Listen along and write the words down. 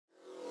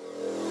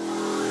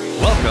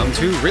Welcome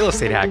to Real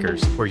Estate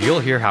Hackers, where you'll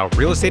hear how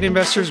real estate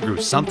investors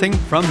grew something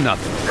from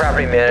nothing.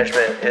 Property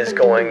management is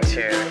going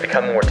to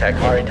become more tech.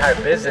 Our entire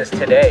business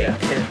today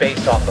is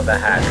based off of a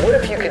hack. What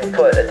if you could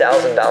put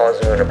 $1,000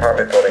 into an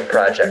apartment building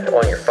project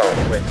on your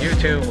phone? With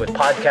YouTube, with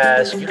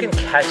podcasts, you can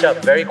catch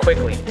up very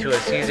quickly to a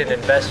seasoned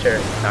investor.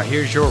 Now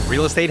here's your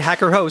Real Estate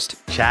Hacker host,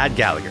 Chad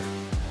Gallagher.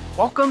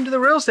 Welcome to the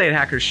Real Estate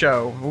Hackers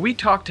Show, where we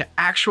talk to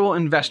actual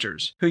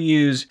investors who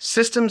use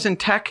systems and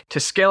tech to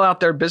scale out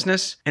their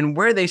business and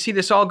where they see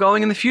this all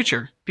going in the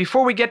future.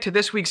 Before we get to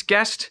this week's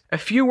guest, a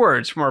few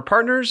words from our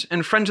partners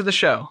and friends of the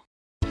show.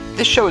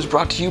 This show is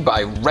brought to you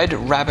by Red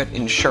Rabbit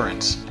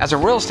Insurance. As a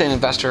real estate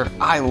investor,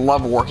 I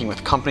love working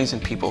with companies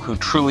and people who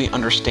truly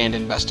understand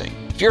investing.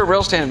 If you're a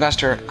real estate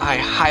investor, I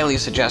highly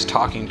suggest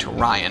talking to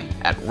Ryan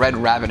at Red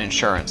Rabbit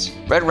Insurance.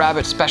 Red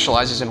Rabbit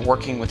specializes in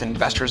working with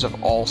investors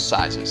of all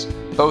sizes,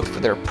 both for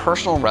their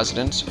personal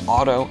residence,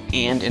 auto,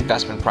 and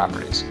investment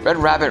properties. Red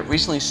Rabbit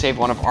recently saved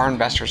one of our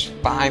investors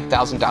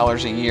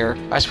 $5,000 a year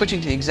by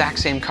switching to the exact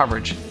same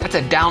coverage. That's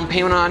a down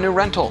payment on a new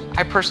rental.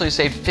 I personally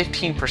saved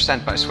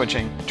 15% by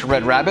switching to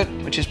Red Rabbit,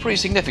 which is pretty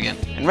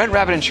significant. And Red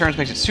Rabbit Insurance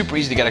makes it super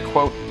easy to get a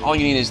quote. All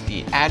you need is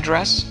the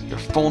address, your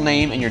full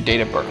name, and your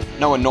date of birth.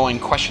 No annoying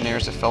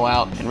questionnaires to fill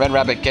out, and Red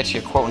Rabbit gets you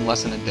a quote in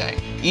less than a day.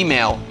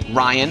 Email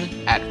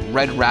Ryan at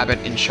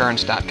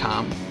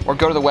redrabbitinsurance.com or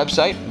go to the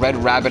website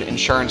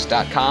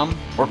redrabbitinsurance.com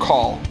or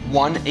call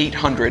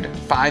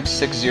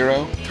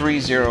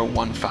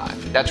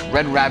 1-800-560-3015. That's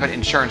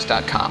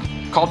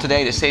redrabbitinsurance.com. Call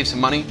today to save some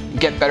money and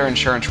get better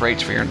insurance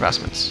rates for your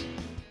investments.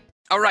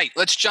 All right,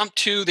 let's jump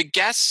to the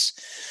guests.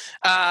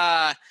 So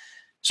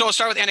I'll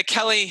start with Anna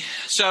Kelly.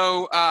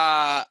 So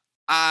Anna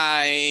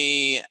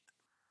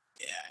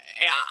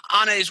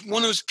is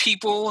one of those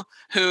people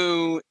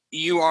who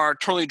you are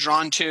totally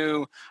drawn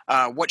to.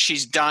 What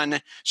she's done.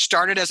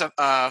 Started as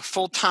a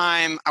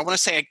full-time, I want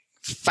to say a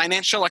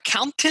financial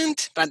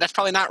accountant, but that's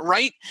probably not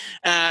right.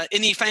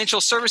 In the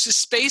financial services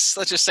space,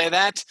 let's just say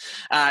that.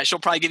 She'll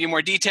probably give you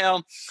more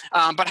detail.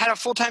 But had a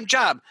full-time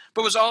job,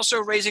 but was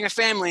also raising a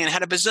family and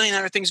had a bazillion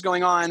other things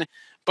going on.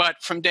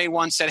 But from day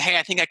one said, hey,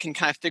 I think I can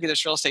kind of figure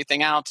this real estate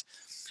thing out.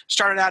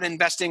 Started out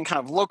investing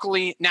kind of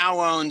locally, now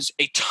owns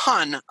a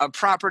ton of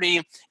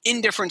property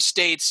in different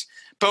states,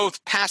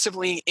 both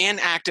passively and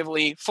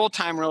actively,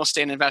 full-time real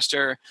estate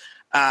investor,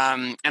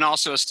 and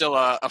also is still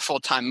a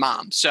full-time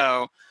mom.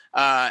 So,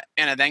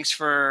 Anna, thanks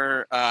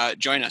for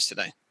joining us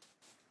today.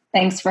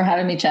 Thanks for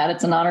having me, Chad.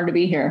 It's an honor to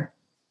be here.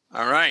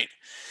 All right.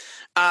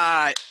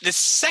 The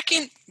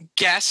second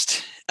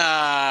guest,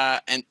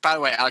 and by the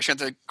way, Alex, you have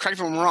to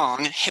correct me if I'm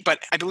wrong, but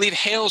I believe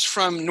hails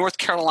from North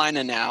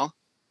Carolina now.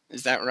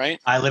 Is that right?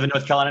 I live in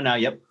North Carolina now,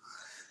 yep.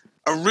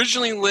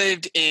 Originally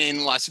lived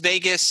in Las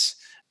Vegas,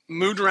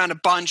 moved around a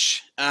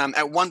bunch.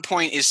 At one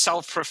point is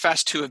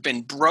self-professed to have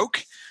been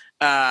broke,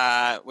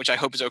 which I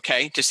hope is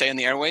okay to say in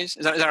the airways.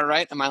 Is that all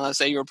right? Am I allowed to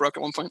say you were broke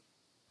at one point?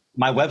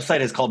 My website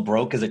is called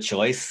Broke as a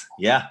Choice.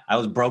 Yeah, I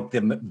was broke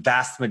the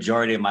vast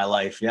majority of my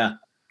life, yeah.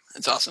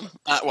 That's awesome.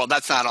 Well,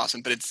 that's not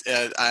awesome, but it's.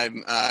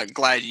 I'm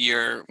glad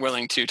you're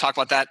willing to talk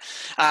about that.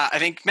 I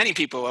think many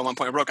people at one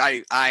point were broke.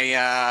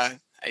 I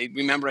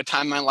remember a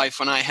time in my life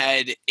when I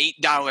had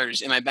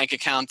 $8 in my bank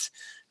account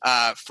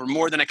for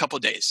more than a couple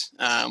of days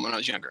when I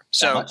was younger.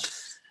 So,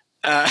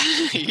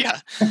 yeah.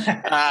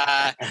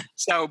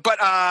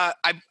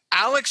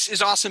 Alex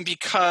is awesome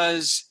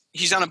because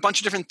he's done a bunch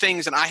of different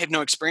things that I have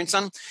no experience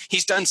on.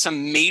 He's done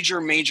some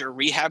major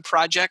rehab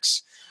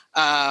projects,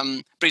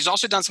 but he's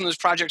also done some of those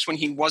projects when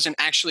he wasn't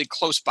actually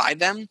close by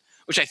them,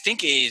 which I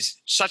think is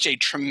such a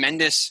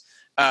tremendous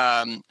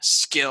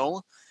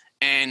skill.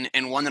 And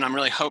one that I'm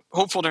really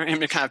hopeful to him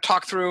to kind of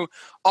talk through.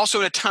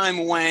 Also at a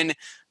time when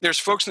there's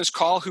folks in this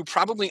call who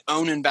probably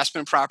own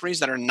investment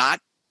properties that are not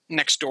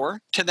next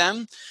door to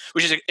them,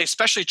 which is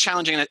especially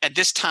challenging at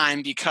this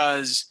time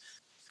because,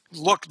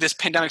 look, this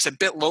pandemic's a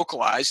bit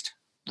localized,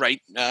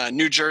 right?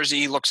 New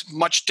Jersey looks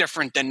much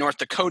different than North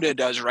Dakota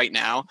does right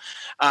now.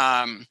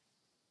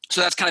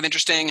 So that's kind of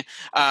interesting.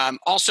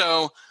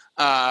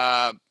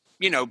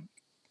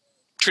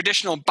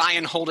 Traditional buy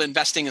and hold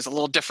investing is a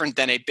little different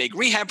than a big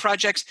rehab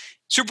projects.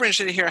 Super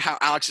interested to hear how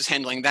Alex is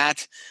handling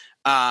that.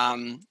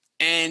 And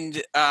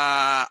then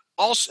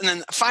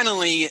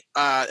finally,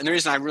 and the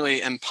reason I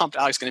really am pumped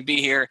Alex is going to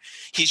be here,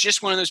 he's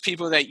just one of those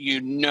people that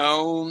you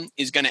know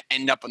is going to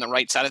end up on the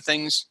right side of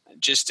things.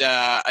 Just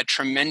a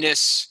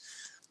tremendous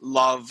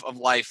love of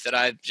life that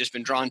I've just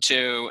been drawn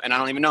to, and I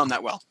don't even know him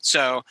that well.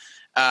 So,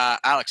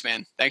 Alex,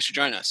 man, thanks for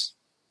joining us.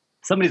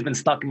 Somebody's been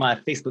stuck in my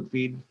Facebook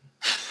feed.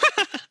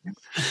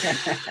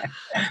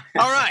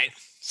 All right.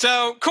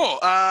 So cool.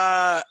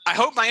 I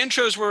hope my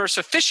intros were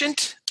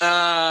sufficient.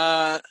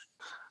 So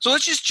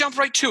let's just jump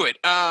right to it.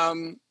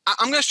 I'm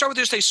going to start with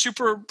just a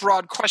super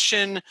broad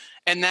question,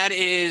 and that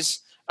is,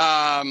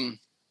 and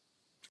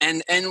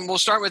we'll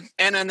start with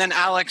Anna and then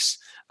Alex.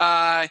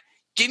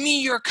 Give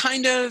me your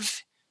kind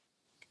of,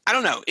 I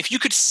don't know, if you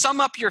could sum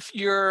up your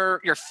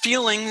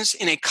feelings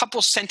in a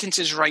couple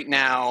sentences right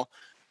now.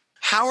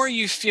 How are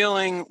you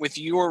feeling with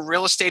your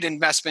real estate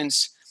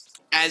investments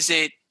as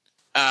it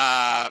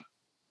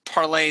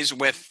parlays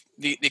with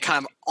the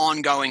kind of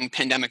ongoing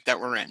pandemic that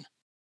we're in?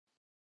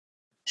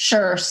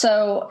 Sure.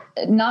 So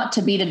not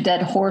to beat a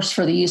dead horse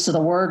for the use of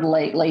the word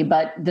lately,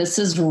 but this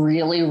is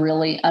really,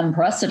 really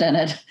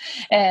unprecedented,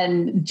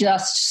 and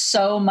just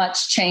so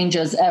much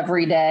changes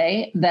every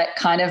day that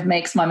kind of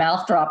makes my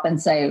mouth drop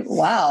and say,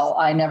 wow,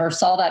 I never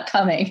saw that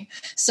coming.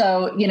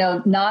 So,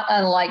 not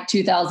unlike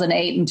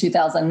 2008 and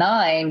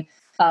 2009,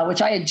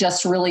 which I had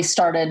just really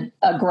started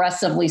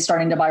aggressively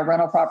starting to buy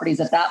rental properties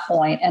at that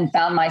point, and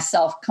found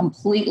myself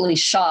completely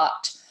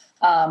shocked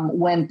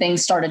when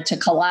things started to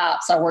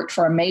collapse. I worked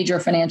for a major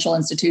financial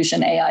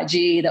institution,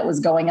 AIG, that was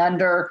going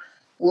under,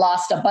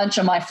 lost a bunch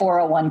of my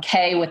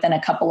 401k within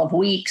a couple of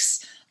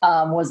weeks,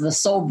 was the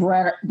sole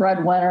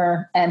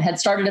breadwinner, and had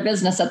started a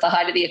business at the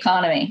height of the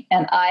economy.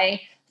 And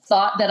I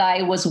thought that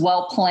I was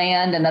well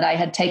planned and that I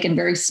had taken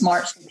very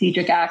smart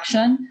strategic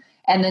action.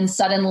 And then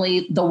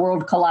suddenly the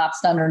world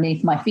collapsed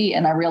underneath my feet.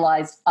 And I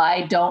realized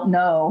I don't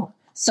know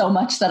so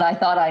much that I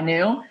thought I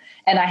knew.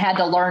 And I had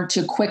to learn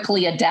to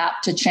quickly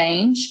adapt to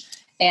change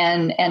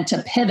and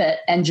to pivot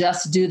and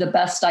just do the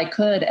best I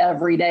could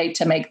every day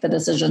to make the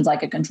decisions I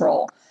could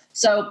control.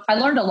 So I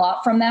learned a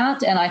lot from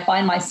that. And I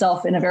find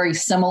myself in a very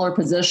similar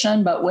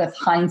position, but with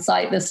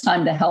hindsight this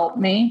time to help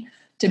me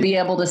to be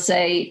able to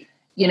say,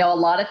 a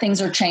lot of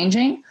things are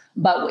changing.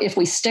 But if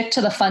we stick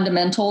to the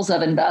fundamentals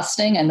of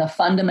investing and the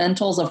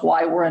fundamentals of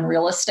why we're in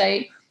real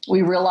estate,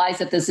 we realize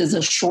that this is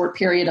a short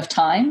period of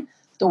time.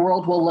 The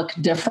world will look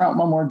different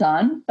when we're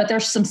done, but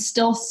there's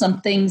still some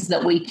things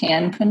that we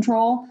can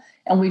control.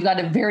 And we've got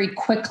to very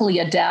quickly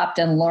adapt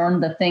and learn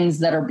the things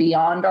that are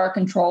beyond our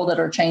control, that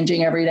are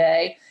changing every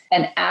day,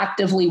 and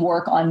actively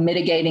work on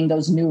mitigating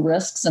those new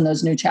risks and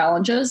those new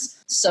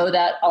challenges so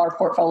that our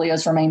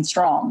portfolios remain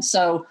strong.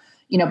 So,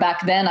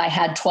 back then I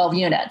had 12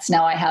 units.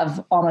 Now I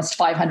have almost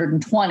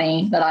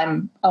 520 that I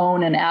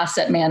own and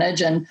asset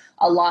manage, and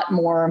a lot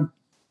more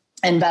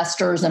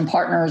investors and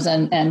partners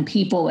and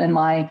people in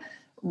my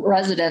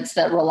residents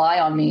that rely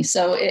on me.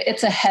 So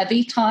it's a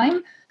heavy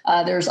time.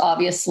 There's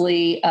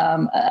obviously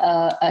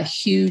a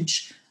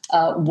huge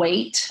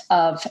weight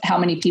of how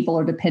many people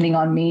are depending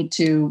on me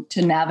to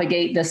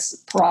navigate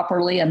this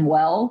properly and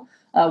well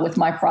with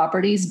my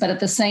properties. But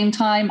at the same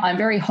time, I'm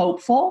very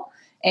hopeful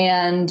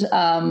and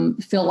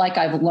feel like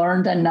I've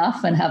learned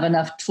enough and have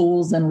enough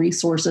tools and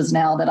resources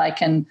now that I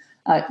can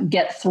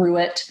get through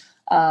it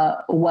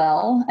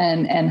well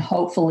and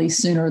hopefully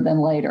sooner than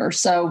later.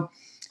 So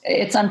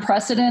it's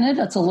unprecedented.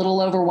 It's a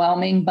little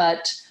overwhelming,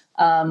 but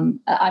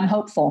I'm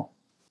hopeful.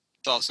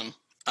 That's awesome.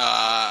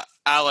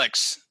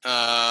 Alex,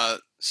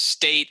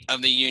 state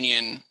of the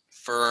union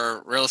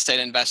for real estate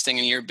investing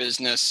in your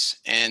business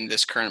and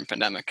this current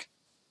pandemic.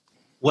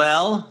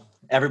 Well,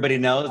 everybody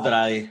knows that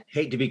I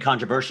hate to be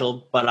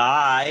controversial, but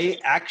I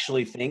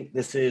actually think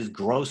this is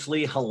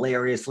grossly,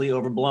 hilariously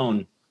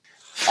overblown.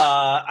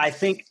 I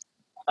think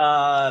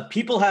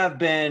people have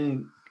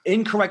been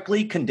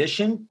incorrectly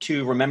conditioned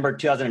to remember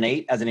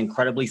 2008 as an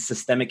incredibly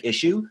systemic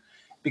issue,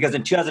 because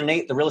in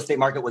 2008, the real estate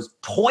market was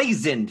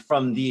poisoned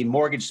from the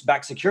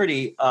mortgage-backed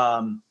security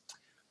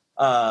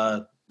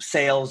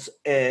sales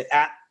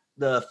at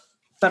the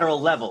federal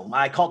level.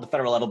 I call it the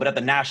federal level, but at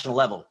the national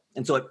level.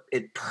 And so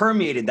it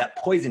permeated, that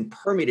poison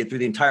permeated through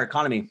the entire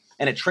economy,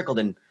 and it trickled,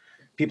 and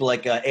people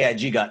like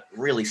AIG got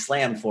really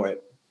slammed for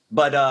it.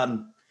 But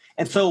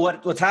and so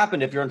what's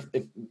happened,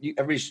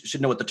 everybody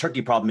should know what the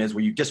turkey problem is,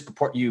 where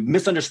you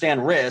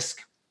misunderstand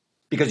risk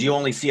because you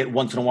only see it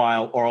once in a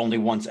while or only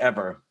once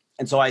ever.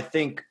 And so I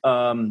think,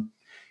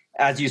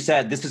 as you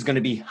said, this is going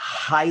to be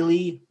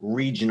highly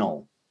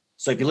regional.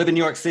 So if you live in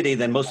New York City,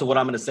 then most of what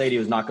I'm going to say to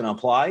you is not going to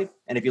apply.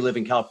 And if you live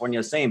in California,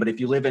 the same. But if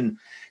you live in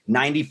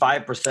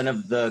 95%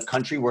 of the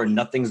country where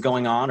nothing's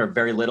going on or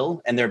very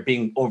little, and they're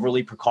being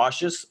overly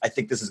precautious, I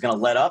think this is going to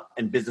let up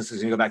and business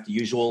is going to go back to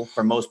usual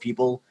for most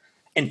people.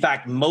 In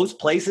fact, most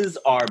places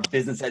are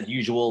business as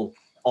usual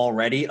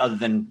already, other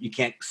than you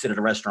can't sit at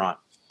a restaurant.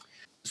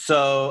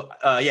 So,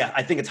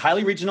 I think it's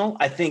highly regional.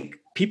 I think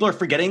people are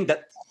forgetting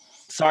that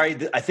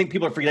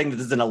this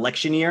is an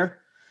election year.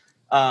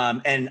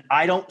 And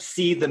I don't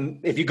see them.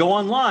 If you go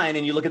online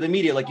and you look at the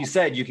media, like you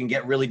said, you can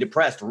get really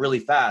depressed really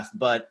fast.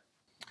 But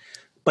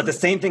the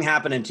same thing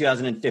happened in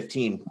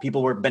 2015.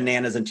 People were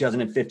bananas in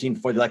 2015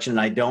 before the election.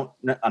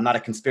 And I'm not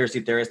a conspiracy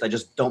theorist. I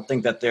just don't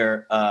think that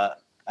they're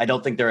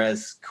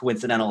as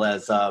coincidental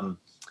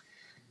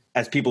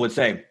as people would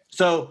say.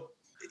 So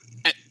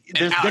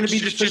there's going to be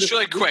just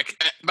really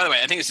quick. By the way,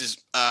 I think this is,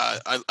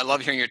 I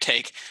love hearing your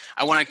take.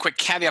 I want a quick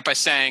caveat by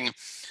saying,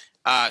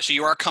 so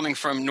you are coming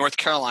from North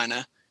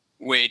Carolina,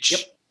 which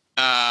Yep.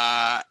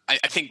 I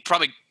think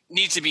probably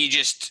needs to be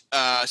just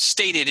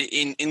stated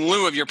in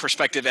lieu of your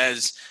perspective,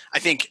 as I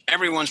think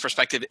everyone's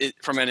perspective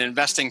from an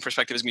investing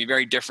perspective is going to be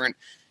very different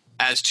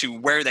as to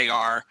where they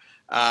are.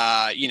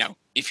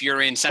 If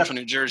you're in central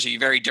New Jersey,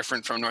 very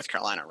different from North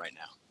Carolina right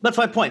now. That's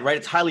my point, right?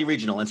 It's highly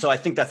regional. And so I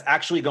think that's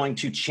actually going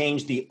to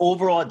change the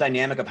overall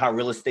dynamic of how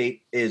real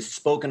estate is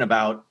spoken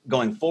about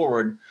going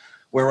forward,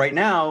 where right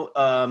now,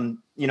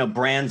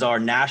 brands are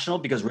national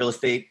because real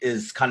estate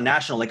is kind of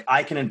national. Like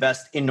I can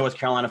invest in North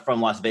Carolina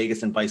from Las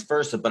Vegas and vice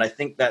versa. But I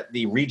think that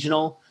the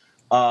regional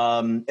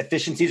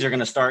efficiencies are going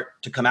to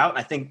start to come out. And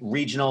I think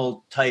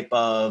regional type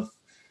of,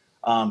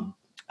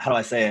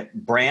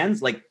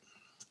 brands, like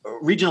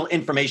regional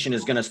information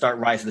is going to start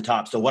rise to the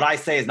top. So what I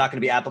say is not going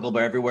to be applicable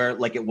everywhere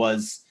like it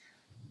was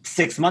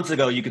 6 months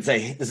ago. You could say,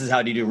 hey, this is how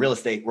you do real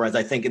estate. Whereas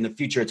I think in the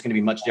future, it's going to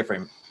be much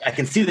different. I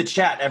can see the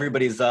chat.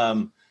 Everybody's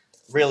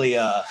really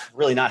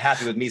not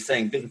happy with me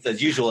saying business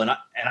as usual. And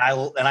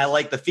I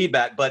like the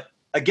feedback. But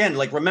again,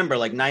 like remember,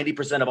 like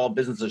 90% of all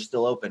businesses are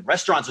still open.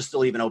 Restaurants are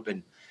still even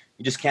open.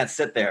 You just can't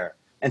sit there.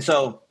 And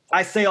so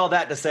I say all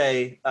that to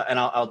say, and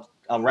I'll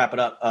wrap it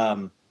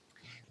up.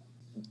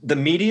 The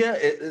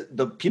media,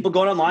 the people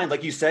going online,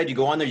 like you said, you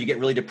go on there, you get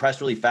really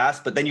depressed really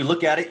fast, but then you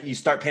look at it, you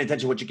start paying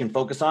attention to what you can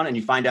focus on, and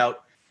you find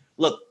out,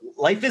 look,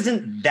 life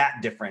isn't that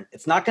different.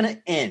 It's not going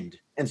to end.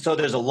 And so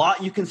there's a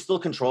lot you can still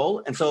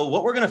control. And so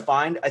what we're going to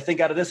find, I think,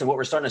 out of this and what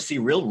we're starting to see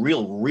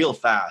real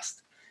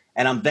fast,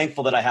 and I'm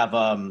thankful that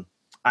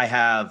I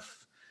have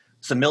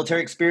some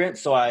military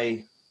experience. So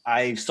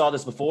I saw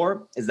this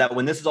before, is that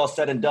when this is all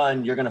said and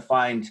done, you're going to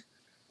find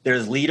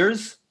there's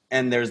leaders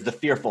and there's the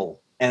fearful.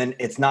 And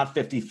it's not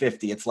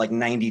 50-50. It's like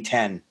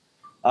 90-10.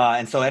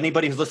 And so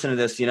anybody who's listening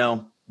to this,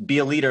 be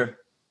a leader.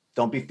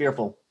 Don't be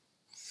fearful.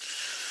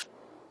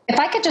 If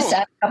I could just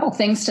add a couple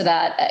things to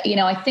that,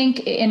 I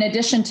think in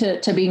addition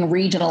to being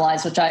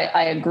regionalized, which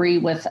I agree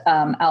with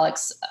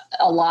Alex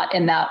a lot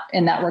in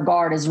that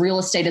regard, is real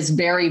estate is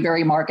very,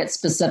 very market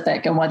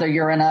specific. And whether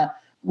you're in a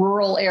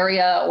rural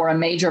area or a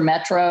major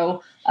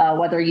metro,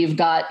 whether you've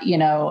got,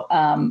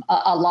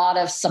 a lot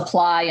of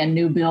supply and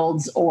new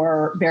builds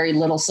or very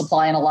little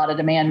supply and a lot of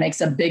demand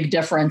makes a big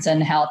difference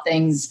in how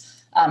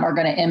things are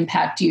going to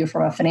impact you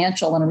from a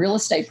financial and real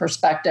estate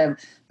perspective.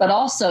 But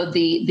also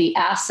the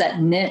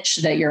asset niche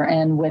that you're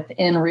in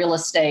within real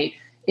estate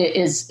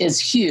is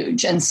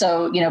huge. And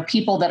so,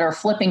 people that are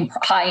flipping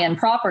high-end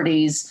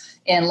properties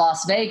in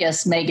Las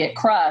Vegas may get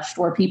crushed,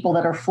 where people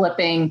that are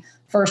flipping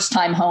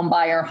first-time home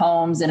buyer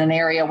homes in an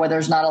area where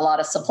there's not a lot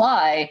of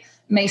supply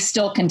may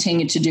still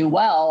continue to do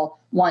well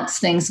once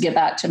things get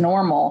back to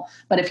normal.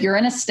 But if you're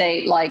in a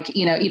state like,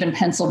 even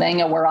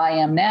Pennsylvania, where I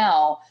am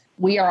now,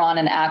 we are on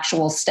an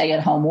actual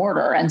stay-at-home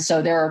order. And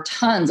so there are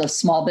tons of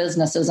small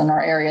businesses in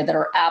our area that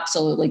are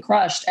absolutely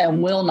crushed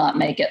and will not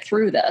make it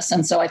through this.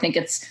 And so I think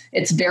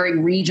it's very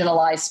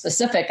regionalized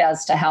specific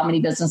as to how many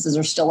businesses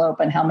are still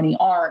open, how many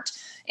aren't.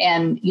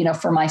 And,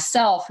 for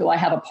myself, who I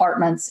have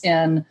apartments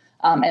in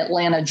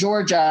Atlanta,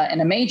 Georgia,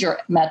 in a major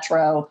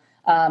metro,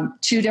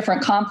 two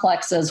different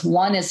complexes.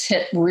 One is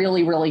hit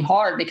really, really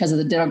hard because of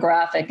the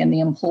demographic and the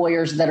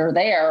employers that are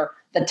there,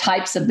 the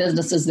types of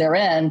businesses they're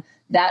in.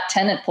 That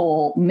tenant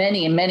pool,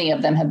 many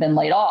of them have been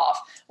laid off.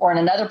 Or in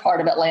another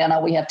part of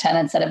Atlanta, we have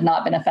tenants that have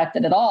not been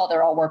affected at all.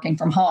 They're all working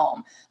from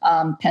home.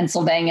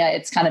 Pennsylvania,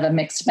 it's kind of a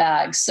mixed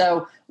bag.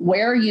 So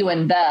where you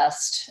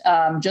invest,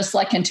 just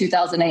like in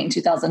 2008 and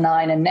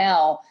 2009 and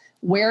now,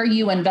 where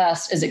you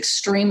invest is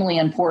extremely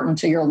important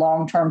to your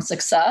long-term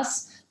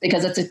success,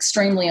 because it's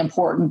extremely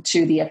important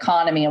to the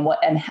economy and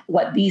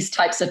what these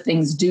types of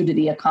things do to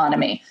the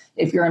economy.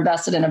 If you're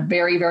invested in a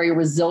very, very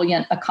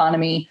resilient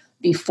economy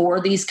before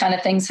these kind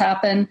of things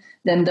happen,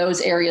 then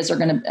those areas are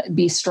going to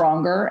be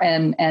stronger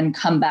and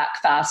come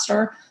back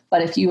faster.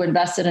 But if you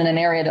invested in an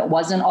area that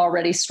wasn't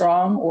already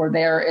strong, or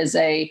there is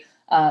a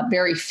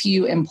very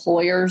few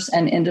employers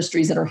and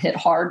industries that are hit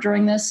hard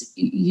during this,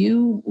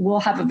 you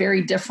will have a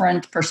very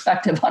different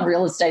perspective on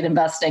real estate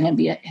investing and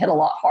be hit a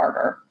lot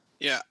harder.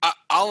 Yeah,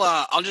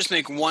 I'll just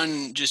make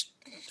one,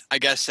 I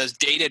guess, as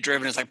data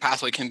driven as I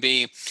possibly can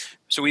be.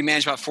 So we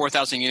manage about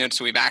 4,000 units,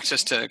 so we have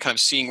access to kind of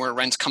seeing where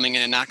rent's coming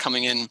in and not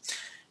coming in,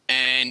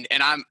 and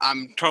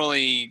I'm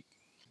totally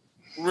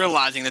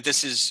realizing that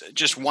this is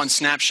just one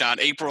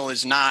snapshot. April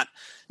is not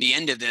the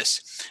end of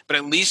this, but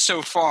at least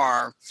so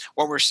far,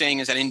 what we're saying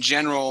is that in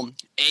general,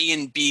 A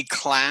and B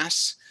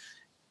class,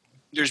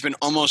 there's been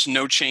almost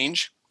no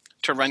change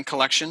to rent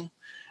collection.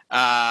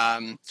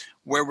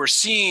 Where we're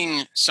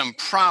seeing some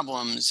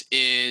problems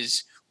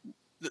is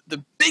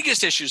the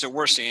biggest issues that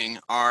we're seeing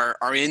are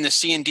in the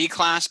C and D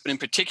class, but in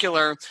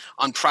particular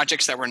on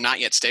projects that were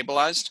not yet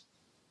stabilized,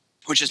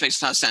 which just makes a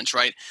ton of sense,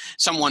 right?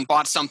 Someone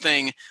bought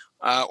something,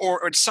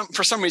 or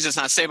for some reason it's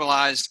not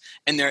stabilized,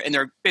 and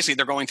they're basically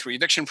they're going through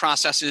eviction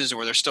processes,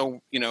 or they're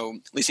still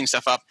leasing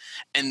stuff up,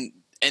 and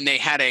they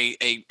had a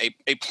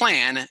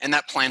plan, and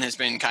that plan has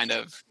been kind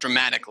of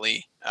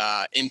dramatically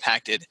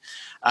impacted.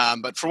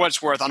 But for what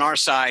it's worth, on our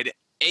side,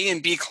 A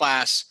and B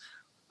class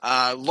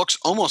looks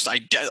almost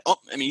identical.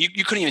 I mean,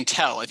 you couldn't even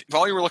tell. If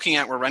all you were looking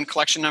at were rent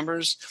collection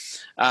numbers,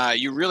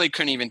 you really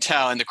couldn't even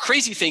tell. And the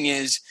crazy thing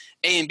is,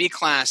 A and B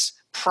class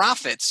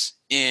profits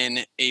in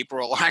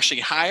April are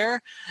actually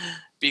higher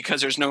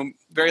because there's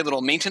very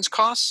little maintenance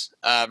costs,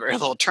 very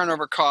little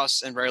turnover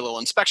costs, and very little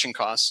inspection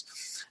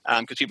costs,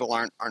 because people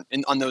aren't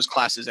on those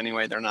classes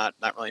anyway. They're not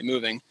really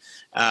moving.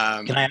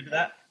 Can I add to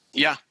that?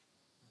 Yeah.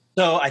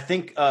 So I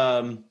think,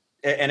 and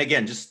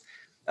again, just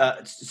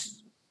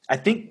I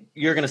think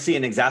you're going to see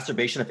an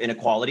exacerbation of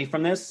inequality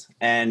from this.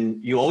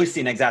 And you always see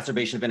an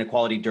exacerbation of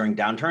inequality during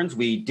downturns.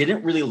 We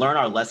didn't really learn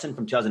our lesson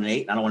from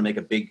 2008. I don't want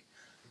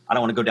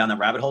to go down that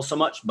rabbit hole so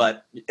much,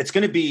 but it's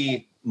going to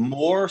be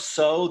more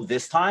so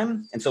this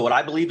time. And so what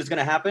I believe is going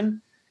to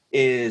happen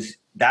is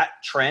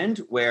that trend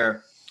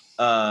where,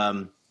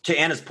 to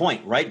Anna's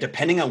point, right,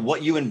 depending on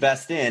what you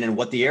invest in and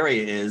what the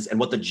area is and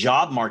what the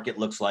job market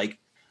looks like,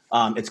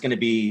 it's going to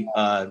be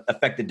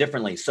affected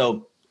differently.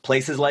 So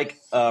places like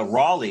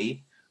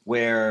Raleigh,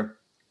 where,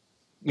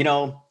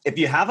 if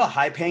you have a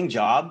high paying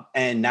job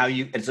and now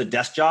it's a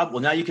desk job,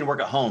 well, now you can work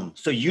at home.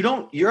 So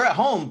you're at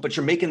home, but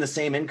you're making the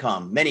same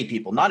income. Many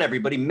people, not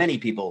everybody, many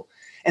people.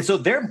 And so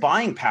their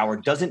buying power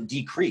doesn't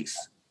decrease.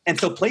 And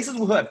so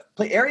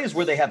areas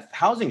where they have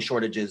housing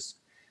shortages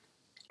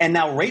and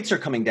now rates are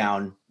coming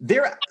down,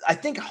 I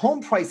think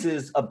home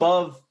prices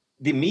above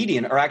the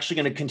median are actually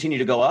going to continue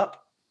to go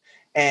up.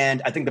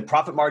 And I think the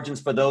profit margins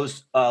for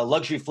those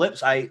luxury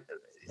flips,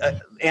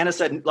 Anna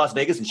said Las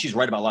Vegas, and she's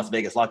right about Las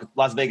Vegas.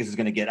 Las Vegas is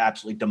going to get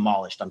absolutely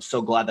demolished. I'm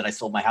so glad that I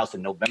sold my house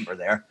in November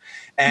there.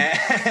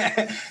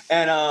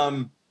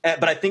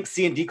 But I think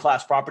C and D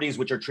class properties,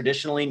 which are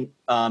traditionally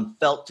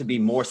felt to be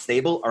more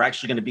stable, are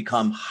actually going to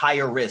become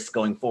higher risk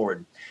going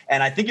forward.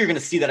 And I think you're going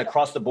to see that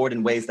across the board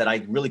in ways that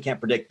I really can't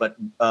predict. But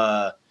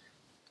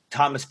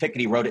Thomas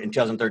Piketty wrote it in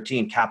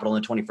 2013, Capital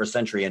in the 21st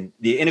Century. And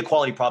the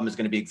inequality problem is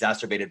going to be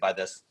exacerbated by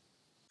this.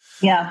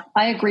 Yeah,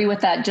 I agree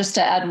with that. Just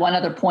to add one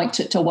other point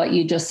to what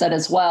you just said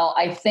as well,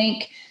 I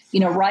think,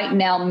 right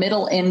now,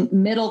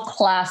 middle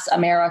class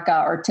America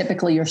are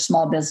typically your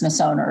small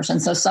business owners.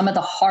 And so some of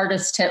the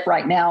hardest hit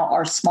right now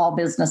are small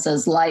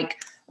businesses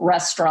like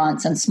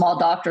restaurants and small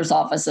doctors'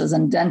 offices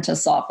and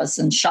dentists' office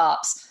and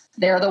shops.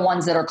 They're the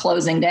ones that are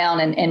closing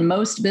down. And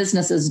most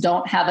businesses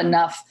don't have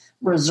enough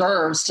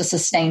reserves to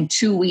sustain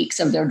 2 weeks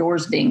of their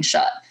doors being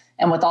shut.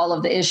 And with all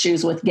of the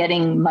issues with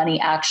getting money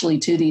actually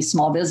to these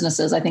small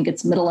businesses, I think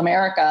it's middle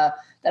America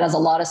that has a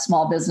lot of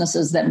small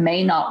businesses that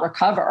may not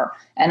recover.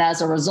 And as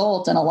a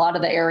result, in a lot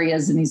of the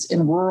areas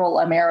in rural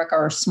America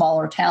or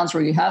smaller towns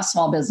where you have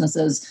small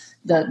businesses,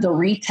 the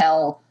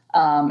retail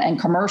and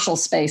commercial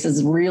space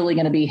is really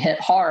going to be hit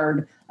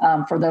hard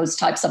for those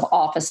types of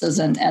offices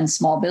and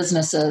small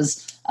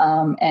businesses.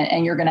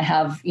 And you're going to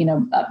have,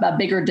 a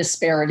bigger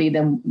disparity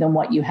than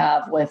what you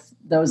have with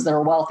those that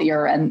are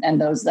wealthier and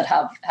those that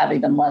have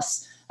even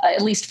less,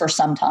 at least for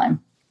some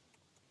time.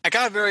 I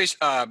got a very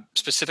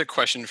specific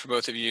question for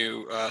both of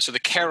you. So the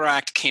CARE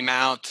Act came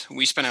out.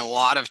 We spent a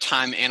lot of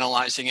time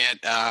analyzing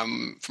it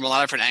from a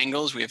lot of different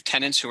angles. We have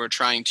tenants who are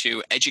trying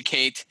to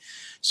educate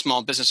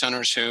small business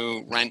owners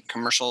who rent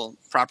commercial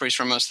properties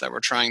from us that we're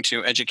trying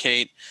to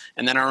educate,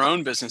 and then our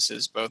own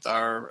businesses, both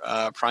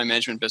our prime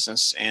management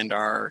business and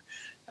our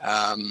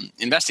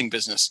investing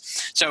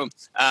business. So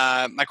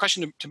my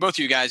question to both of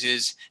you guys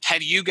is,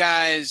 have you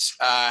guys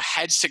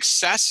had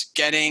success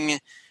getting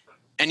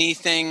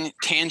anything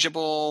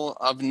tangible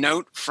of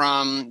note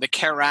from the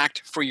CARE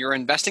Act for your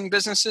investing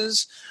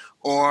businesses,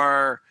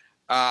 or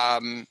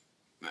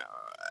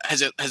has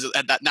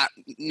that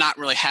not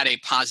really had a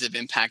positive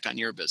impact on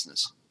your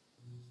business?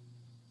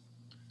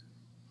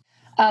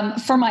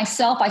 For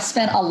myself, I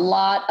spent a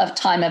lot of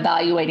time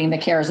evaluating the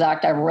CARES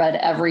Act. I've read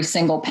every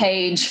single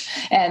page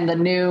and the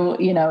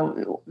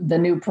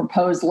new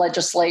proposed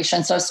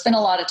legislation. So I spent a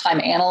lot of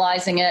time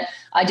analyzing it.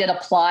 I did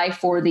apply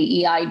for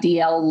the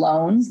EIDL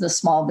loans, the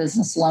small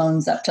business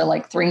loans, up to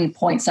like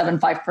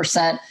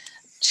 3.75%,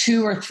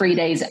 2 or 3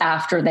 days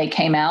after they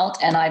came out.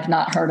 And I've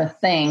not heard a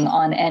thing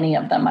on any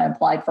of them. I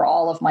applied for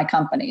all of my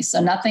companies.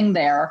 So nothing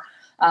there.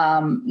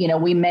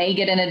 We may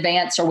get an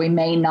advance or we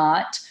may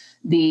not.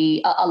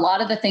 A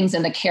lot of the things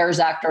in the CARES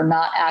Act are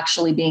not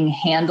actually being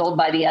handled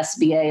by the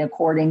SBA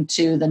according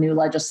to the new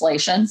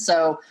legislation.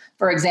 So,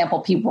 for example,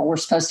 people were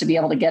supposed to be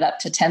able to get up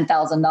to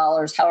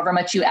 $10,000, however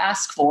much you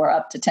ask for,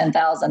 up to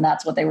 $10,000.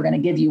 That's what they were going to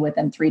give you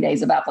within 3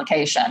 days of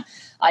application.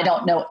 I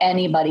don't know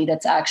anybody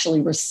that's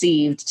actually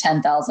received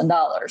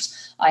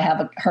 $10,000. I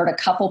have heard a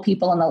couple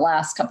people in the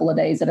last couple of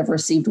days that have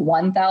received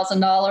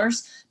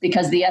 $1,000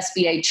 because the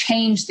SBA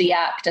changed the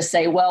act to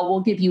say, well,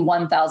 we'll give you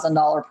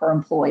 $1,000 per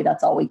employee.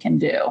 That's all we can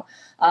do.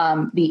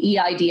 The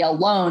EIDL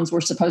loans were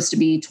supposed to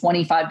be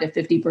 25 to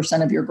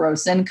 50% of your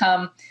gross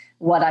income.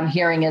 What I'm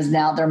hearing is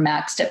now they're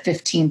maxed at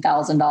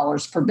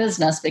 $15,000 per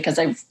business because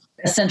they've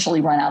essentially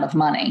run out of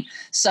money.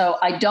 So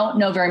I don't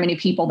know very many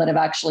people that have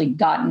actually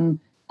gotten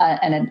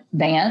an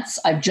advance.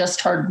 I've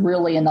just heard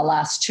really in the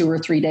last 2 or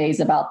 3 days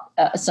about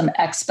some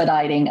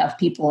expediting of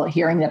people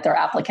hearing that their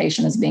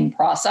application is being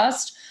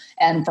processed.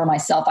 And for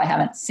myself, I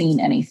haven't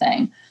seen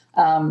anything.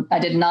 I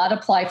did not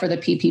apply for the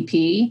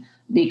PPP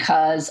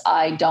because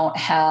I don't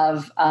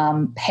have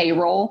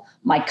payroll.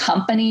 My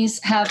companies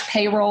have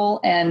payroll.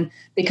 And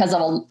because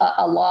of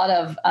a lot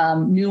of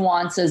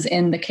nuances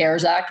in the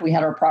CARES Act, we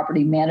had our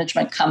property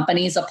management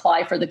companies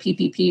apply for the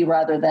PPP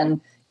rather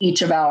than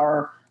each of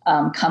our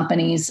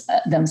companies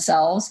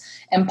themselves.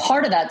 And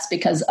part of that's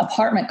because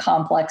apartment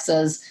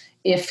complexes,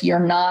 if you're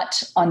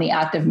not on the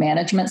active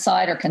management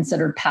side, are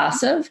considered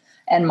passive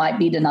and might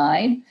be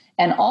denied.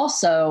 And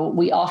also,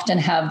 we often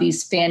have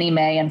these Fannie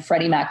Mae and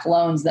Freddie Mac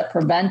loans that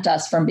prevent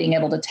us from being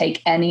able to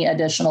take any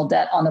additional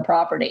debt on the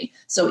property.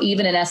 So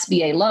even an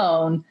SBA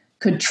loan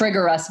could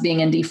trigger us being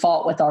in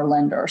default with our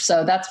lender.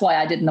 So that's why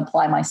I didn't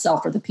apply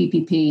myself for the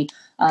PPP.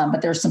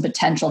 But there's some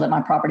potential that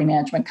my property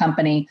management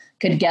company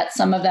could get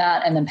some of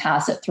that and then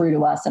pass it through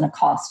to us in a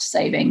cost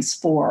savings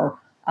for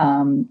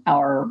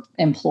our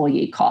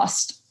employee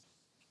cost.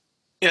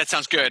 Yeah, that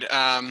sounds good.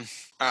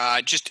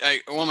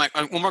 One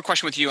more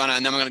question with you, Anna,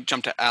 and then I'm going to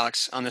jump to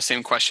Alex on the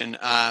same question.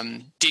 Have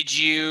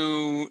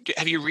you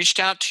reached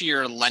out to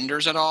your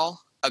lenders at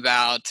all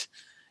about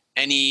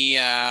any,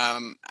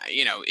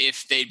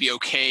 if they'd be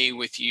okay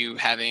with you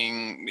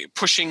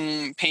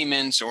pushing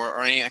payments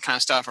or any of that kind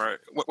of stuff, or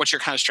what's your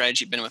kind of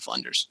strategy been with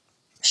lenders?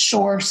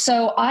 Sure.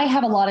 So I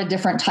have a lot of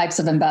different types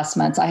of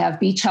investments. I have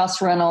beach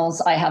house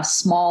rentals. I have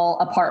small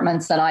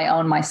apartments that I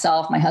own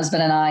myself, my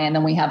husband and I, and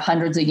then we have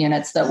hundreds of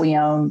units that we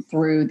own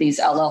through these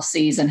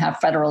LLCs and have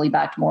federally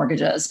backed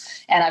mortgages.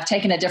 And I've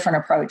taken a different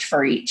approach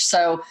for each.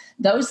 So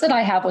those that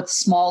I have with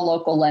small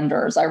local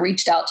lenders, I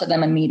reached out to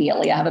them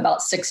immediately. I have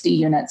about 60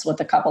 units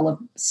with a couple of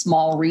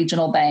small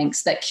regional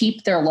banks that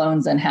keep their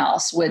loans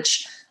in-house,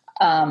 which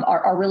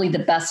are really the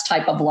best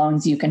type of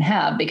loans you can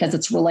have because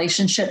it's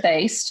relationship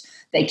based.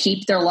 They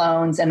keep their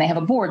loans and they have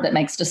a board that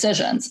makes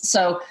decisions.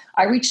 So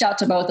I reached out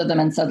to both of them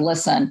and said,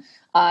 listen,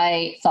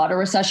 I thought a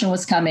recession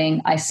was coming.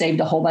 I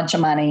saved a whole bunch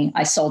of money.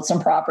 I sold some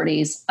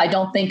properties. I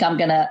don't think I'm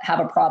going to have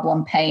a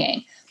problem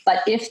paying.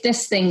 But if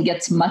this thing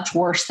gets much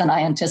worse than I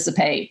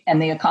anticipate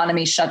and the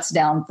economy shuts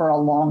down for a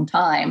long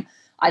time,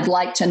 I'd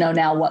like to know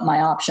now what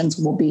my options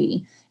will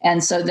be.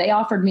 And so they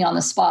offered me on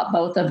the spot,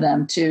 both of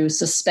them, to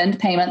suspend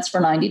payments for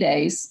 90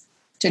 days,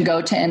 to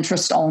go to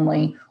interest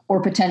only,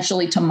 or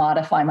potentially to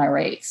modify my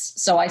rates.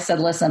 So I said,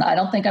 listen, I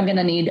don't think I'm going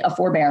to need a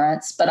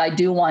forbearance, but I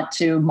do want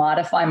to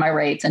modify my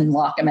rates and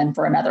lock them in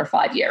for another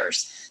 5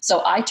 years.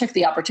 So I took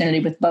the opportunity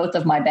with both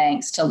of my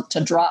banks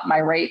to drop my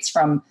rates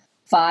from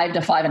 5 to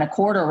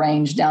 5.25%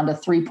 range down to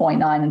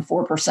 3.9 and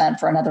 4%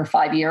 for another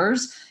 5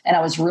 years. And I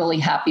was really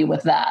happy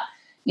with that.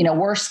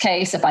 Worst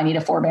case, if I need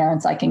a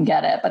forbearance, I can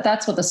get it. But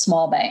that's with the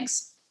small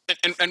banks.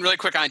 And really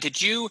quick on,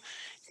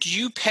 do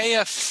you pay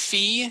a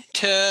fee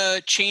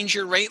to change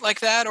your rate like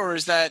that, or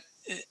is that?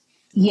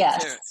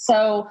 Yes.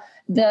 So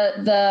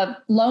the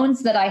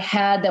loans that I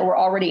had that were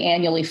already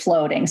annually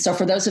floating. So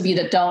for those of you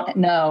that don't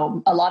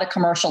know, a lot of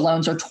commercial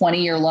loans are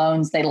 20-year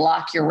loans. They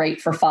lock your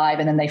rate for 5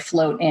 and then they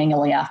float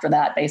annually after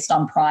that based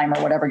on prime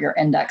or whatever your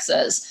index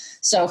is.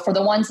 So for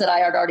the ones that I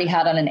had already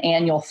had on an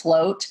annual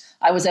float,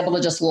 I was able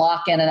to just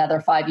lock in another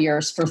 5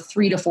 years for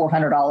 $300 to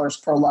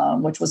 $400 per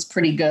loan, which was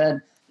pretty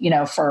good,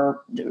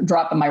 for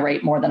dropping my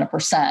rate more than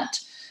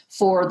 1%.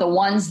 For the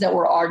ones that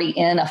were already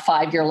in a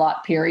 5-year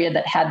lock period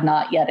that had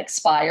not yet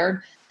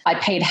expired, I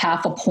paid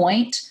half a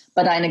point,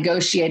 but I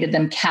negotiated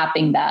them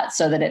capping that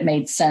so that it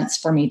made sense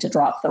for me to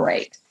drop the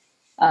rate.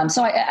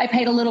 So I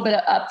paid a little bit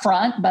up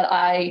front, but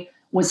I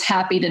was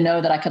happy to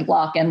know that I could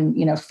lock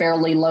in,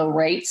 fairly low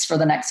rates for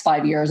the next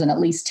 5 years and at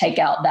least take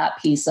out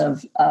that piece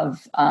of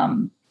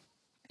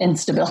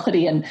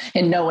instability and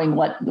in knowing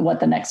what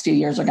the next few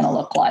years are going to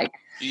look like.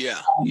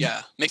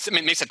 Yeah. Makes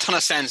a ton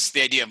of sense.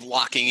 The idea of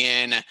locking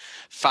in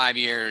 5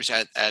 years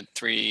at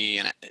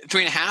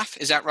 3.5.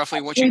 Is that roughly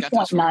what you got?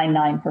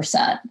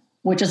 3.99%,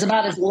 which is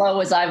about as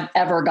low as I've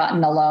ever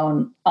gotten a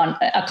loan on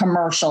a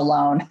commercial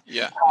loan.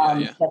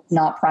 That's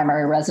not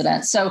primary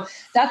residence. So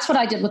that's what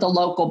I did with the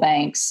local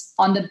banks.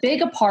 On the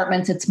big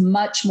apartments, it's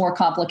much more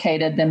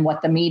complicated than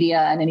what the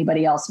media and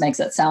anybody else makes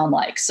it sound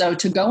like. So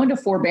to go into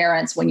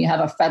forbearance when you have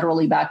a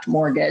federally backed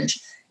mortgage,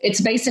 it's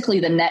basically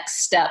the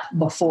next step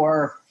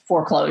before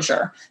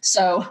foreclosure.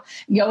 So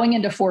going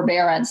into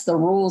forbearance, the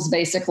rules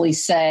basically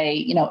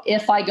say,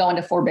 if I go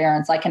into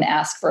forbearance, I can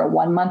ask for a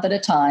 1 month at a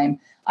time.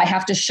 I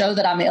have to show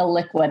that I'm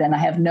illiquid and I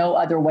have no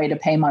other way to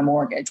pay my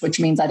mortgage, which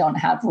means I don't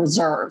have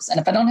reserves. And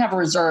if I don't have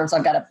reserves,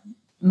 I've got a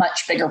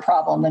much bigger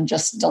problem than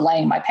just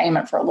delaying my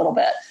payment for a little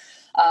bit.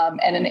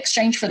 And in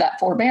exchange for that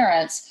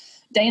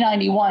forbearance, day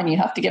 91, you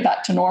have to get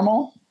back to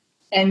normal.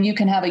 And you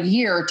can have a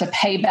year to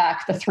pay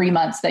back the 3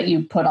 months that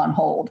you put on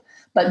hold.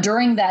 But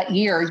during that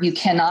year, you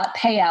cannot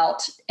pay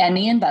out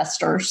any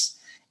investors,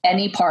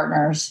 any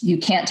partners. You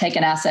can't take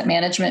an asset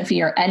management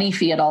fee or any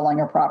fee at all on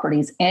your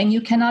properties. And you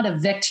cannot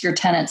evict your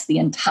tenants the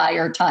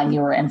entire time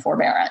you are in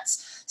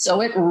forbearance. So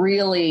it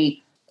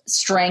really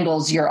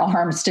strangles your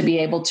arms to be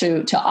able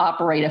to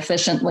operate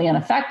efficiently and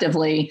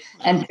effectively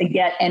and to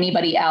get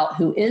anybody out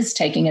who is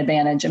taking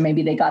advantage. And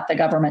maybe they got the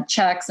government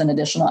checks and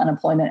additional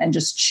unemployment and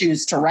just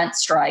choose to rent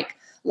strike.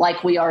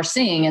 Like we are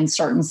seeing in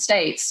certain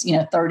states,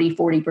 30,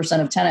 40%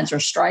 of tenants are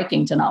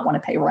striking to not want to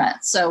pay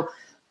rent. So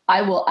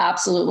I will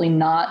absolutely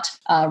not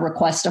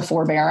request a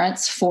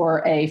forbearance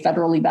for a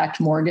federally backed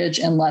mortgage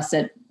unless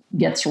it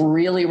gets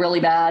really, really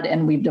bad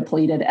and we've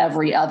depleted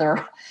every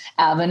other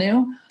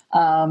avenue.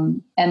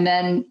 And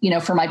then,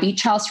 for my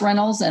beach house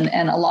rentals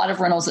and a lot of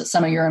rentals that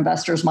some of your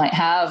investors might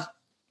have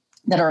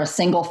that are a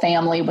single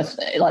family with,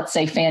 let's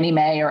say, Fannie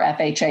Mae or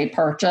FHA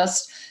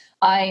purchased,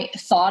 I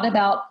thought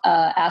about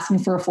asking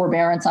for a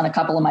forbearance on a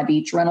couple of my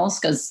beach rentals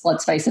because,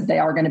 let's face it, they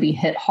are going to be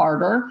hit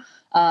harder.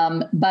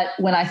 But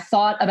when I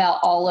thought about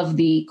all of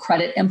the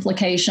credit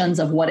implications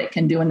of what it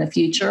can do in the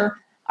future,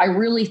 I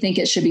really think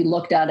it should be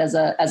looked at as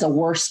a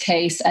worst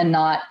case and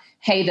not,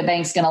 hey, the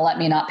bank's going to let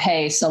me not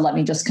pay, so let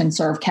me just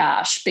conserve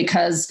cash.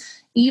 Because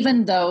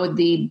even though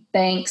the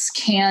banks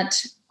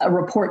can't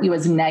report you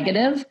as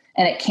negative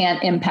and it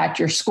can't impact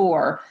your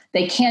score,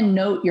 they can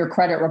note your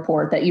credit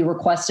report that you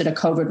requested a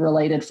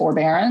COVID-related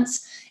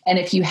forbearance. And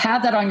if you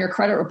have that on your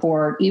credit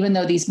report, even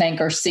though these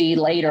bankers see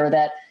later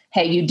that,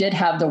 hey, you did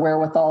have the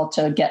wherewithal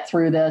to get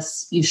through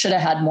this, you should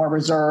have had more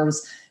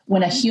reserves.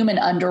 When a human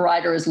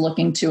underwriter is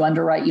looking to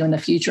underwrite you in the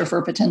future for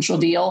a potential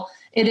deal,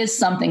 it is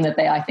something that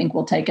they, I think,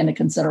 will take into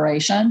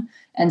consideration.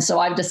 And so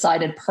I've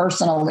decided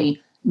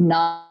personally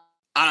not.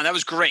 Anna, that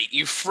was great.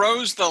 You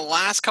froze the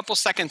last couple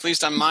seconds, at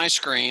least on my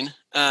screen,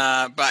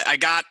 but I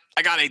got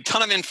a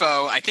ton of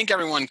info. I think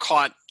everyone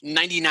caught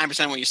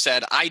 99% of what you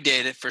said. I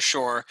did for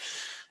sure.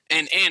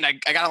 And I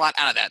got a lot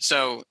out of that.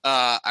 So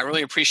I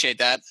really appreciate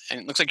that. And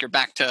it looks like you're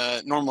back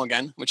to normal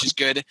again, which is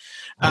good.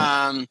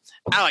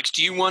 Alex,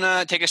 do you want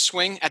to take a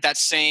swing at that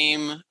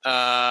same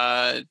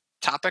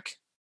topic?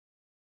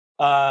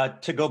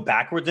 To go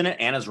backwards in it,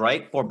 Anna's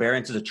right.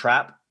 Forbearance is a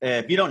trap.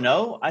 If you don't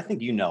know, I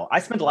think you know. I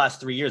spent the last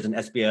 3 years in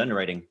SBA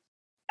underwriting.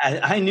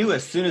 I knew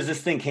as soon as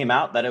this thing came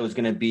out that it was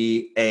going to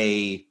be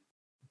a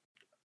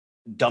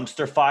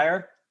dumpster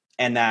fire,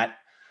 and that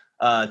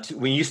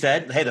when you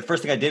said, hey, the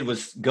first thing I did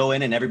was go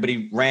in and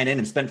everybody ran in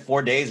and spent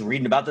 4 days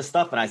reading about this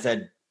stuff. And I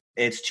said,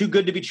 it's too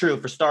good to be true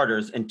for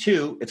starters. And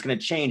 2, it's going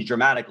to change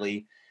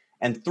dramatically.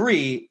 And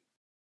 3,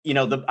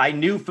 I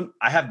knew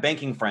I have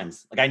banking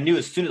friends. Like I knew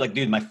as soon as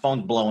dude, my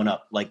phone's blowing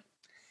up.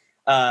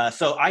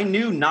 So I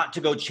knew not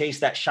to go chase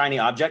that shiny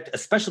object,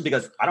 especially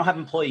because I don't have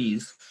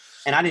employees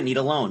and I didn't need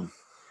a loan.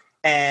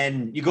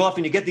 And you go off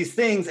and you get these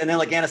things. And then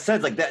like Anna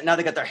said, like that, now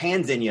they got their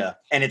hands in you,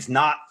 and it's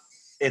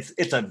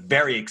a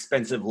very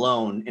expensive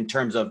loan in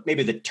terms of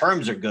maybe the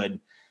terms are good.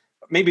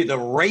 Maybe the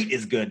rate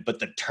is good, but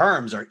the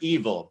terms are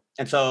evil.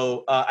 And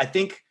so I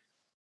think,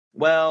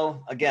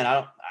 well, again,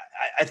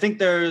 I think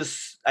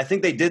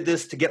they did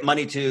this to get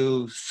money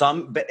to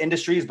some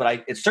industries,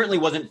 but it certainly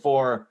wasn't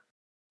for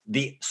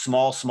the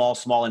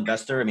small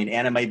investor. I mean,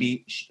 Anna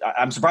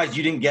I'm surprised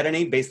you didn't get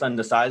any based on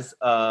the size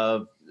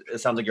of, it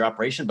sounds like your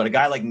operation, but a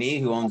guy like me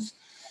who owns,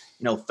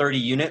 30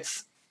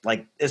 units,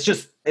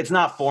 it's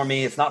not for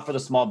me. It's not for the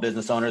small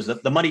business owners.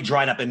 The money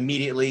dried up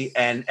immediately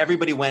and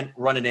everybody went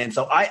running in.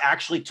 So I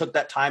actually took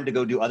that time to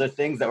go do other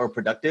things that were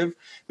productive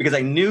because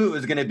I knew it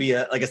was going to be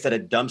like I said, a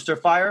dumpster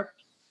fire.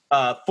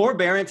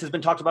 Forbearance has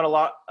been talked about a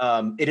lot.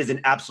 It is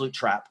an absolute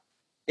trap.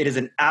 It is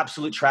an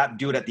absolute trap.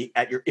 Do it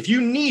if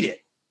you need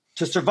it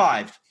to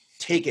survive,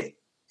 take it.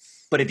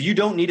 But if you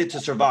don't need it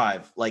to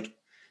survive,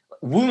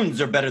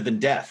 wounds are better than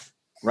death,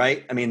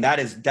 right? I mean, that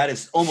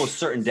is almost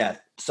certain death.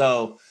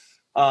 So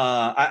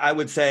I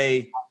would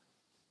say,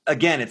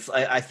 again,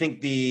 I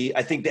think the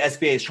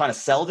SBA is trying to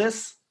sell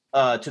this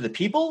to the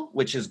people,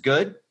 which is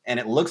good and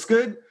it looks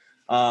good,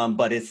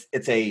 but it's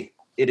a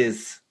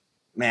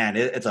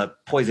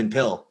poison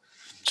pill.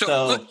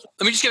 So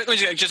let me just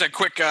get a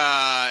quick.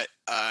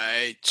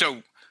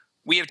 So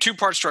we have 2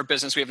 parts to our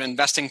business. We have an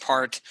investing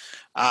part.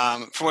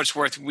 For what it's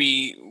worth,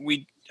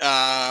 we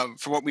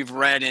for what we've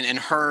read and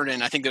heard,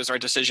 and I think that was our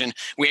decision.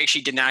 We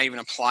actually did not even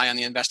apply on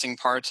the investing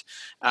part.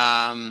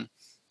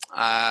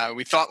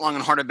 We thought long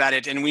and hard about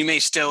it, and we may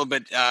still,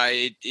 but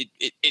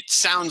it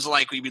sounds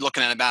like we'd be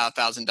looking at about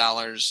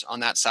 $1,000 on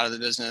that side of the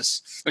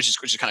business, which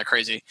is kind of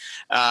crazy.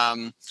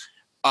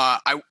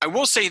 I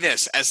will say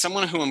this, as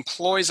someone who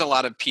employs a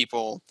lot of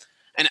people,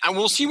 and I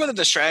will see whether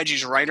the strategy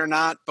is right or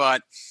not,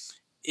 but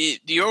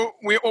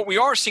what we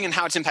are seeing and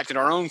how it's impacted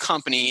our own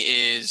company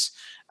is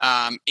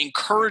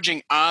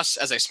encouraging us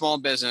as a small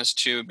business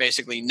to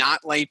basically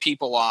not lay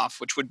people off,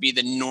 which would be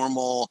the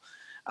normal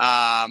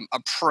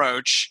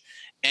approach,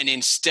 and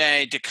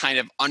instead to kind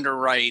of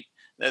underwrite,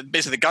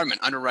 basically the government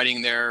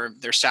underwriting their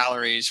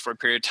salaries for a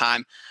period of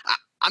time.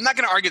 I'm not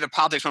going to argue the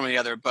politics one way or the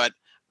other, but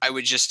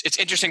it's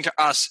interesting to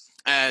us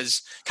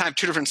as kind of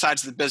 2 different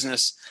sides of the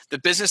business. The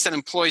business that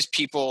employs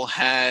people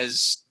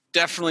has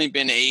definitely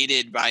been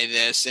aided by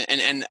this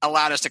and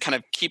allowed us to kind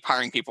of keep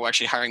hiring people,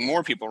 actually hiring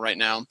more people right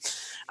now.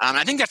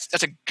 I think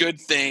that's a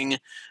good thing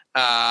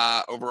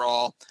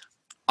overall.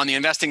 On the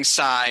investing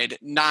side,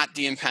 not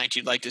the impact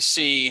you'd like to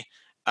see.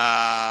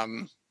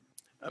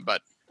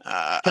 But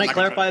can I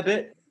clarify a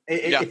bit?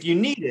 If you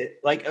need it,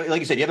 like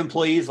you said, you have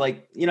employees,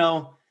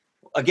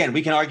 again,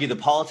 we can argue the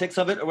politics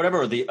of it or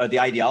whatever, or the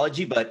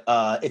ideology. But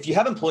if you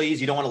have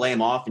employees, you don't want to lay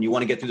them off and you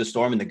want to get through the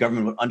storm and the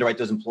government would underwrite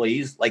those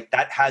employees,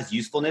 that has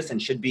usefulness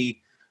and should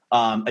be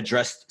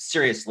addressed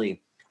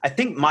seriously. I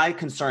think my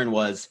concern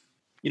was,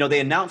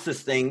 they announced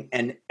this thing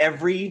and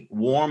every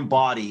warm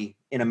body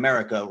in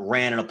America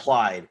ran and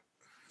applied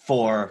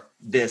for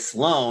this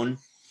loan.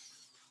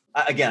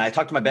 again, I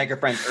talked to my banker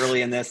friends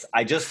early in this.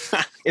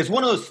 It's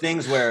one of those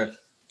things where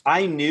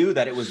I knew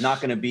that it was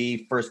not going to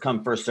be first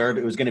come, first serve.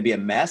 It was going to be a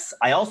mess.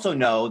 I also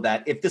know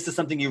that if this is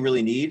something you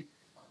really need,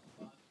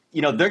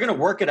 they're going to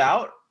work it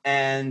out.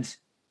 And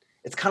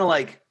it's kind of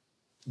like,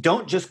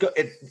 don't just go.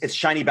 It's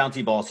shiny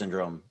bouncy ball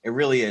syndrome. It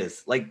really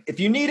is. Like, if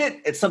you need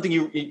it, it's something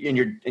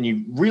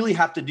you really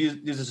have to do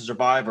this to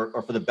survive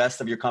or for the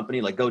best of your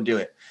company. Like, go do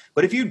it.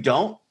 But if you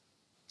don't,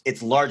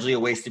 it's largely a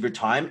waste of your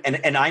time.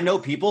 And I know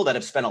people that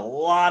have spent a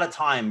lot of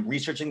time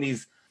researching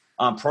these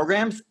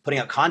programs, putting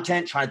out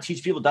content, trying to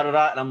teach people, And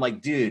I'm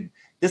like, dude,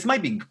 this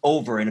might be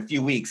over in a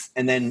few weeks.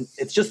 And then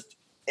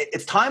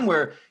it's time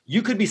where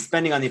you could be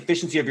spending on the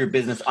efficiency of your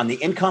business on the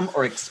income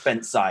or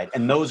expense side.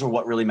 And those are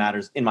what really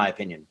matters, in my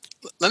opinion.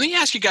 Let me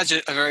ask you guys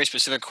a very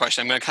specific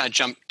question. I'm going to kind of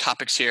jump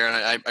topics here, and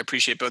I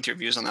appreciate both your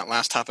views on that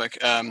last topic.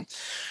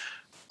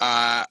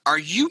 Are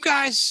you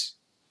guys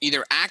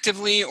either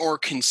actively or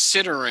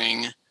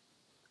considering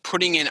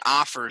putting in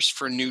offers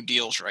for new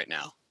deals right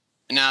now?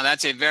 Now,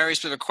 that's a very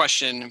specific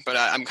question, but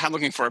I'm kind of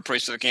looking for a pretty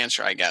specific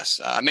answer, I guess.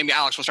 Maybe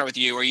Alex, we'll start with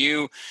you. Are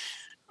you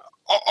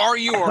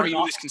at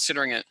least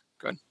considering it?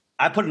 Go ahead.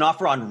 I put an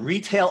offer on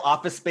retail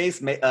office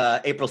space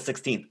April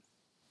 16th.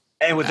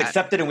 And it was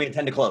accepted, and we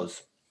intend to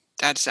close.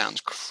 That sounds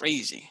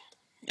crazy.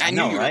 I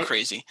knew you were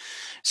crazy.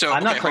 So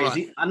I'm not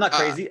crazy. I'm not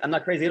crazy. I'm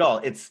not crazy at all.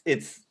 It's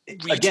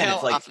retail again,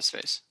 it's like office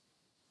space.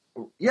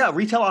 Yeah,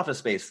 retail office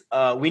space.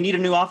 We need a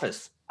new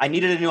office. I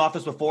needed a new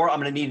office before. I'm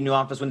going to need a new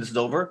office when this is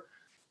over.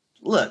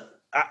 Look,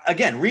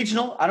 again,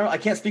 regional. I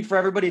can't speak for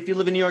everybody. If you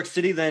live in New York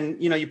City, then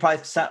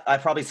I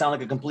probably sound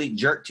like a complete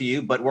jerk to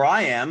you. But where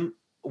I am,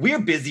 we're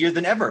busier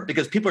than ever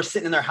because people are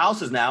sitting in their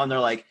houses now and they're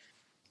like,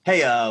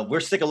 hey,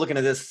 we're sick of looking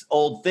at this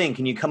old thing.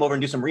 Can you come over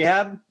and do some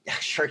rehab? Yeah,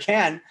 sure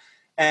can.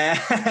 And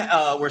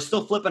we're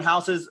still flipping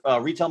houses,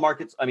 retail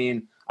markets. I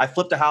mean, I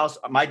flipped a house.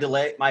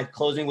 My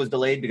closing was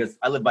delayed because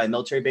I live by a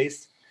military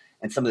base,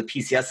 and some of the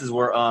PCSs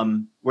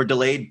were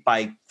delayed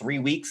by 3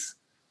 weeks.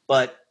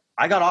 But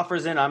I got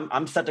offers in.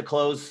 I'm set to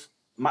close.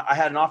 I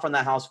had an offer on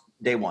that house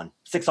day one.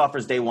 6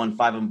 offers day one,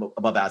 5 of them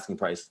above asking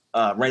price,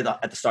 right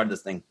at the start of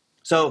this thing.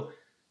 So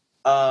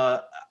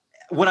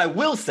what I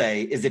will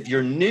say is, if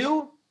you're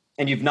new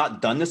and you've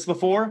not done this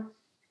before,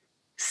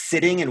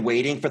 sitting and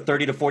waiting for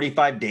 30 to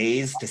 45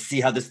 days to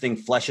see how this thing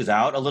fleshes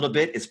out a little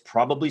bit is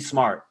probably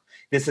smart.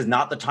 This is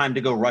not the time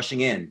to go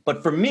rushing in.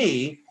 But for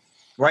me,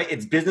 right,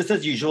 it's business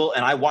as usual.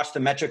 And I watch the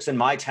metrics in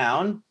my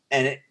town,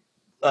 and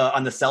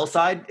on the sell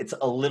side, it's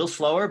a little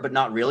slower, but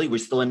not really. We're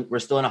still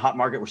in a hot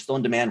market. We're still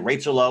in demand.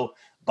 Rates are low.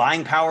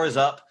 Buying power is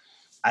up.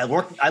 I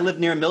live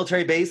near a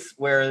military base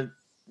where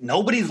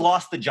nobody's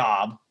lost the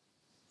job,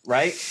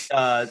 right?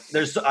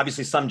 There's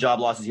obviously some job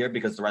losses here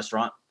because the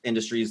restaurant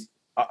industries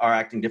are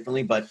acting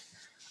differently, but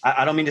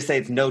I don't mean to say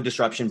it's no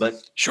disruption, but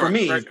sure, for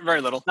me, very,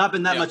 very little. Not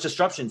been that much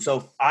disruption.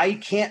 So I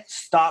can't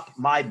stop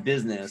my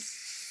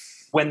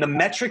business when the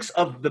metrics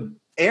of the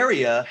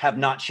area have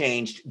not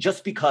changed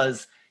just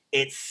because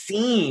it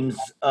seems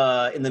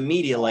in the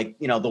media like,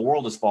 the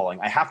world is falling.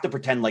 I have to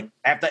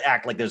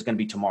act like there's going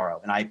to be tomorrow.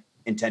 And I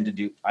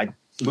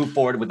move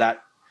forward with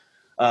that,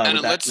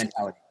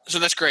 mentality. So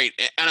that's great.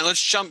 Anna,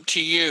 let's jump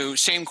to you.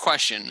 Same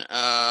question.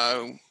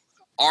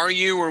 Are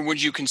you, or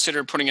would you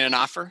consider putting in an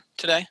offer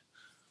today?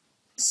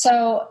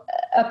 So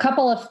a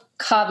couple of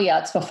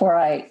caveats before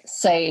I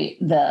say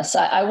this.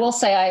 I will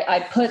say I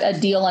put a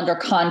deal under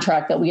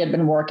contract that we had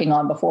been working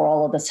on before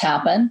all of this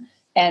happened.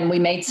 And we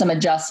made some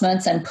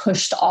adjustments and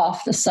pushed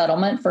off the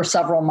settlement for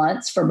several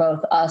months for both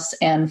us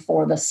and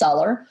for the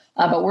seller.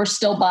 But we're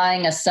still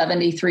buying a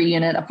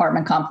 73-unit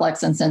apartment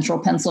complex in central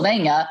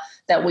Pennsylvania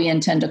that we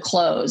intend to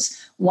close.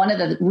 One of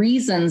the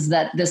reasons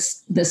that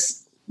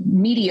this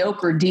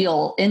mediocre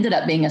deal ended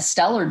up being a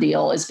stellar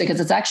deal is because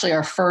it's actually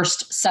our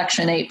first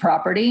Section 8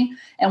 property.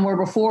 And where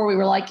before we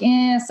were like,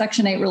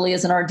 Section 8 really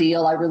isn't our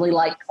deal. I really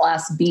like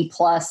Class B+,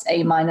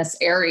 A-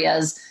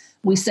 areas.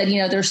 We said,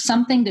 there's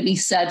something to be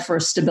said for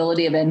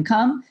stability of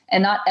income,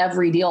 and not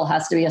every deal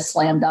has to be a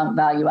slam dunk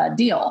value add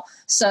deal.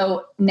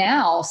 So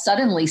now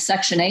suddenly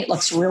Section 8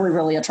 looks really,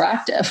 really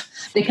attractive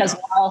because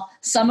while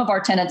some of our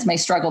tenants may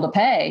struggle to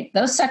pay,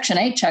 those Section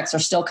 8 checks are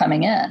still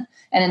coming in.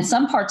 And in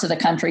some parts of the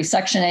country,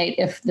 Section 8,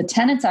 if the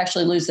tenants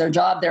actually lose their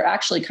job, they're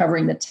actually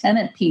covering the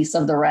tenant piece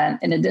of the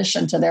rent in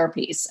addition to their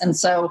piece. And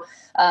so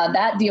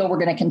that deal we're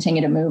going to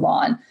continue to move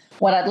on.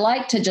 What I'd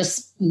like to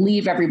just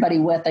leave everybody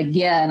with,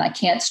 again, I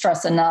can't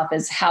stress enough,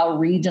 is how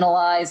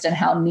regionalized and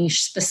how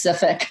niche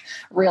specific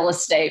real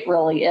estate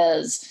really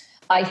is.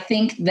 I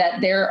think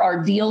that there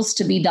are deals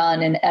to be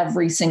done in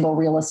every single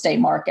real estate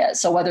market.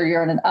 So whether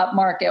you're in an up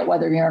market,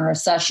 whether you're in a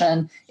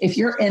recession, if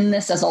you're in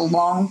this as a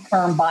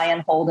long-term buy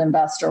and hold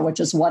investor,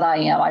 which is what I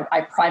am,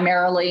 I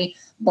primarily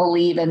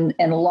believe in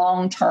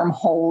long-term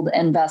hold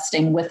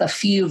investing with a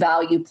few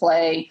value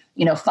play,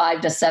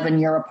 5 to 7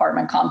 year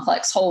apartment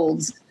complex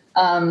holds.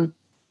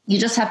 You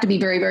just have to be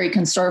very, very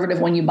conservative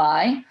when you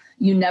buy.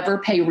 You never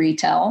pay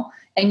retail.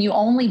 And you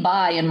only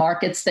buy in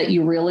markets that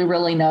you really,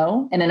 really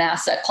know, in an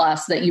asset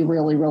class that you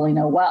really, really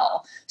know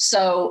well.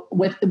 So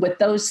with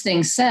those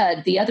things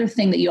said, the other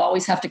thing that you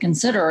always have to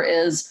consider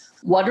is,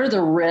 what are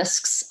the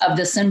risks of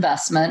this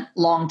investment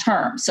long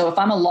term? So if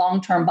I'm a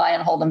long-term buy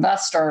and hold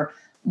investor,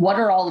 what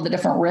are all of the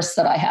different risks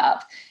that I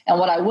have? And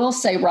what I will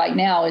say right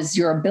now is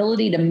your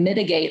ability to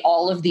mitigate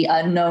all of the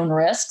unknown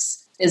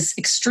risks is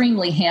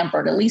extremely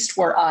hampered, at least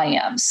where I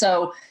am.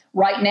 So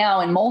right now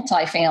in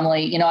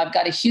multifamily, I've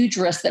got a huge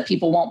risk that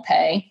people won't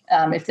pay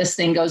if this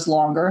thing goes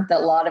longer,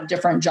 that a lot of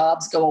different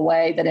jobs go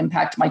away that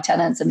impact my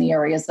tenants in the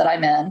areas that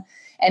I'm in.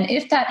 And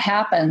if that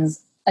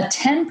happens, a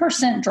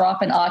 10%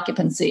 drop in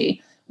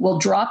occupancy will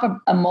drop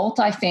a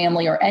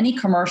multifamily or any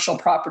commercial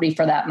property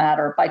for that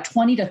matter by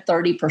 20 to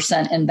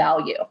 30% in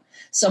value.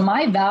 So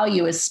my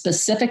value is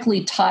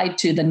specifically tied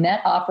to the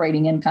net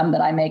operating income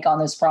that I make on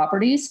those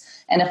properties.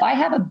 And if I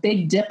have a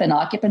big dip in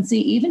occupancy,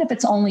 even if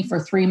it's only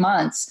for 3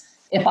 months,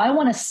 if I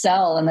want to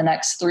sell in the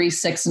next 3,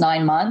 6,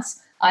 9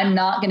 months, I'm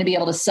not going to be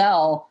able to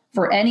sell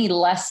for any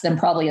less than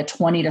probably a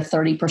 20 to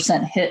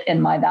 30% hit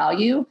in my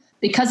value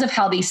because of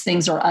how these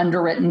things are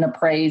underwritten,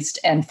 appraised,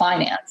 and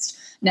financed.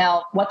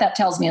 Now, what that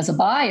tells me as a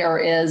buyer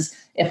is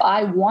if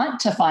I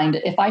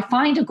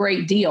find a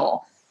great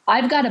deal,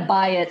 I've got to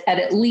buy it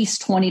at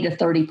least 20 to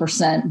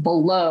 30%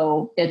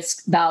 below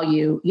its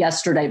value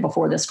yesterday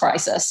before this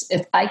crisis.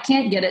 If I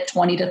can't get it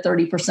 20 to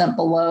 30%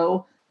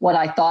 below what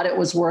I thought it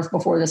was worth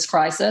before this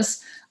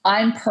crisis,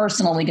 I'm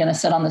personally going to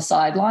sit on the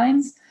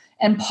sidelines.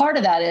 And part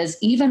of that is,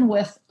 even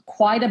with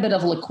quite a bit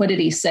of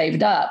liquidity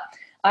saved up,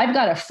 I've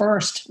got to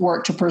first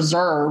work to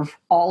preserve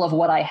all of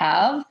what I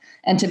have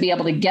and to be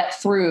able to get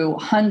through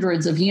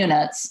hundreds of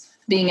units,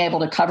 being able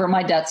to cover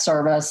my debt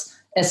service,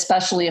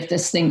 especially if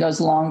this thing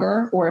goes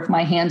longer, or if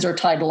my hands are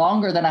tied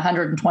longer than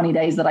 120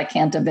 days that I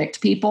can't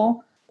evict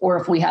people, or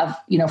if we have,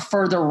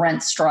 further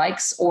rent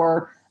strikes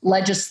or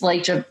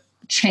legislative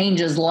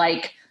changes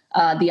like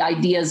the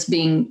ideas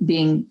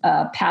being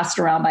passed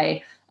around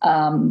by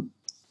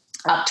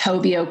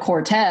Octavio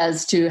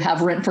Cortez to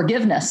have rent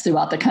forgiveness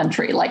throughout the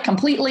country, like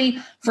completely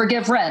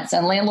forgive rents,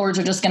 and landlords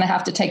are just going to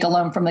have to take a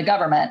loan from the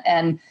government.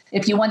 And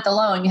if you want the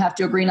loan, you have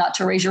to agree not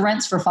to raise your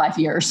rents for 5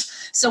 years.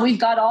 So we've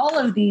got all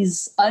of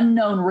these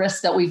unknown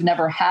risks that we've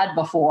never had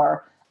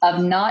before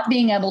of not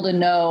being able to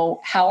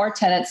know how our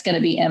tenant's going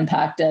to be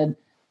impacted,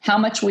 how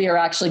much we are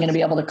actually going to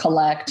be able to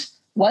collect,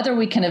 whether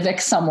we can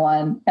evict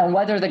someone, and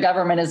whether the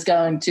government is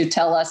going to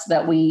tell us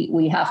that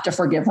we have to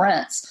forgive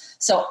rents.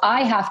 So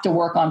I have to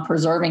work on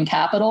preserving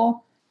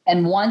capital.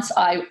 And once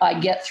I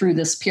get through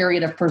this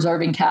period of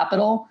preserving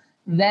capital,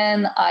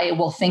 then I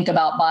will think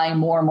about buying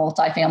more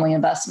multifamily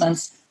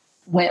investments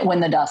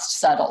when the dust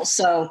settles.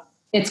 So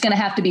it's going to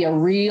have to be a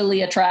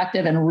really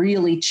attractive and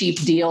really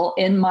cheap deal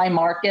in my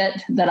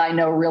market that I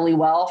know really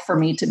well for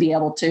me to be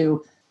able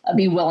to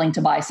be willing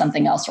to buy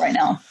something else right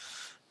now.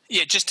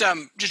 Yeah, just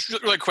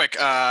really quick.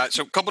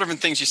 So a couple different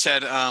things you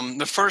said.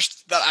 The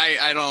first that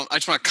I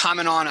just want to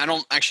comment on. I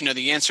don't actually know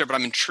the answer, but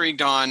I'm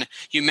intrigued on.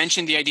 You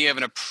mentioned the idea of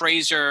an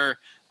appraiser,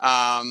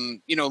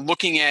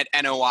 looking at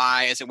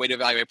NOI as a way to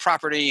evaluate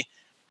property.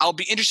 I'll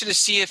be interested to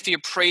see if the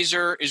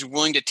appraiser is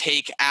willing to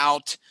take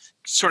out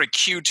sort of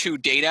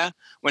Q2 data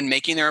when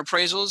making their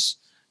appraisals.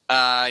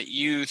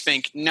 You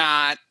think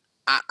not?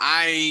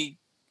 I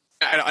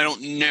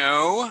don't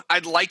know.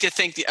 I'd like to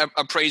think the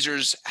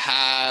appraisers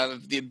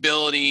have the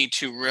ability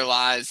to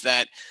realize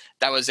that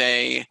was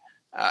I'm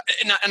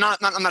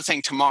not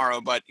saying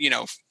tomorrow, but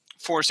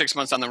 4 or 6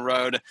 months down the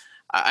road.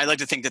 I'd like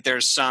to think that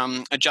there's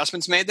some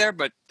adjustments made there,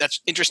 but that's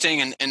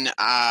interesting and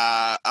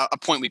a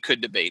point we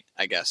could debate,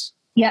 I guess.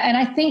 Yeah, and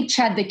I think,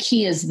 Chad, the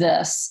key is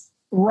this.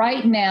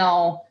 Right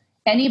now,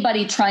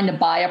 anybody trying to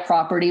buy a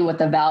property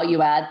with a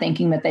value add,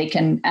 thinking that they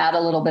can add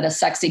a little bit of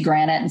sexy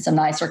granite and some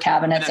nicer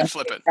cabinets and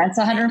flip it. Rent's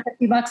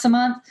 $150 a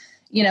month.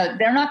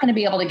 They're not going to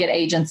be able to get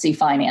agency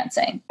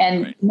financing,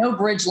 and right. No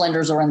bridge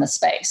lenders are in the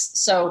space.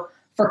 So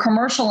for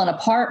commercial and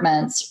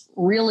apartments,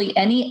 really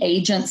any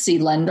agency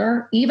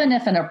lender, even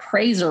if an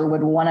appraiser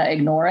would want to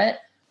ignore it,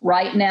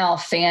 right now,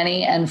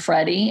 Fannie and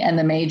Freddie and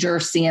the major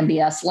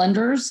CMBS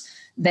lenders,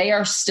 they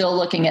are still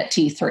looking at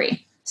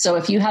T3. So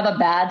if you have a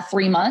bad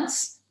 3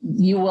 months,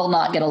 you will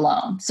not get a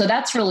loan. So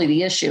that's really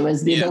the issue,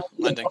 is the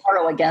ability to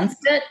borrow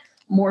against it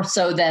more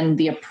so than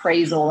the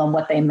appraisal and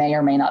what they may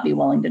or may not be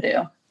willing to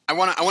do. I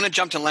want to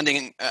jump to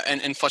lending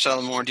and flesh out a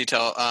little more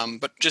detail,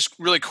 but just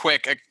really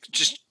quick,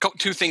 just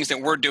 2 things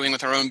that we're doing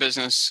with our own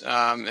business,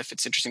 if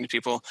it's interesting to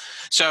people.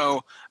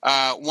 So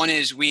one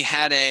is we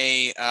had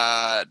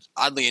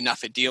oddly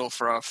enough, a deal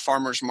for a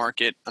farmer's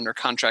market under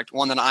contract,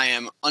 one that I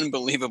am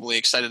unbelievably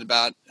excited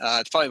about.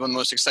 It's probably one of the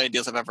most exciting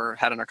deals I've ever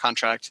had under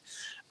contract.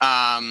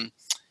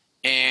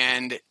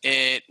 And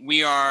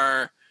we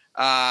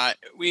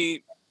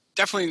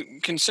definitely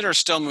consider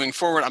still moving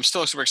forward. I'm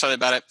still super excited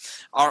about it.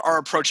 Our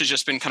approach has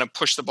just been kind of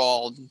push the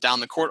ball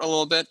down the court a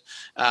little bit.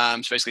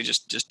 So basically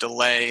just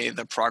delay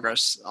the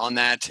progress on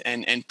that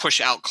and push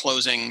out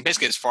closing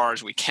basically as far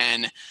as we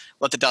can,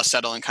 let the dust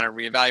settle and kind of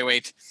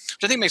reevaluate,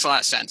 which I think makes a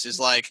lot of sense. Is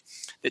like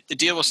the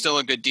deal was still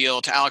a good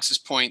deal. To Alex's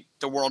point,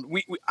 the world,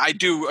 I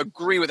do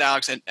agree with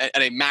Alex at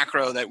a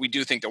macro that we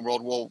do think the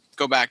world will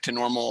go back to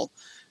normal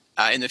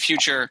in the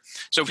future.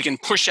 So if we can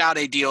push out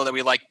a deal that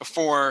we liked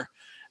before,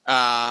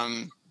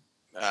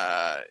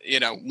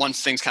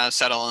 once things kind of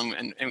settle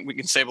and we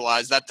can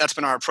stabilize, that's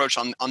been our approach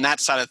on that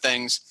side of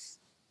things.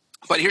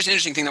 But here's an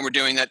interesting thing that we're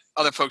doing that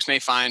other folks may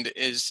find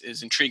is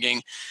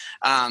intriguing,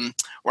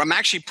 where I'm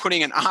actually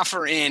putting an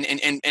offer in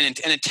and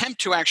an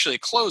attempt to actually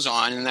close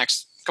on in the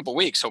next couple of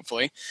weeks,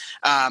 hopefully,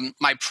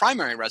 my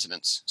primary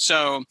residence.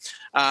 So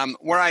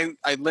where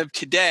I live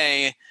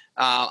today,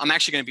 I'm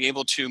actually going to be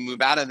able to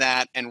move out of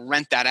that and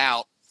rent that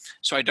out,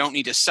 so I don't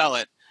need to sell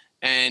it.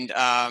 And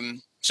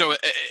so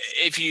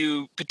if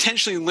you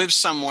potentially live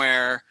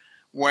somewhere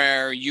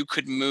where you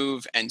could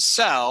move and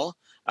sell,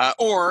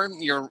 or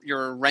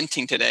you're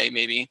renting today,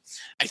 maybe,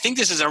 I think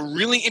this is a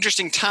really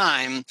interesting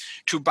time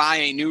to buy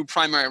a new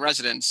primary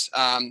residence.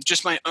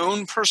 Just my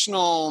own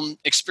personal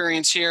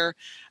experience here,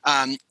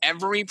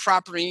 every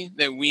property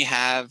that we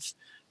have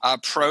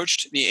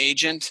approached the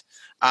agent,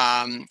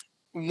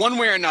 one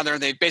way or another,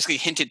 they've basically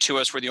hinted to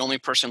us we're the only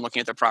person looking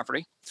at the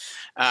property.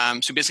 So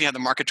we basically have the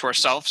market to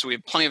ourselves. So we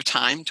have plenty of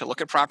time to look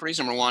at properties,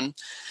 number one.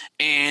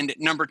 And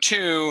number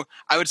two,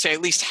 I would say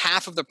at least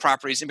half of the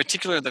properties, in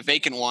particular the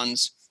vacant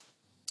ones,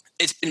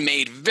 it's been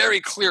made very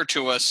clear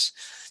to us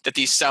that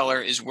the seller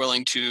is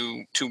willing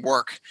to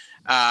work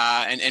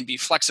and be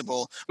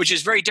flexible, which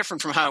is very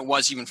different from how it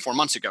was even 4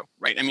 months ago,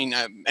 right? I mean,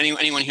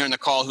 anyone here on the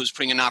call who's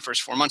putting in offers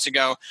 4 months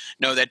ago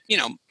know that,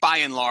 by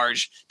and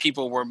large,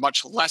 people were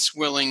much less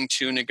willing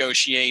to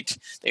negotiate.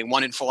 They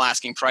wanted full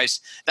asking price.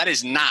 That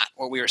is not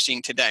what we are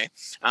seeing today.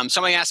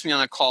 Somebody asked me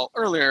on a call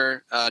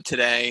earlier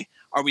today,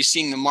 are we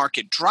seeing the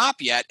market drop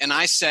yet? And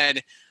I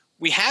said,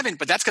 we haven't,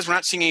 but that's because we're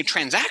not seeing any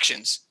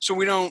transactions. So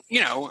we don't,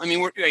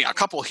 we're a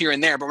couple here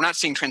and there, but we're not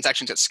seeing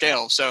transactions at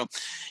scale. So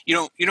you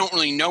don't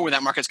really know where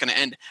that market's going to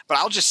end. But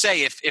I'll just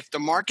say, if the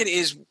market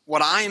is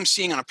what I am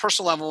seeing on a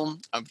personal level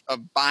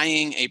of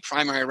buying a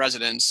primary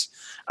residence,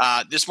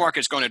 this market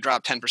is going to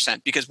drop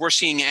 10% because we're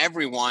seeing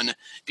everyone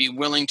be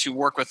willing to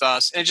work with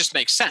us. And it just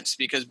makes sense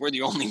because we're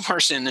the only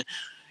person,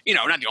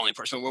 not the only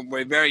person, but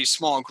we're a very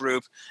small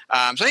group. So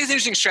I think it's an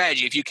interesting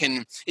strategy if you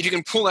can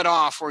pull it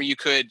off, or you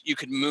could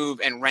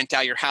move and rent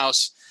out your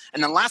house.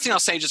 And the last thing I'll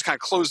say, just kind of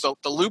close the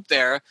loop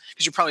there,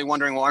 because you're probably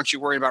wondering, well, aren't you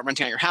worried about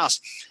renting out your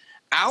house?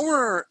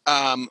 Our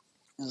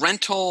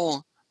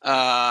rental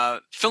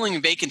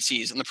filling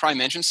vacancies on the prime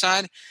management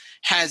side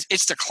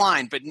it's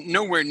declined, but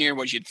nowhere near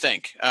what you'd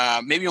think.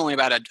 Maybe only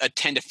about a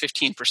 10 to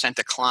 15%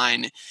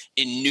 decline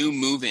in new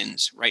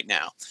move-ins right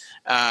now.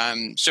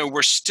 So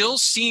we're still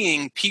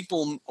seeing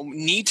people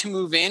need to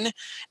move in,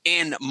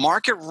 and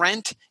market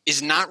rent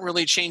is not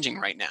really changing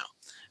right now.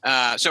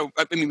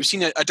 We've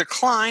seen a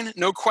decline,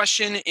 no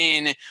question,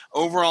 in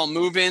overall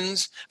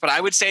move-ins, but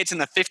I would say it's in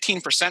the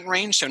 15%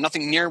 range, so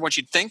nothing near what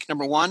you'd think,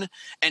 number one.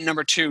 And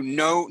number two,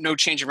 no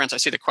change in rents. I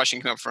see the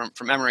question come up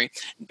from Emory.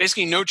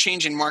 Basically, no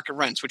change in market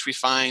rents, which we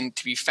find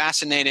to be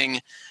fascinating.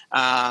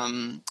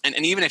 And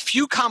even a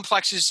few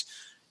complexes,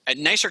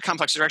 nicer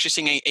complexes, are actually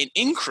seeing an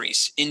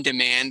increase in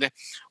demand,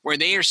 where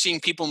they are seeing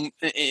people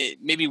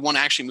maybe want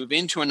to actually move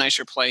into a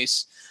nicer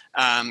place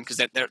because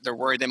they're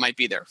worried they might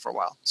be there for a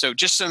while. So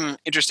just some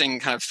interesting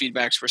kind of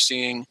feedbacks we're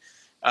seeing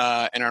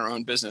in our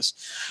own business.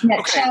 Yeah,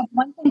 okay. Chad,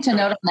 one thing to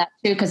note on that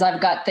too, because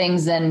I've got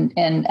things in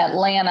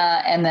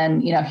Atlanta and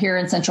then here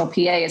in Central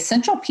PA, is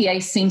Central PA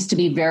seems to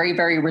be very,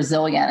 very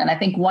resilient. And I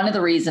think one of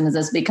the reasons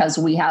is because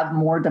we have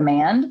more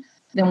demand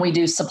than we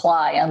do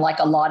supply, unlike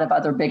a lot of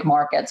other big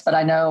markets. But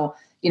I know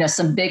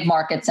some big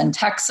markets in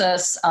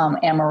Texas,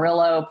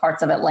 Amarillo,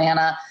 parts of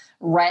Atlanta,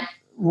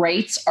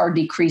 rates are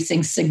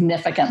decreasing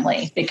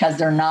significantly because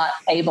they're not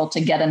able to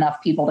get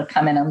enough people to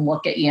come in and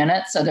look at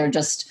units. So they're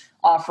just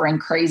offering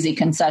crazy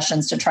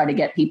concessions to try to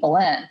get people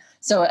in.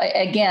 So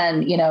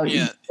again,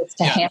 it's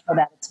to hamper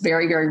that. It's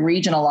very, very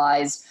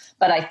regionalized.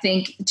 But I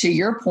think to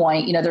your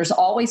point, there's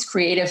always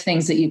creative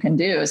things that you can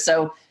do.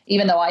 So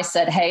even though I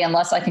said, hey,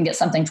 unless I can get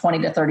something 20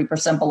 to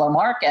 30% below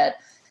market,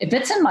 if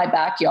it's in my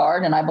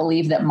backyard and I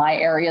believe that my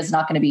area is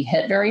not going to be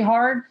hit very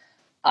hard,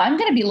 I'm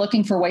going to be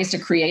looking for ways to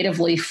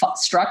creatively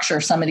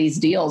structure some of these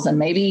deals. And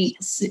maybe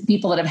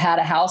people that have had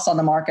a house on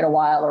the market a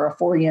while, or a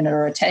 4-unit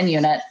or a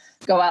 10-unit,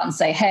 go out and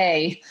say,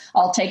 hey,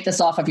 I'll take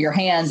this off of your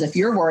hands if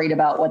you're worried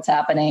about what's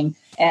happening,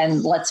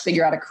 and let's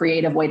figure out a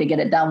creative way to get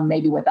it done,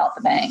 maybe without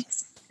the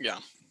banks. Yeah.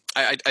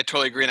 I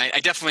totally agree. And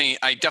I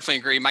definitely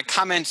agree. My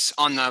comments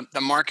on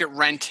the market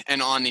rent and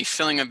on the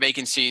filling of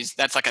vacancies,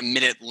 that's like a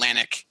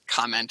mid-Atlantic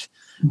comment.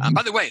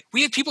 By the way,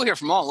 we have people here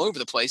from all over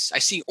the place. I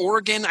see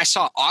Oregon. I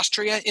saw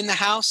Austria in the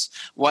house.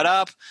 What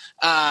up?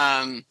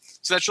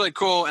 So that's really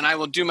cool. And I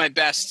will do my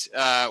best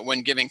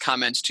when giving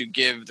comments to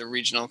give the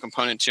regional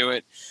component to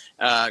it.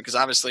 because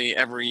obviously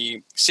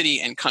every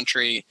city and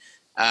country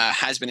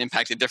has been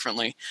impacted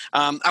differently.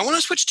 I want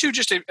to switch to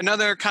just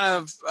another kind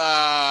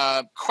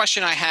of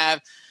question I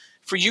have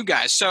for you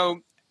guys. So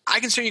I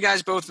consider you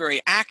guys both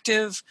very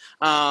active,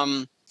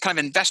 kind of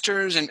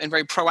investors and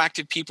very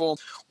proactive people.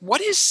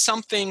 What is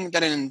something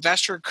that an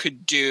investor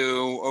could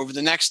do over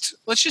the next,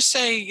 let's just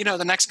say,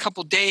 the next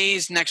couple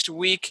days, next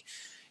week,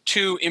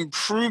 to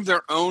improve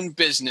their own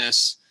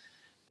business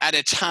at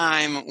a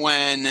time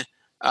when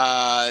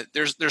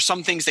there's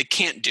some things they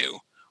can't do?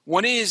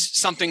 What is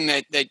something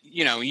that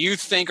you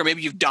think, or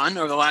maybe you've done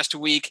over the last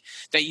week,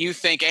 that you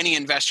think any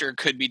investor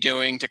could be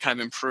doing to kind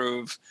of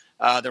improve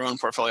their own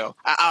portfolio?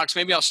 Alex,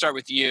 maybe I'll start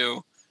with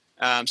you,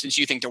 since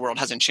you think the world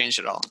hasn't changed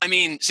at all. I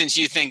mean, since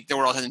you think the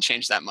world hasn't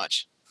changed that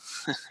much.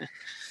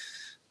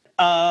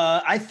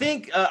 I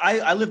think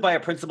I live by a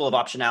principle of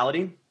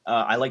optionality.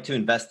 I like to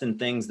invest in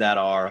things that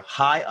are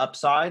high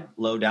upside,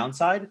 low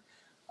downside.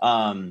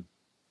 And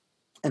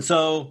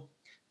so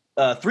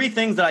three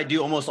things that I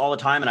do almost all the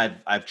time, and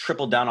I've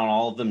tripled down on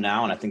all of them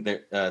now, and I think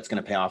that it's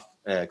going to pay off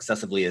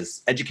excessively,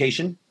 is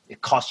education.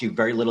 It costs you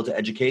very little to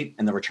educate,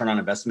 and the return on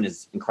investment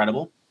is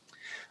incredible.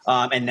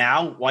 And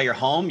now, while you're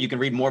home, you can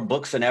read more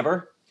books than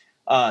ever,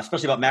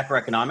 especially about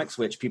macroeconomics,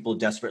 which people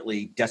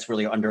desperately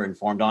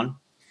underinformed on.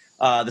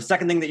 The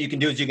second thing that you can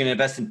do is you can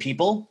invest in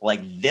people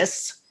like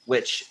this,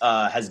 which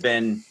has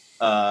been,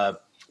 I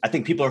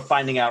think people are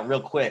finding out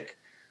real quick.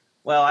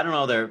 Well, I don't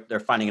know they're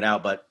finding it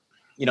out, but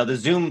the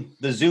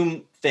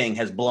Zoom thing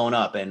has blown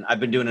up, and I've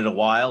been doing it a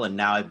while, and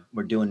now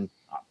we're doing,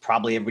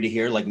 probably everybody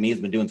here like me has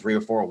been doing 3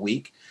 or 4 a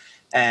week.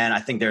 And I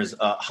think there's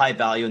a high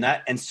value in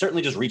that, and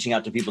certainly just reaching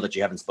out to people that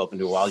you haven't spoken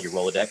to in a while, your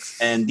Rolodex.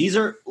 And these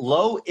are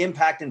low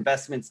impact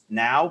investments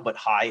now, but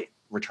high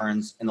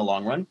returns in the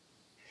long run.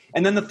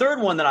 And then the third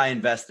one that I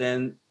invest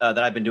in, that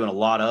I've been doing a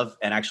lot of,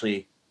 and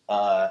actually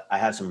I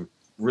have some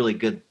really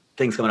good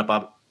things coming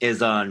up,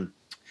 is on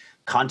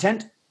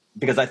content,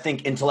 because I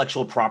think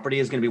intellectual property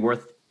is going to be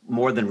worth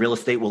more than real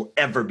estate will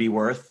ever be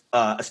worth,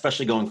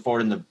 especially going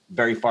forward in the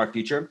very far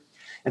future.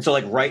 And so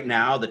like right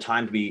now, the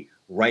time to be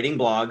writing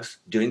blogs,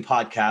 doing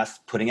podcasts,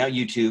 putting out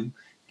YouTube,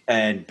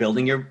 and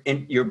building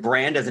your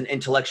brand as an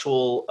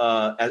intellectual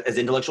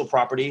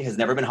property has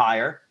never been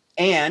higher.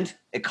 And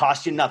it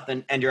costs you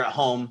nothing, and you're at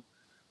home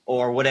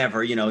or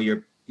whatever.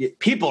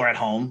 People are at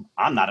home.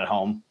 I'm not at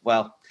home.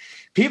 Well,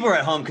 people are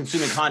at home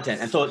consuming content.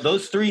 And so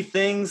those three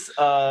things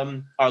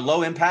are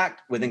low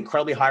impact with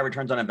incredibly high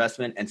returns on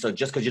investment. And so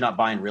just because you're not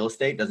buying real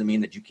estate doesn't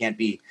mean that you can't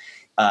be,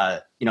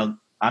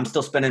 I'm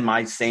still spending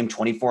my same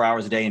 24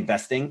 hours a day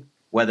investing.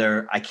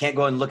 Whether I can't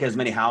go and look at as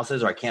many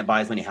houses or I can't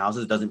buy as many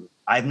houses,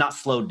 I have not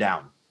slowed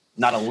down,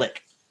 not a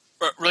lick.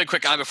 Really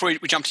quick, before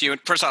we jump to you,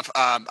 first off,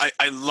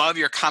 I love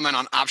your comment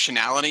on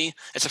optionality.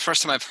 It's the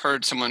first time I've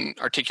heard someone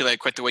articulate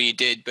quite the way you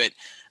did, but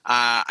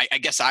I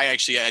guess I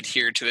actually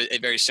adhere to a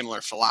very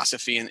similar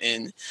philosophy.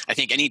 And I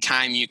think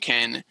anytime you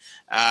can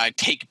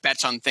take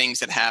bets on things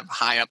that have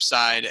high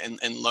upside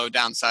and low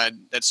downside,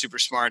 that's super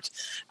smart.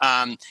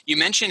 You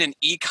mentioned an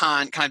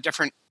econ, kind of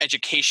different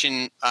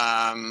education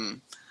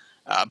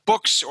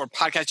books or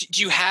podcasts.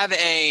 Do you have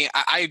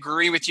I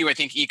agree with you. I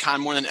think econ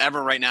more than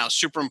ever right now is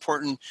super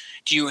important.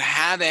 Do you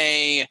have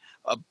a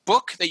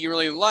book that you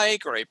really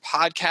like, or a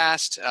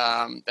podcast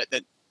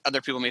that other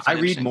people may find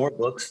interesting? I read more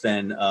books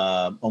than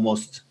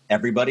almost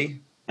everybody.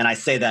 And I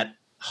say that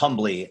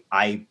humbly.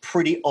 I'm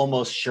pretty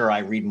almost sure I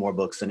read more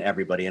books than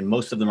everybody. And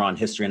most of them are on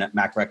history and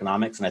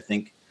macroeconomics. And I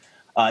think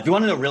if you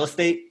want to know real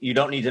estate, you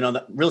don't need to know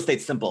that real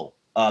estate's simple.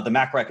 The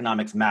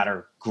macroeconomics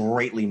matter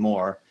greatly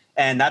more.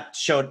 And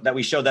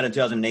we showed that in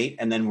 2008,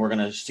 and then we're going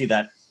to see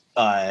that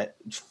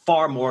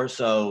far more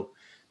so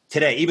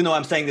today. Even though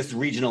I'm saying this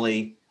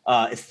regionally,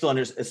 it's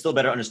still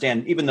better to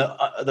understand even the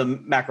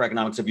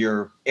macroeconomics of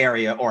your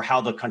area or how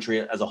the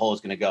country as a whole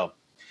is going to go.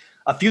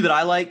 A few that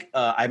I like,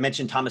 I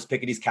mentioned Thomas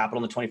Piketty's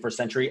Capital in the 21st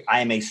Century. I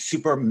am a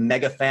super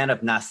mega fan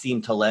of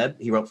Nassim Taleb.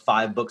 He wrote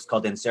 5 books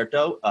called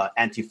Inserto.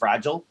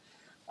 Anti-Fragile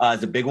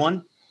is a big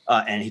one,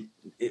 and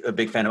he's a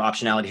big fan of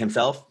optionality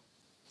himself.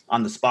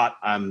 On the spot,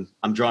 I'm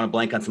drawing a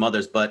blank on some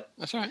others, but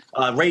that's all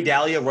right. Ray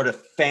Dalio wrote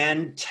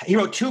he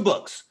wrote 2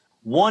 books.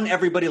 One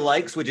everybody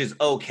likes, which is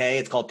okay.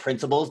 It's called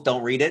Principles.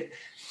 Don't read it.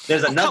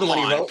 There's another one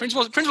he wrote.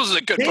 Principles is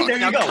a good book. There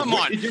you go. Come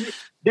on.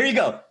 There you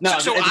go. No,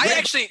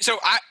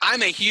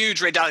 I'm a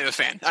huge Ray Dalio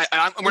fan.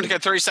 I'm going to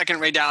get a 30-second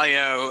Ray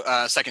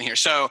Dalio second here.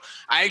 So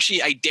I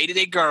dated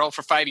a girl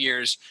for 5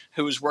 years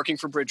who was working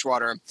for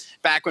Bridgewater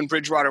back when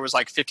Bridgewater was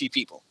like 50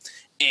 people.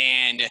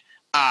 And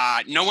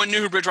no one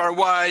knew who Bridgewater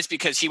was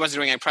because he wasn't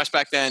doing any press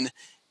back then.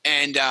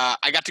 And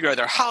I got to go to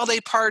their holiday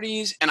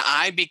parties, and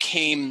I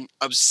became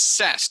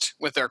obsessed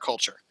with their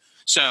culture.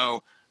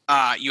 So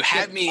you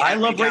had me. I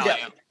love Ray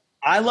Dalio.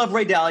 I love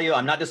Ray Dalio.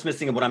 I'm not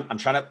dismissing him, but I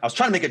was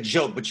trying to make a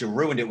joke, but you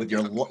ruined it with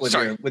your.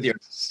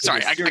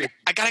 Sorry,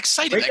 I got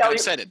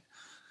excited.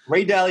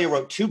 Ray Dalio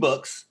wrote 2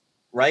 books,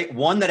 right?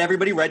 One that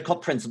everybody read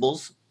called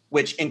Principles,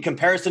 which in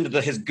comparison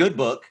to his good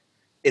book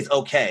is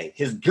okay.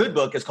 His good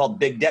book is called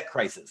Big Debt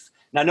Crisis.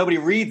 Now, nobody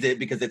reads it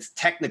because it's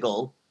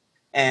technical,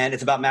 and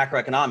it's about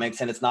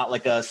macroeconomics, and it's not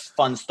like a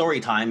fun story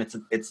time.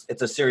 It's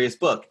a serious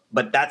book,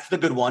 but that's the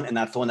good one, and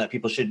that's the one that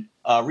people should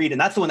read, and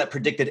that's the one that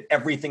predicted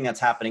everything that's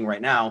happening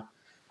right now.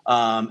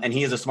 And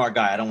he is a smart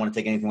guy. I don't want to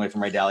take anything away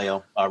from Ray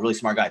Dalio, really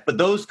smart guy. But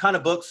those kind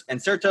of books,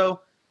 and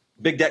Certo,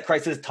 Big Debt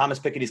Crisis, Thomas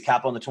Piketty's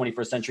Capital in the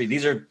 21st Century,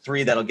 these are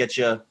three that'll get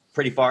you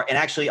pretty far. And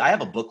actually, I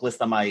have a book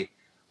list on my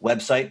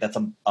website that's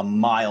a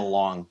mile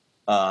long,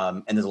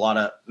 and there's a lot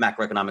of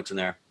macroeconomics in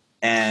there.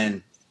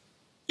 And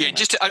yeah,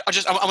 I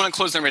want to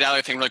close the Ray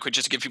Dalio thing really quick,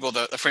 just to give people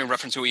the frame of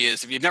reference who he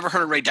is. If you've never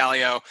heard of Ray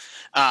Dalio,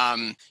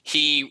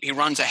 he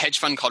runs a hedge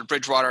fund called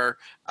Bridgewater,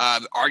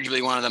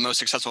 arguably one of the most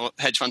successful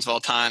hedge funds of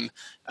all time,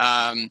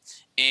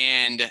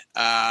 and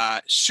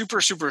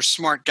super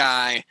smart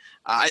guy.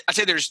 I'd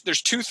say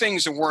there's two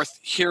things worth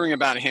hearing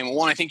about him.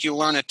 One, I think you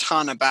learn a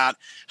ton about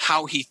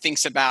how he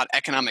thinks about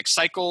economic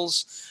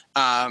cycles.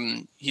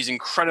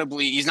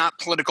 He's not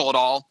political at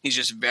all. He's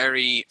just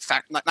very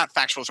not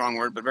factual is the wrong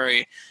word, but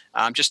very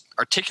just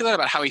articulate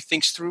about how he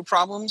thinks through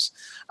problems.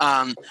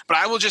 But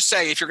I will just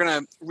say, if you're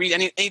going to read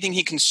anything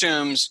he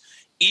consumes,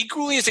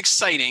 equally as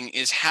exciting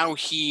is how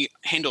he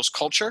handles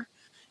culture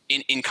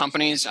in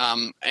companies.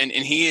 And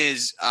he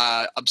is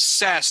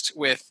obsessed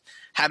with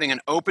having an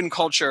open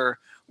culture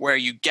where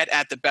you get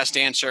at the best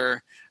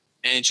answer.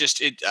 And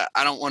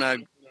I don't want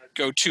to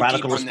go too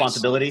radical deep on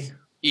responsibility. This.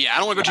 Yeah, I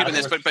don't want to go deep in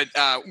this, but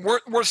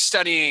worth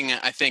studying,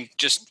 I think,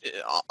 just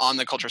on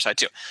the culture side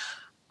too.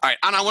 All right,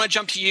 Anna, I want to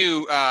jump to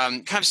you.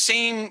 Kind of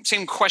same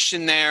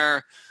question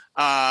there.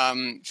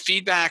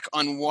 Feedback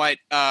on what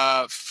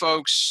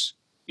folks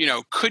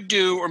could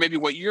do, or maybe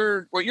what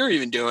you're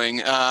even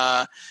doing.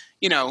 Over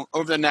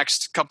the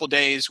next couple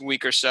days,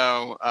 week or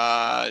so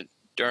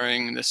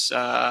during this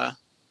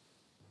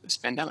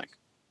pandemic.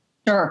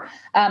 Sure.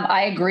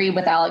 I agree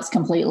with Alex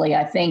completely.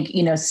 I think,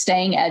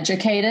 staying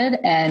educated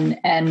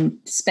and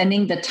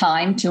spending the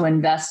time to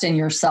invest in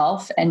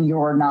yourself and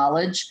your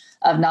knowledge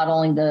of not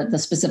only the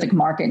specific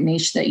market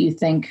niche that you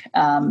think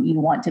you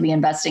want to be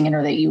investing in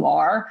or that you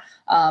are,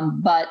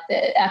 but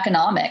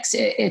economics,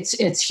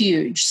 it's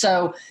huge.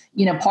 So,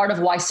 part of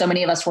why so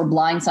many of us were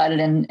blindsided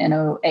in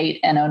 2008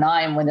 and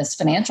 2009 when this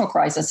financial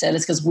crisis hit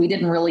is because we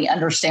didn't really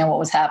understand what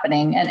was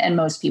happening, and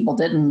most people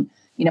didn't,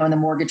 in the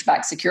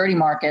mortgage-backed security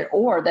market,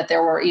 or that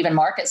there were even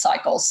market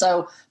cycles.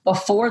 So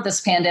before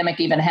this pandemic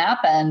even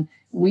happened,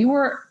 we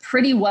were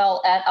pretty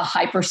well at a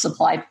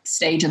hyper-supply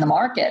stage in the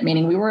market,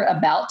 meaning we were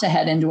about to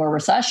head into a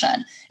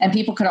recession. And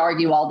people could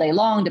argue all day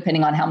long,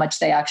 depending on how much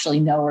they actually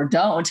know or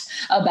don't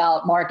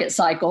about market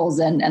cycles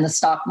and the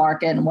stock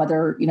market and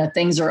whether,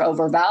 things are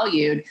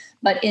overvalued.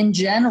 But in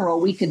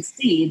general, we could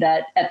see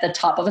that at the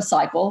top of a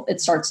cycle,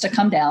 it starts to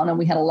come down. And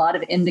we had a lot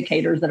of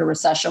indicators that a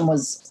recession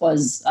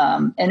was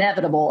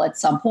inevitable at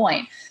some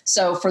point.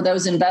 So for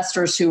those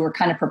investors who were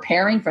kind of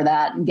preparing for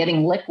that and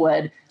getting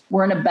liquid,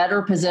 we're in a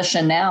better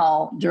position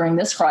now during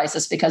this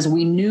crisis because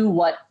we knew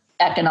what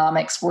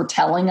economics were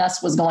telling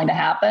us was going to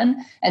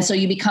happen. And so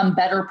you become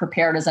better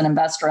prepared as an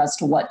investor as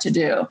to what to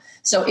do.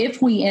 So if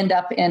we end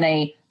up in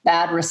a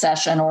bad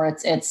recession, or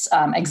it's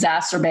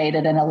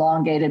exacerbated and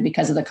elongated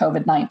because of the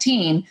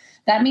COVID-19,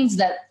 that means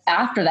that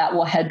after that,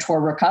 we'll head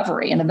toward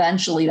recovery and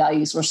eventually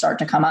values will start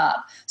to come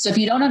up. So if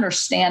you don't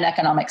understand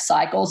economic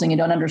cycles and you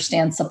don't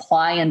understand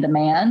supply and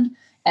demand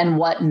and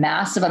what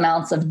massive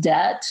amounts of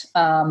debt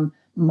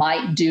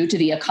might do to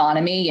the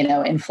economy,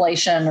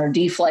 inflation or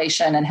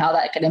deflation, and how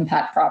that could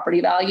impact property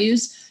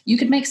values, you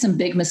could make some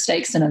big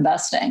mistakes in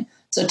investing.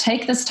 So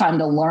take this time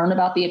to learn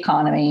about the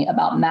economy,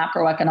 about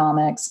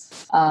macroeconomics,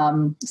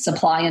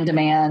 supply and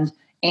demand,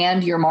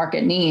 and your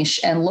market niche,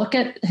 and look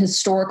at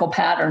historical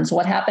patterns.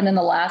 What happened in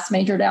the last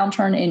major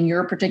downturn in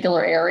your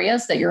particular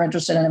areas that you're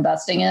interested in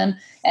investing in,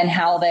 and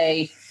how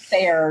they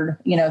fared,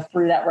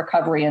 through that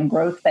recovery and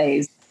growth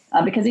phase.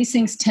 Because these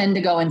things tend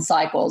to go in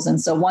cycles. And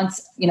so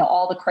once,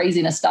 all the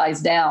craziness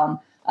dies down,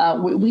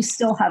 we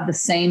still have the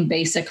same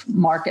basic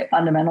market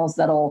fundamentals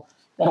that'll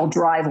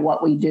drive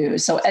what we do.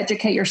 So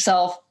educate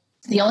yourself.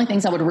 The only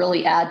things I would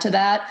really add to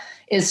that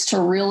is to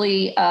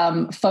really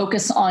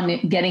focus on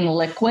getting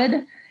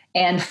liquid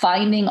and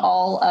finding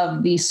all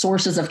of the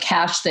sources of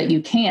cash that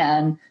you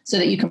can so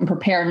that you can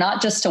prepare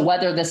not just to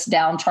weather this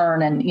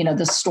downturn and,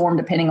 the storm,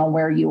 depending on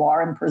where you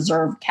are, and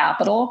preserve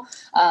capital,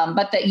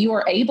 but that you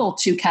are able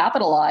to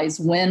capitalize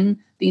when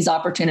these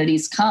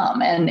opportunities come.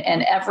 And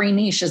every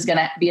niche is going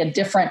to be a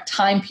different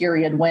time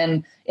period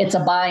when it's a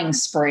buying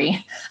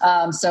spree.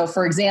 So,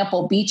 for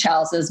example, beach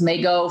houses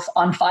may go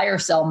on fire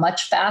sale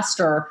much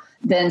faster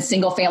than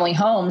single family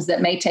homes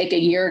that may take a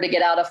year to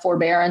get out of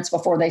forbearance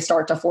before they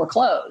start to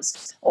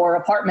foreclose. Or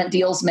apartment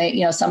deals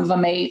may, some of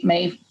them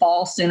may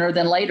fall sooner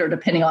than later,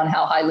 depending on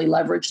how highly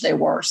leveraged they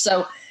were.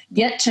 So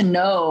get to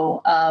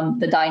know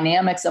the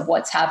dynamics of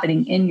what's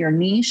happening in your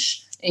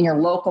niche, in your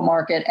local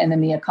market, and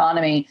in the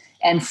economy,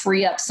 and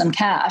free up some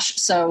cash.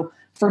 So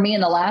for me in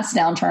the last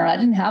downturn, I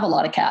didn't have a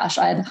lot of cash.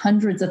 I had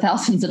hundreds of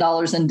thousands of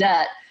dollars in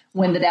debt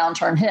when the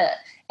downturn hit.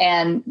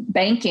 and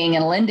banking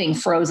and lending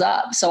froze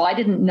up. So I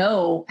didn't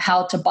know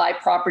how to buy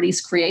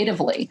properties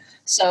creatively.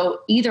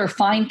 So either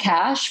find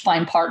cash,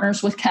 find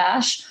partners with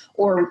cash,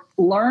 or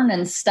learn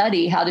and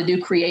study how to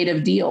do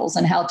creative deals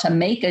and how to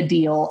make a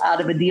deal out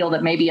of a deal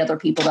that maybe other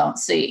people don't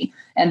see.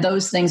 And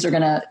those things are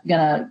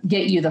gonna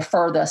get you the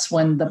furthest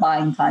when the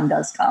buying time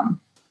does come.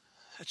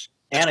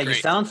 Anna, you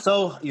sound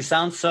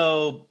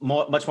so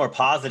much more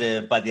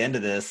positive by the end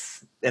of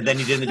this than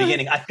you did in the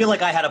beginning. I feel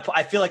like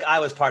I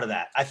was part of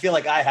that. I feel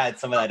like I had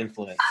some of that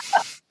influence.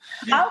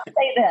 I'll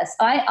say this: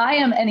 I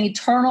am an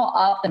eternal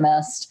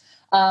optimist.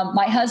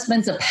 My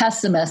husband's a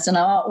pessimist, and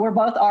we're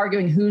both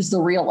arguing who's the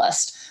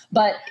realist.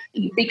 But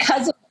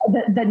because of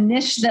the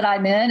niche that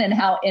I'm in and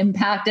how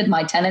impacted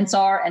my tenants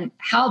are and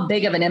how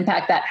big of an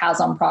impact that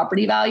has on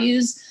property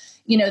values,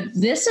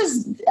 this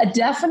is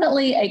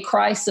definitely a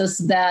crisis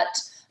that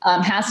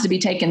has to be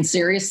taken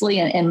seriously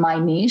in my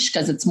niche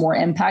because it's more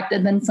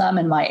impacted than some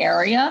in my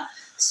area.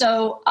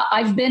 So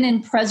I've been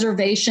in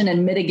preservation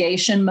and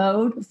mitigation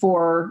mode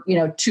for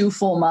 2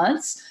 full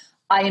months.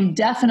 I am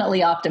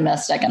definitely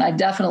optimistic and I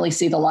definitely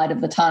see the light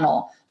of the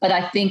tunnel. But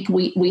I think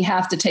we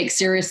have to take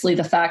seriously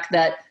the fact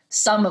that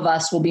some of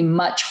us will be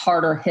much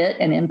harder hit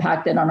and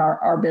impacted on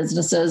our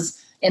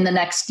businesses in the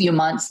next few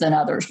months than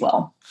others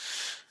will.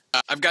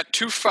 I've got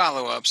 2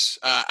 follow-ups.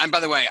 And by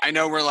the way, I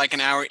know we're like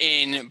an hour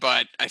in,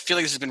 but I feel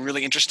like this has been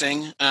really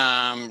interesting.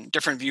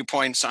 Different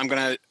viewpoints. So I'm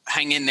going to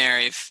hang in there.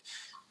 If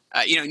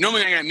normally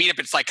when you're going to meet up,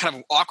 it's like kind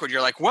of awkward.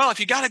 You're like, well, if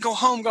you got to go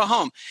home, go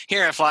home.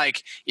 Here, if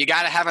like you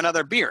got to have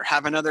another beer,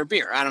 have another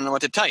beer. I don't know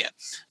what to tell you. If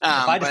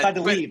I decide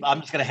to leave,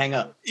 I'm just going to hang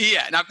up.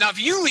 Yeah. Now if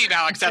you leave,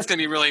 Alex, that's going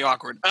to be really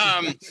awkward.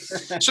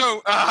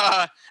 So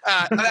I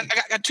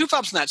got 2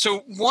 follow-ups on that. So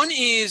one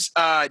is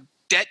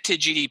debt to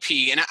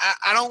GDP, and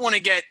I don't want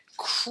to get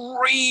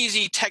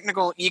crazy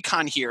technical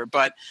econ here,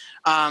 but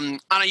Anna,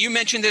 you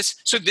mentioned this.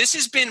 So this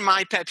has been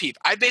my pet peeve.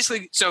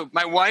 So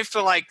my wife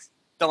for like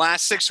the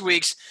last 6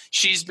 weeks,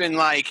 she's been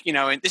like,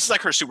 and this is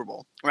like her Super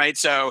Bowl, right?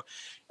 So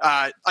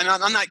I'm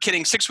not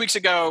kidding. 6 weeks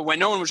ago, when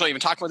no one was really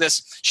even talking about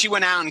this, she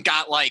went out and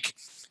got like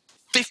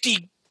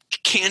 50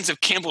 cans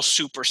of Campbell's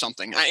soup or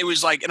something. It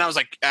was like, and I was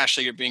like,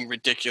 Ashley, you're being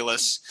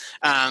ridiculous.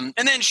 And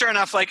then sure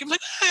enough, like, it was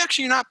like, hey,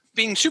 actually, you're not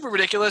being super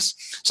ridiculous.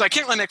 So I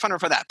can't really make fun of her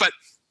for that. But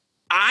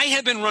I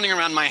have been running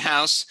around my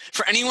house,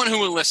 for anyone who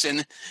will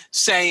listen,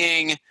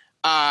 saying,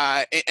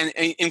 and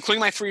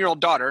including my 3-year-old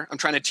daughter, I'm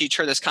trying to teach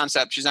her this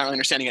concept. She's not really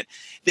understanding it.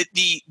 That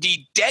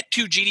the debt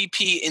to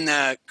GDP in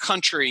the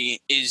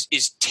country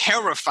is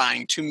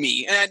terrifying to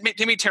me. And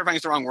to me, terrifying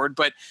is the wrong word,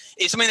 but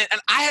it's something that, and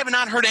I have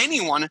not heard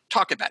anyone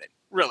talk about it,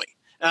 really.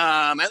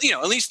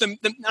 At least I'm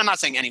not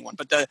saying anyone,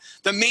 but the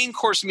main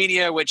course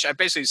media, which I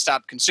basically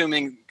stopped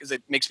consuming because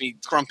it makes me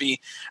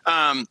grumpy.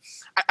 I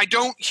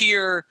don't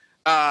hear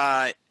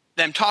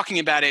them talking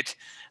about it.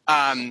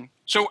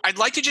 So I'd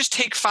like to just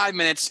take 5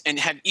 minutes and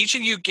have each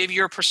of you give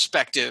your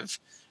perspective,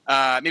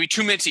 maybe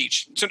 2 minutes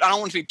each. So I don't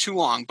want it to be too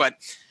long, but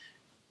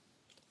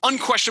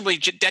unquestionably,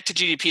 debt to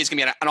GDP is going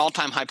to be at an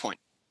all-time high point.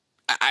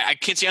 I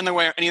can't see any other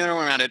way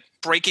around it,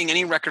 breaking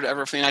any record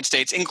ever for the United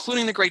States,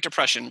 including the Great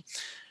Depression.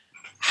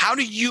 How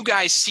do you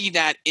guys see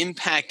that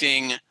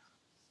impacting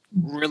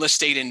real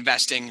estate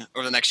investing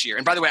over the next year?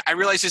 And by the way, I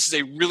realize this is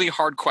a really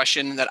hard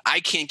question that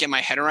I can't get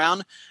my head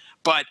around,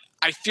 but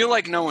I feel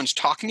like no one's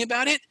talking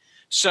about it.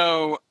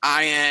 So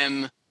I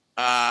am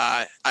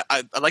I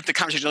like the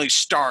conversation to really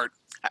start.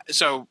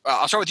 So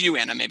I'll start with you,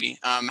 Anna, maybe.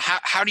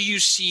 How do you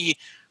see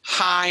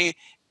high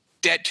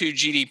debt to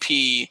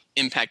GDP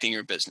impacting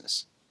your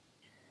business?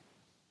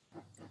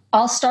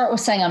 I'll start with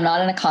saying I'm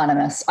not an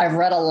economist. I've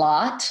read a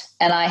lot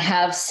and I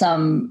have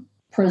some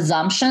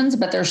presumptions,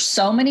 but there's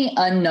so many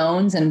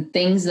unknowns and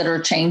things that are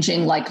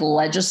changing, like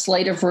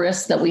legislative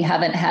risks that we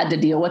haven't had to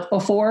deal with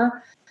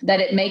before, that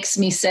it makes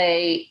me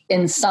say,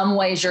 in some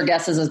ways, your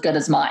guess is as good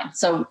as mine.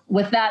 So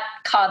with that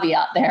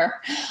caveat there,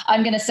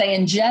 I'm going to say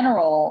in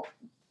general,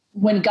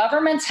 when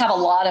governments have a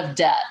lot of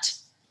debt,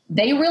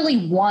 they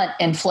really want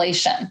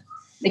inflation,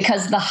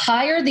 because the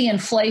higher the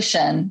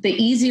inflation, the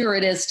easier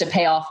it is to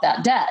pay off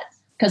that debt,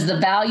 because the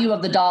value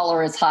of the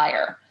dollar is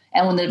higher.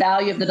 And when the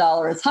value of the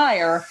dollar is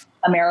higher,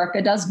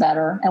 America does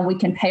better and we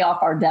can pay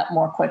off our debt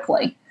more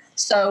quickly.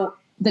 So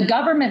the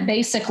government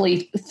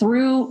basically,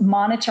 through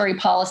monetary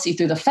policy,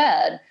 through the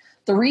Fed,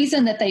 the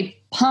reason that they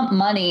pump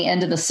money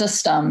into the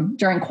system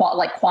during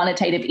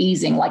quantitative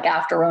easing, like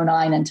after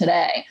 2009 and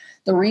today,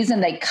 the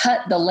reason they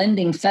cut the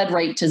lending Fed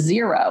rate to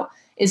 0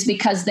 is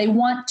because they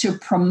want to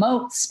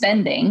promote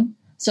spending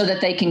so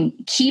that they can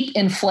keep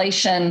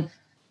inflation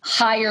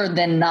higher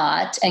than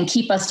not and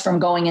keep us from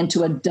going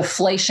into a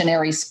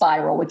deflationary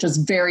spiral, which is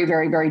very,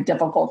 very, very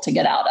difficult to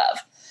get out of.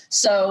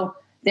 So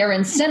they're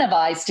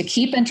incentivized to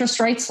keep interest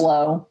rates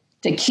low,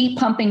 to keep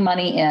pumping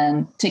money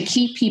in, to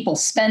keep people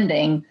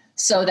spending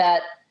so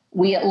that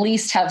we at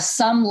least have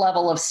some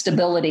level of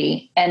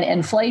stability and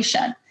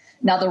inflation.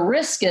 Now, the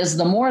risk is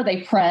the more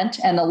they print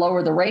and the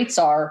lower the rates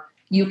are,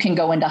 you can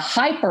go into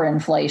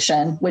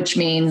hyperinflation, which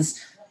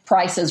means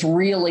prices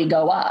really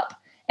go up.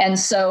 And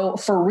so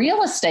for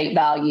real estate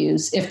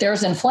values, if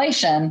there's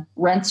inflation,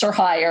 rents are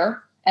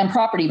higher and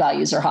property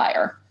values are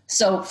higher.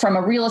 So from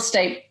a real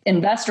estate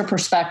investor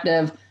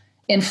perspective,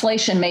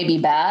 inflation may be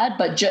bad,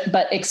 but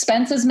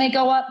expenses may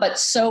go up, but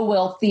so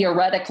will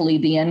theoretically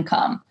the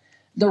income.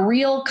 The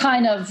real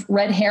kind of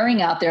red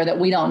herring out there that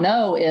we don't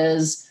know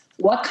is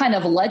what kind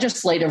of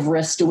legislative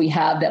risks do we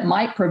have that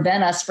might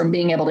prevent us from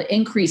being able to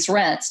increase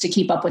rents to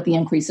keep up with the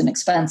increase in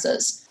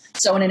expenses.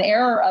 So in an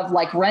era of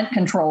like rent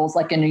controls,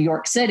 like in New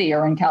York City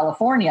or in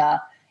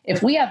California,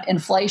 if we have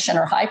inflation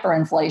or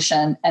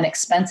hyperinflation and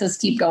expenses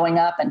keep going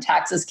up and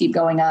taxes keep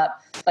going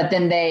up, but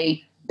then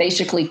they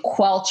basically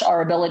quelch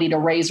our ability to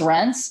raise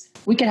rents,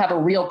 we could have a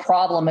real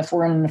problem if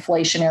we're in an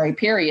inflationary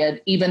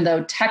period, even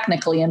though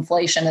technically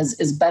inflation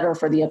is better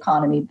for the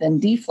economy than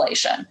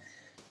deflation.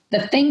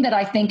 The thing that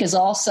I think is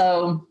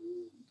also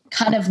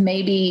kind of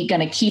maybe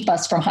going to keep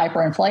us from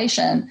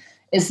hyperinflation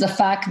is the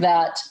fact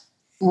that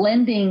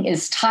lending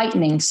is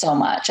tightening so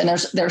much. And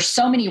there's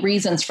so many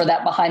reasons for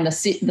that behind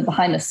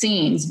the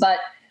scenes. But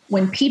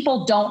when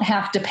people don't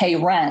have to pay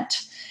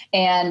rent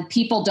and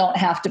people don't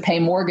have to pay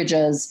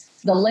mortgages,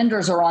 the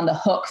lenders are on the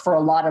hook for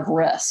a lot of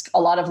risk.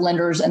 A lot of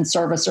lenders and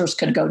servicers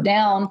could go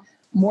down.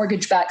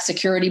 Mortgage-backed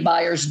security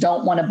buyers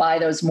don't want to buy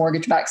those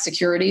mortgage-backed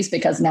securities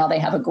because now they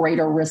have a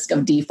greater risk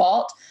of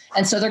default.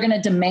 And so they're going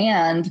to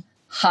demand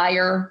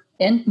higher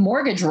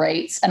mortgage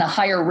rates and a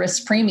higher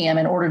risk premium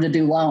in order to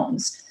do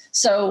loans.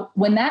 So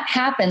when that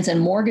happens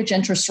and mortgage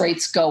interest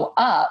rates go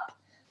up,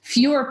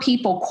 fewer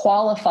people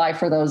qualify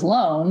for those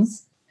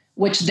loans,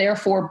 which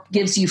therefore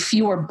gives you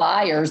fewer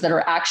buyers that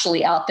are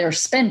actually out there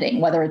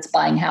spending, whether it's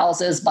buying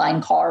houses,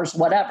 buying cars,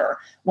 whatever.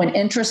 When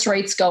interest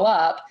rates go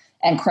up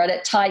and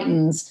credit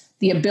tightens,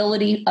 the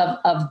ability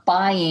of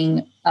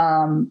buying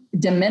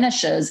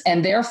diminishes,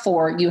 and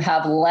therefore you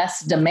have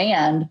less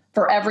demand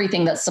for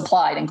everything that's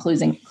supplied,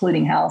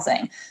 including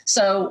housing.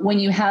 So when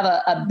you have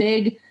a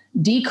big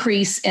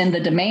decrease in the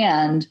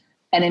demand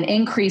and an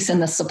increase in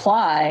the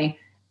supply,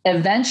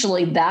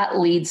 eventually that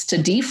leads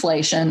to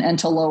deflation and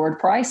to lowered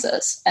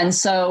prices. And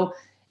so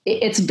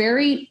it's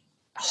very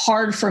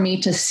hard for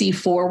me to see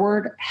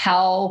forward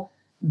how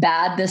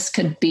bad this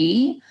could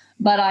be.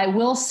 But I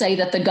will say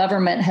that the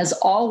government has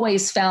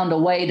always found a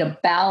way to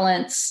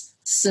balance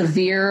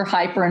severe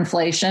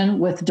hyperinflation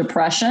with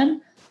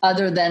depression,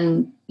 other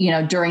than,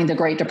 during the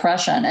Great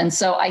Depression. And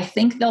so I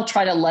think they'll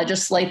try to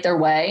legislate their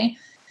way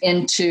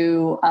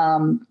into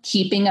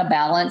keeping a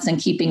balance and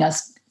keeping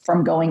us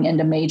from going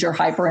into major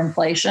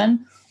hyperinflation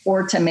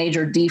or to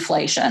major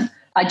deflation.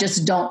 I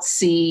just don't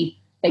see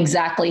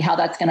exactly how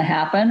that's going to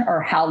happen or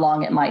how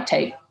long it might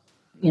take,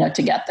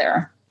 to get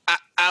there.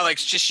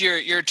 Alex, just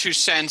your 2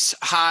 cents,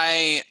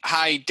 high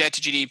debt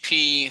to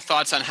GDP,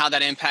 thoughts on how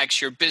that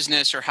impacts your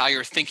business or how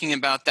you're thinking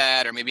about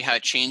that, or maybe how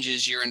it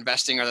changes your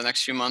investing over the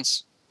next few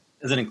months?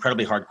 It's an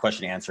incredibly hard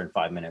question to answer in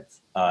 5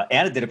 minutes.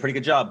 Anna did a pretty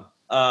good job.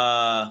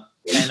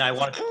 And I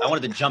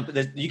wanted to jump.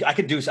 I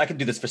could do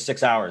this for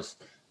 6 hours.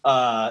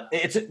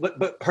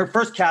 But her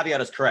first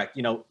caveat is correct.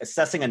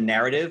 Assessing a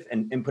narrative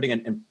and inputting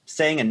and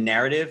saying a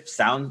narrative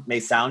may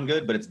sound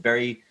good, but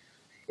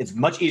it's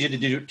much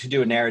easier to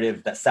do a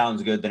narrative that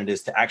sounds good than it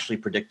is to actually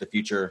predict the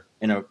future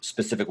in a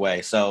specific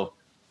way. So,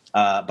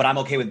 but I'm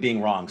okay with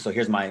being wrong. So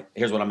here's what I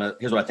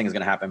think is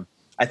going to happen.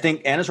 I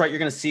think Anna's right. You're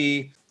going to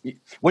see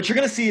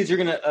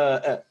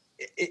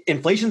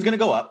inflation is going to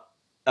go up.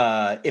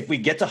 If we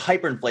get to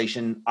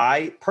hyperinflation,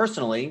 I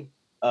personally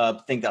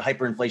think that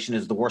hyperinflation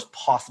is the worst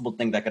possible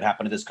thing that could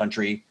happen to this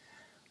country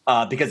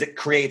because it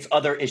creates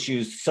other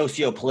issues,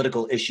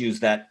 socio-political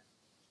issues that,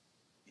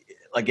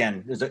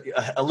 again, there's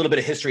a little bit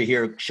of history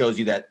here shows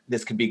you that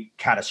this could be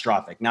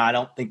catastrophic. Now, I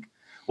don't think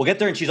we'll get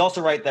there. And she's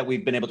also right that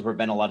we've been able to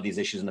prevent a lot of these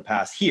issues in the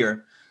past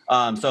here.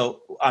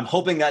 So I'm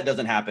hoping that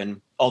doesn't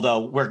happen,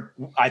 although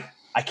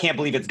I can't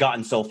believe it's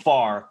gotten so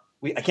far.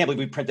 I can't believe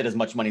we printed as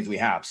much money as we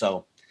have.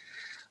 So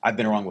I've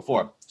been wrong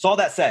before. So all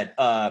that said,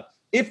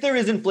 if there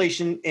is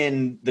inflation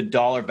in the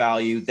dollar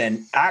value,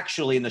 then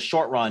actually in the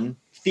short run,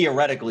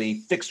 theoretically,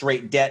 fixed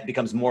rate debt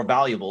becomes more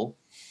valuable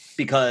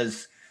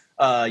because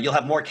you'll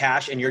have more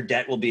cash and your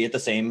debt will be at the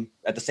same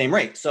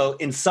rate. So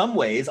in some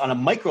ways, on a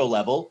micro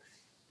level,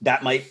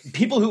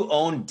 people who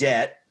own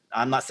debt,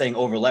 I'm not saying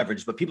over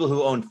leveraged, but people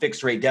who own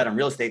fixed rate debt on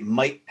real estate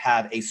might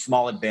have a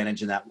small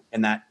advantage in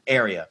that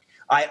area.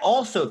 I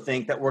also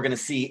think that we're going to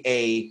see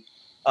a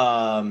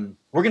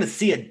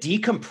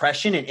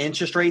decompression in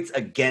interest rates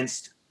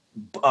against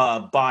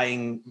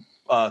buying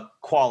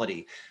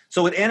quality.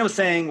 So what Anna was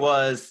saying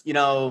was,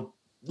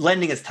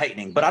 lending is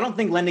tightening, but I don't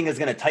think lending is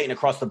going to tighten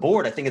across the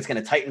board. I think it's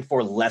going to tighten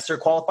for lesser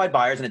qualified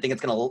buyers, and I think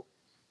it's going to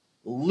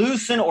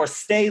loosen or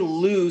stay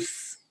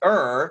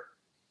looser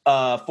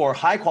for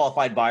high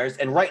qualified buyers.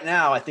 And right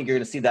now, I think you're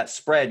going to see that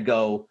spread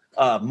go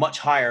much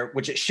higher,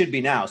 which it should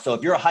be now. So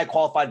if you're a high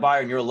qualified buyer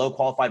and you're a low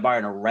qualified buyer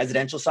on a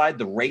residential side,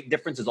 the rate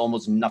difference is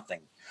almost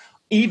nothing.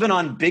 Even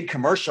on big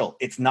commercial,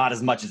 it's not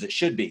as much as it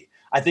should be.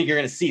 I think you're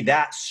going to see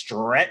that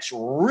stretch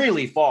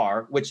really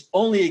far, which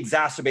only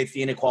exacerbates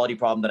the inequality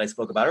problem that I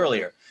spoke about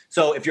earlier.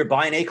 So if you're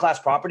buying A-class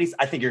properties,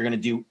 I think you're going to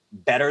do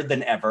better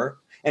than ever.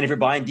 And if you're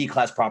buying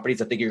D-class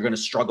properties, I think you're going to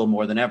struggle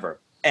more than ever.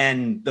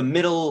 And the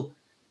middle,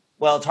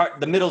 well, it's hard.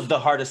 The middle's the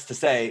hardest to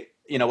say,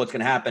 what's going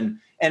to happen.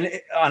 And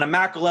on a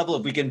macro level,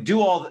 if we can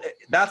do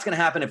that's going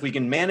to happen if we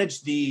can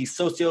manage the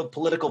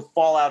socio-political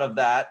fallout of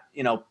that,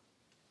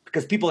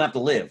 because people have to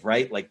live,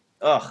 right? Like,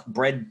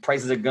 bread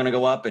prices are going to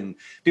go up and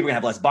people are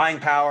going to have less buying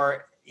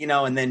power,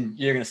 and then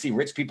you're going to see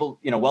rich people,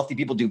 wealthy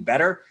people do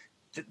better.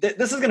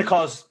 This is going to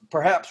cause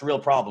perhaps real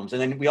problems.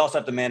 And then we also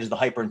have to manage the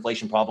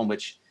hyperinflation problem,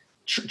 which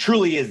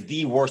truly is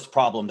the worst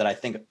problem that I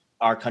think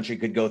our country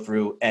could go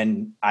through.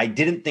 And I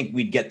didn't think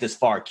we'd get this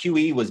far.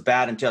 QE was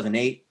bad in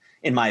 2008,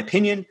 in my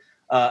opinion,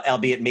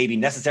 albeit maybe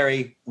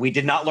necessary. We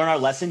did not learn our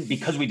lesson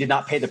because we did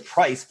not pay the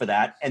price for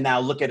that. And now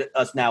look at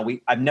us now.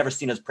 I've never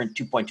seen us print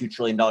 $2.2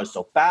 trillion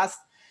so fast.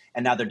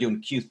 And now they're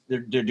doing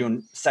they're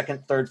doing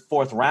second, third,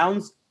 fourth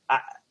rounds.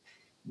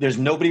 There's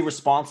nobody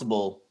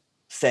responsible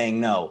saying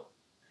no.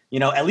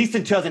 At least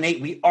in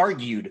 2008, we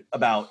argued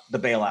about the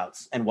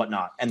bailouts and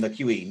whatnot and the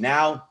QE.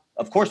 Now,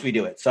 of course, we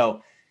do it.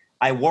 So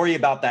I worry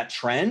about that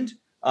trend.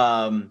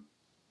 To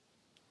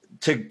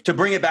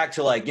bring it back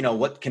to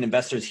what can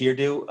investors here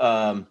do?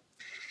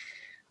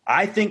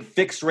 I think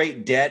fixed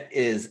rate debt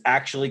is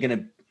actually going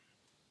to,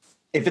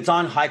 if it's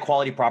on high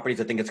quality properties,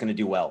 I think it's going to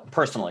do well.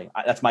 Personally,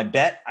 that's my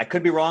bet. I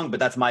could be wrong, but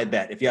that's my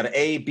bet. If you have an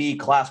A, B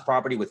class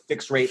property with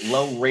fixed rate,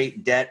 low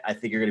rate debt, I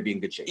think you're going to be in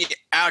good shape. Yeah,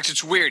 Alex,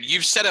 it's weird.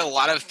 You've said a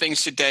lot of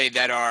things today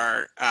that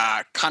are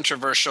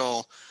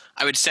controversial.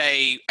 I would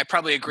say I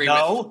probably agree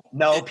with.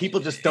 No, people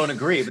just don't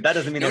agree, but that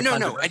doesn't mean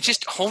No. I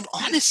just hold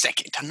on a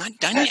second. I'm not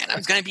done yet. I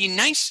was going to be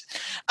nice.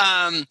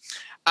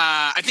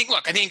 I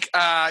think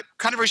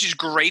controversy is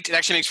great. It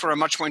actually makes for a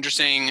much more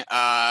interesting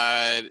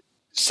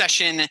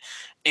session.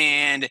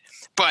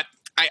 But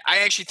I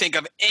actually think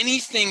of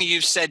anything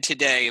you've said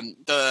today, and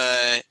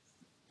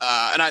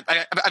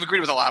I've agreed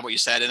with a lot of what you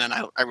said, and then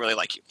I really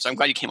like you. So I'm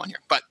glad you came on here.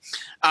 But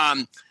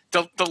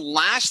the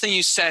last thing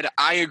you said,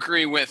 I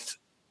agree with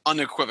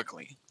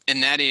unequivocally.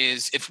 And that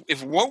is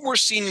if what we're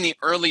seeing in the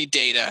early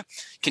data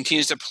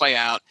continues to play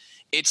out,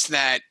 it's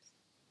that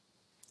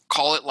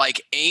call it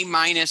like A-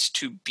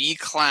 to B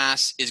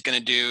class is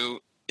going to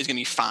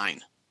be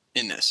fine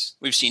in this.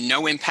 We've seen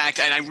no impact.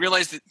 And I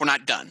realize that we're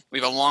not done. We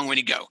have a long way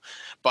to go.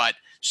 But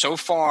so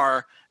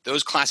far,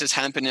 those classes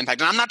haven't been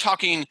impacted. And I'm not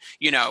talking,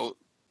 A+,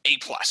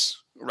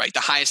 right? The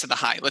highest of the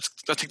high. Let's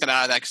take that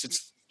out of that because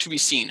it's to be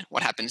seen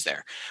what happens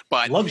there.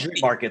 But luxury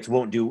markets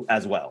won't do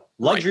as well.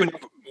 Luxury, right,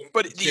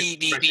 but the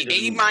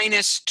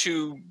A-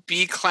 to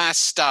B class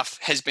stuff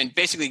has been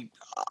basically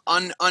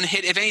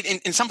unhit. If anything,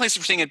 in some places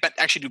we're seeing it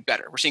actually do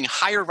better. We're seeing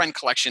higher rent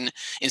collection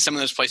in some of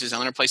those places,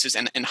 and other places,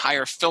 and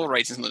higher fill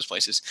rates in some of those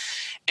places.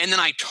 And then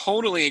I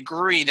totally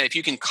agree that if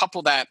you can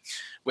couple that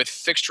with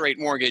fixed rate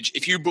mortgage,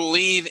 if you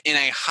believe in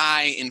a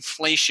high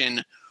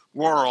inflation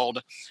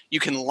world, you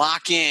can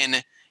lock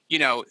in.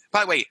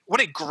 By the way, what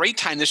a great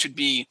time this would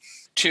be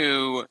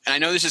to, and I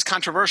know this is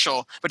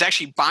controversial, but to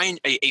actually buy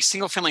a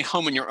single family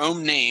home in your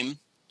own name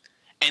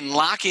and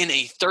lock in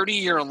a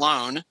 30-year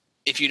loan.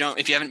 If you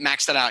haven't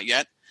maxed that out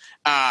yet,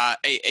 a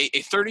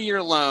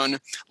 30-year loan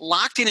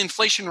locked in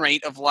inflation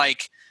rate of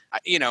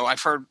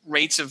I've heard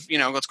rates of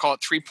let's call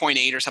it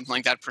 3.8 or something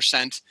like that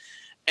 %,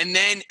 and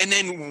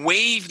then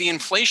waive the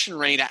inflation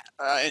rate at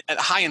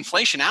high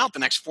inflation out the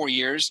next 4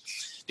 years,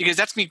 because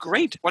that's going to be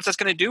great. What that's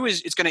going to do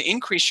is it's going to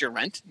increase your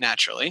rent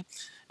naturally,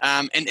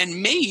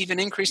 and may even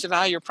increase the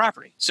value of your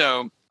property.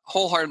 So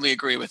wholeheartedly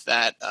agree with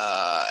that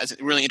as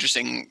a really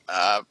interesting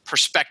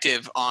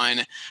perspective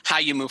on how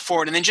you move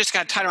forward. And then just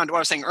got tied around to what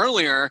I was saying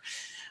earlier,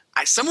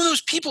 some of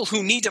those people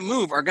who need to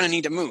move are going to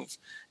need to move.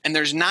 And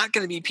there's not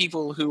going to be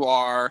people who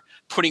are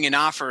putting in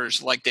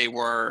offers like they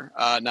were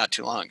not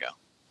too long ago.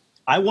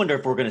 I wonder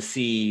if we're going to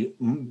see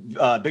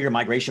bigger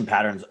migration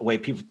patterns, where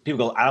people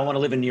go, I don't want to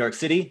live in New York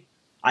City.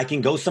 I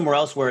can go somewhere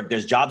else where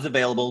there's jobs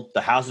available,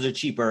 the houses are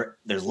cheaper,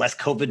 there's less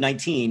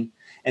COVID-19.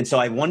 And so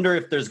I wonder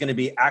if there's going to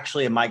be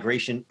actually a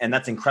migration, and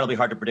that's incredibly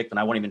hard to predict, and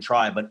I won't even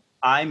try. But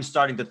I'm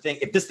starting to think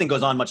if this thing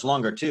goes on much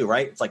longer too,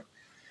 right? It's like,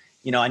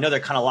 I know they're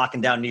kind of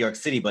locking down New York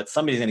City, but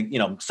somebody's going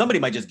to, somebody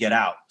might just get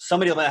out.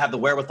 Somebody might have the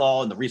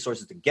wherewithal and the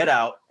resources to get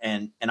out,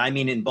 and I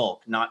mean in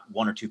bulk, not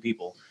one or two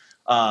people.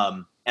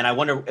 And I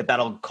wonder if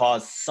that'll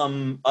cause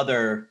some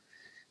other.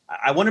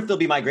 I wonder if there'll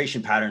be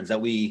migration patterns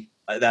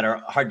that are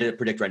hard to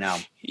predict right now.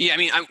 Yeah, I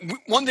mean,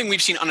 one thing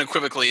we've seen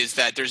unequivocally is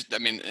that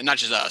not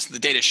just us, the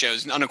data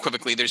shows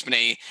unequivocally there's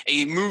been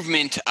a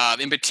movement of,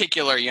 in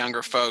particular,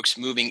 younger folks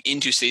moving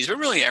into cities, but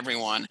really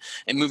everyone,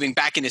 and moving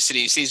back into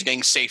cities. Cities are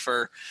getting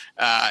safer.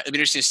 It'll be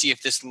interesting to see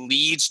if this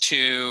leads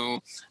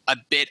to a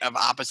bit of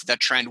opposite that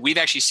trend. We've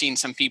actually seen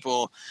some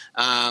people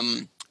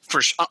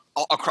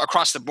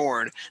across the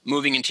board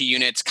moving into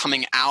units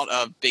coming out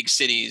of big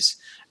cities.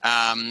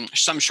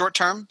 Some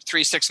short-term,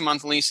 3-6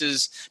 month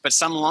leases, but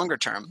some longer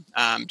term,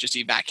 just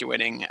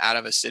evacuating out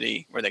of a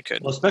city where they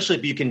could. Well, especially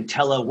if you can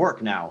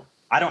telework now.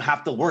 I don't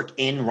have to work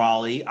in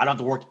Raleigh. I don't have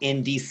to work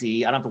in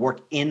DC. I don't have to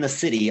work in the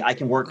city. I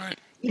can work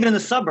even in the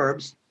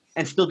suburbs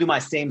and still do my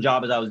same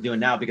job as I was doing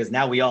now, because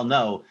now we all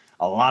know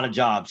a lot of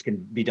jobs can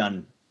be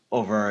done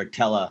over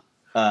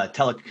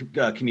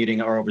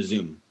telecommuting or over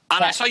Zoom.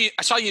 Anna,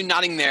 I saw you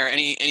nodding there.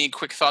 Any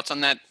quick thoughts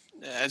on that?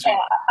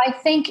 I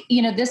think,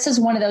 this is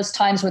one of those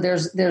times where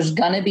there's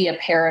going to be a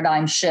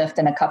paradigm shift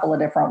in a couple of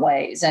different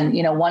ways. And,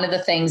 one of the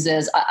things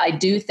is I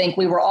do think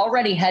we were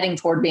already heading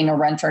toward being a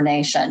renter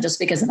nation just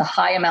because of the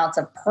high amounts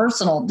of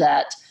personal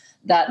debt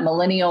that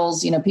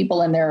millennials,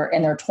 people in their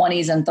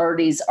 20s and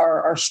 30s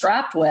are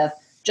strapped with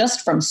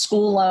just from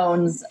school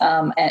loans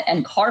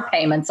and car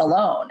payments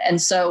alone. And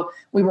so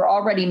we were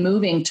already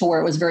moving to where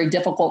it was very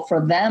difficult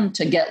for them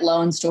to get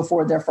loans to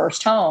afford their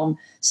first home.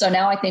 So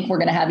now I think we're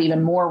going to have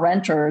even more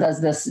renters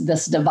as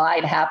this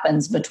divide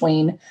happens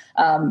between,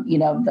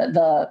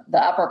 the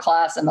upper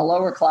class and the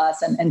lower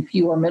class and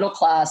fewer middle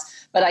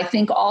class. But I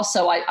think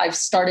also I've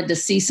started to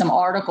see some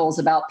articles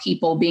about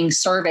people being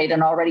surveyed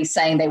and already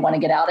saying they want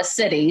to get out of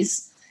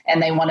cities and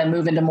they want to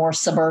move into more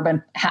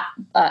suburban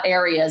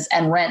areas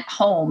and rent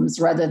homes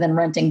rather than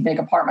renting big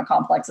apartment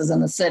complexes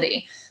in the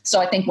city. So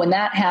I think when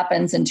that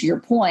happens, and to your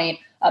point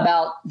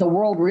about the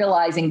world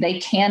realizing they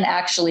can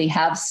actually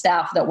have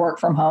staff that work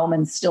from home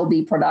and still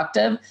be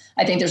productive,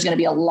 I think there's going to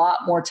be a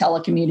lot more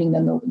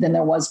telecommuting than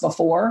there was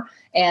before.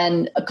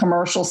 And a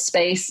commercial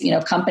space,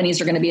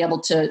 companies are going to be able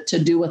to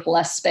do with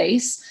less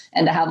space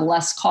and to have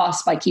less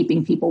cost by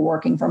keeping people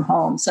working from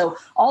home. So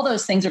all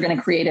those things are going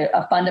to create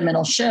a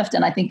fundamental shift.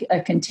 And I think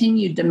a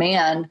continued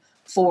demand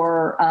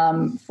for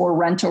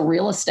rental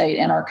real estate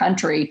in our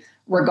country,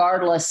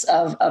 regardless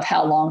of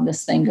how long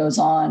this thing goes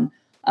on.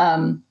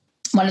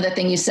 One of the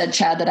things you said,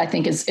 Chad, that I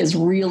think is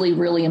really,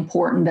 really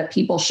important that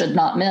people should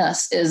not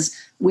miss is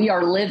we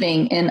are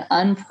living in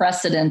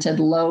unprecedented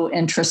low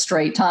interest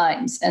rate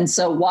times. And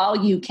so while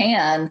you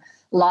can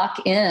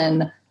lock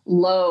in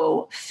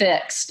low,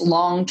 fixed,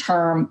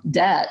 long-term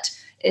debt,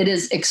 it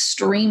is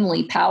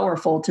extremely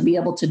powerful to be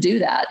able to do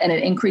that. And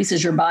it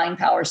increases your buying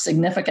power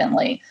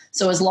significantly.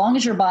 So as long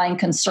as you're buying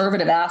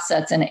conservative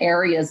assets in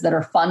areas that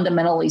are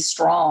fundamentally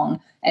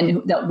strong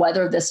and that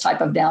weather this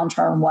type of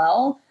downturn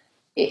well,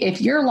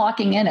 if you're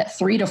locking in at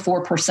 3 to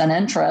 4%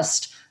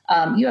 interest,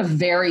 you have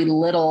very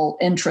little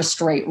interest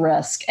rate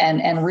risk,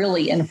 and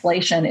really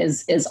inflation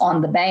is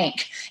on the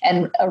bank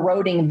and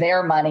eroding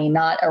their money,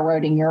 not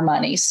eroding your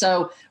money.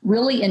 So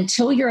really,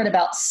 until you're at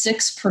about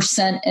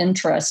 6%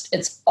 interest,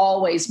 it's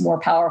always more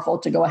powerful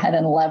to go ahead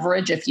and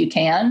leverage if you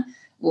can.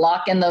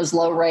 Lock in those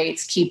low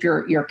rates, keep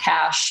your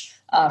cash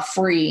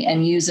free,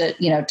 and use it,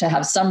 to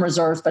have some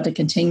reserves, but to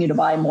continue to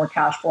buy more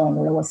cash flowing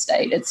real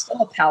estate. It's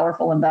still a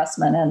powerful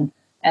investment,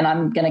 and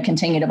I'm going to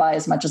continue to buy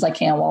as much as I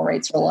can while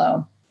rates are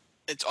low.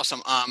 It's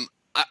awesome.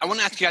 I want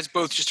to ask you guys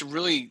both just a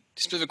really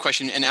specific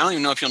question, and I don't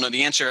even know if you'll know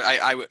the answer.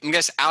 I'm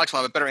guessing Alex will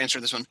have a better answer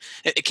to this one.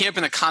 It came up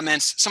in the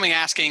comments, somebody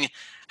asking,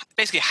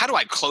 basically, how do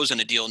I close on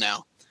a deal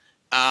now?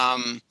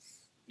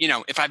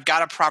 If I've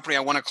got a property I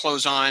want to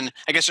close on,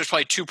 I guess there's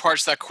probably two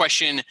parts to that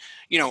question.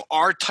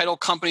 Are title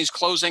companies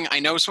closing? I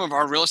know some of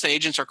our real estate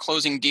agents are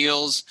closing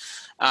deals.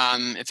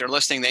 If they're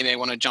listening, they may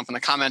want to jump in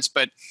the comments.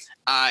 But,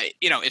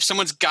 if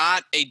someone's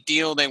got a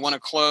deal they want to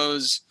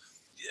close,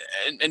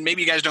 and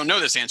maybe you guys don't know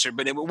this answer,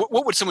 but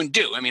what would someone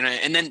do? I mean,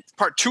 and then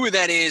part two of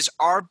that is,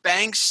 are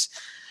banks?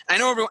 I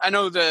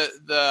know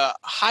the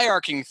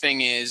hierarchy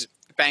thing is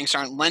banks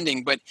aren't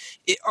lending, but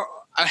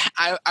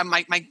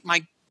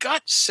my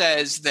gut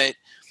says that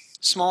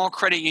small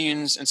credit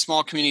unions and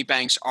small community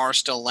banks are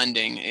still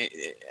lending.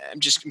 I'm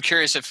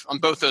curious if on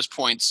both those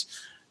points,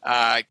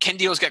 can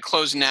deals get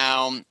closed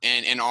now,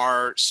 and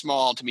are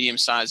small to medium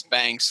sized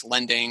banks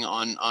lending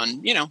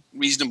on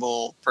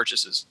reasonable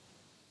purchases?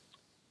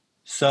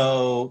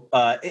 So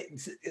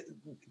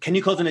can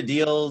you close on a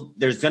deal?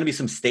 There's going to be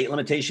some state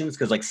limitations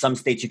because like some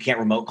states you can't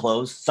remote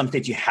close. Some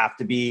states you have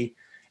to be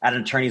at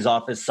an attorney's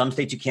office. Some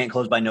states you can't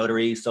close by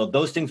notary. So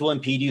those things will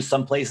impede you.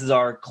 Some places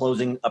are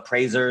closing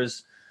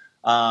appraisers.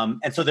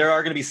 And so there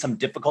are going to be some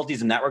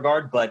difficulties in that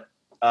regard. But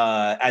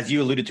as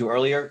you alluded to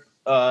earlier,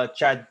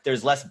 Chad,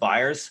 there's less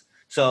buyers.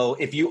 So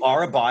if you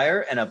are a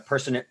buyer and a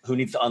person who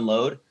needs to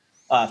unload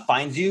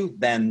finds you,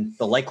 then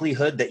the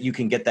likelihood that you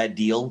can get that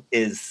deal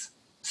is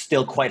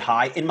still quite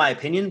high, in my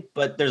opinion.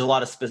 But there's a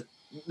lot of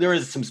there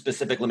is some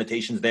specific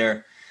limitations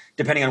there,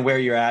 depending on where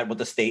you're at, what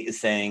the state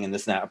is saying, and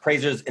this and that.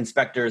 Appraisers,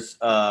 inspectors,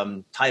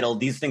 title,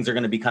 these things are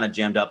going to be kind of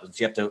jammed up, so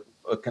you have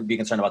to be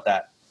concerned about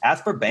that. As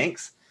for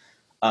banks,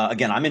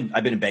 again,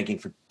 I've been in banking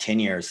for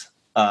 10 years,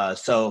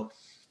 so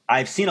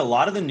I've seen a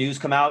lot of the news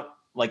come out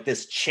like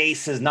this.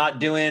 Chase is not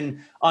doing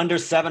under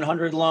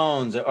 700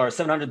 loans or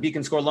 700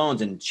 Beacon score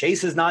loans, and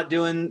Chase is not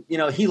doing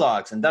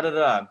HELOCs and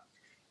da.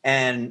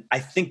 And I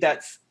think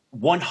that's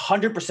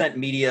 100%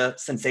 media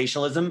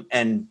sensationalism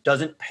and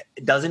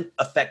doesn't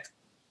affect.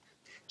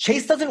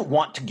 Chase doesn't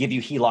want to give you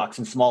HELOCs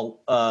and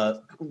small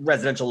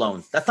residential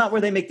loans. That's not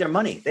where they make their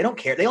money. They don't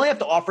care. They only have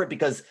to offer it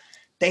because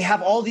they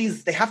have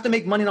they have to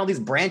make money in all these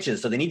branches.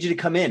 So they need you to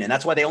come in. And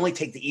that's why they only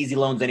take the easy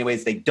loans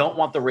anyways. They don't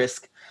want the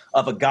risk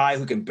of a guy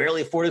who can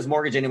barely afford his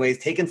mortgage anyways,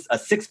 taking a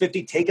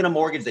 $650, taking a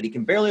mortgage that he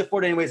can barely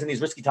afford anyways in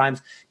these risky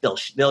times.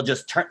 They'll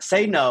just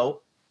say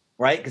no,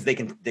 right? Because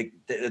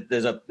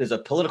there's a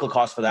political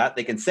cost for that.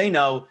 They can say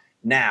no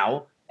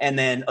now and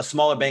then a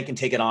smaller bank can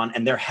take it on,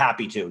 and they're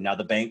happy to. Now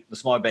the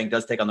smaller bank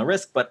does take on the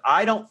risk, but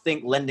I don't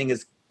think lending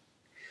is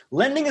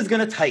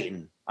going to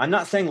tighten. I'm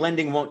not saying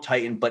lending won't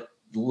tighten, but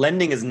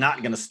lending is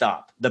not going to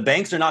stop. The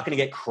banks are not going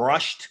to get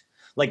crushed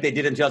like they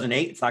did in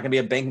 2008. It's not going to be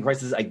a banking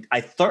crisis.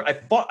 I thought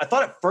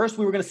at first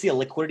we were going to see a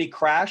liquidity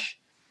crash.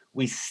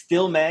 We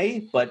still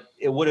may, but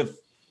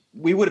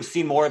we would have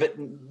seen more of it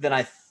than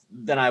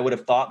I would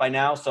have thought by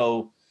now.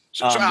 So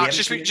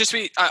just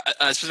be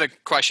a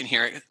specific question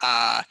here.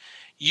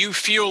 You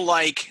feel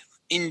like,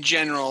 in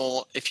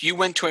general, if you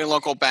went to a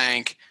local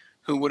bank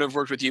who would have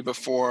worked with you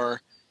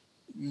before,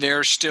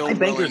 they're still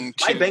willing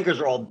to. My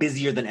bankers are all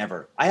busier than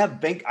ever. I've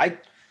been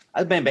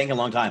banking a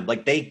long time.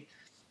 Like they're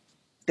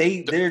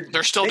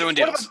still doing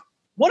deals.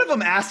 One of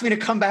them asked me to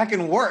come back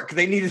and work.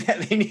 They need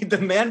the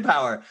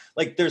manpower.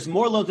 Like there's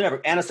more loans than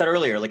ever. Anna said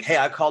earlier, like, hey,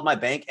 I called my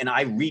bank and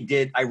I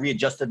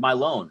readjusted my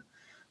loan,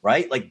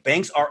 right? Like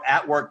banks are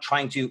at work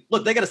trying to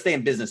look, they got to stay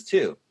in business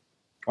too,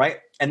 right?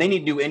 And they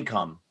need new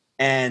income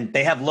and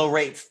they have low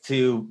rates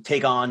to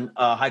take on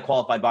high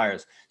qualified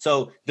buyers.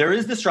 So there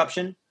is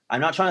disruption.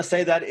 I'm not trying to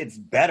say that it's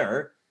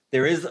better.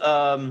 There is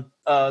going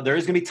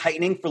to be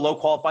tightening for low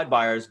qualified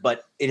buyers,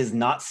 but it is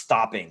not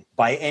stopping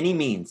by any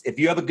means. If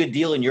you have a good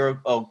deal and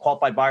you're a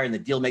qualified buyer and the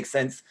deal makes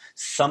sense,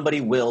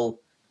 somebody will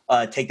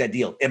take that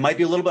deal. It might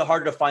be a little bit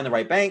harder to find the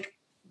right bank,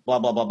 blah,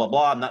 blah, blah, blah,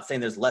 blah. I'm not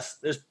saying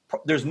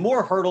there's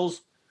more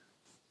hurdles,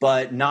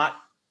 but not,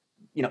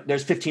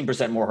 there's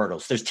 15% more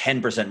hurdles. There's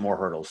 10% more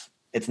hurdles.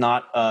 It's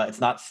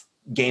not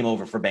game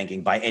over for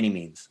banking by any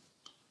means.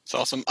 That's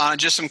awesome.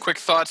 Just some quick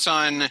thoughts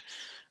on,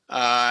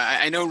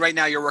 I know right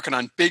now you're working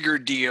on bigger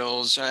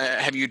deals.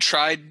 Have you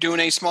tried doing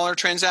any smaller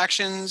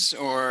transactions,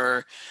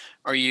 or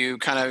are you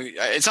kind of?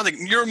 It sounds like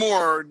you're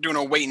more doing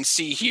a wait and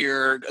see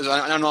here.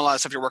 I don't know a lot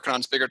of stuff you're working on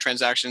is bigger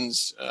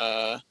transactions,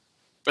 but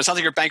it sounds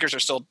like your bankers are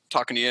still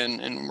talking to you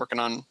and working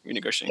on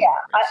renegotiating. Yeah,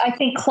 I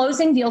think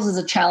closing deals is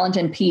a challenge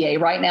in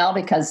PA right now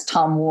because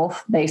Tom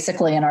Wolf,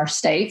 basically in our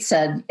state,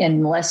 said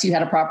unless you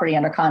had a property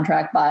under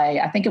contract by,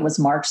 I think it was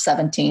March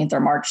 17th or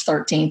March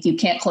 13th, you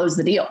can't close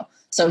the deal.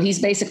 So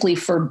he's basically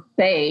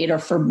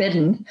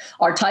forbidden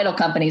our title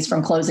companies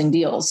from closing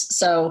deals.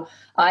 So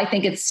I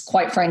think it's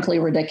quite frankly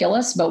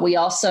ridiculous, but we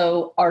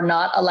also are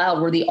not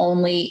allowed. We're the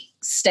only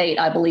state,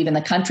 I believe, in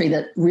the country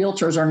that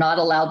realtors are not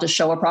allowed to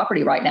show a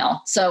property right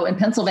now. So in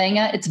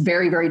Pennsylvania, it's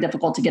very, very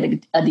difficult to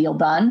get a deal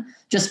done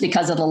just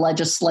because of the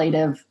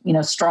legislative,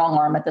 strong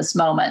arm at this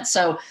moment.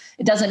 So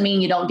it doesn't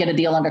mean you don't get a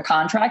deal under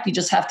contract. You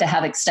just have to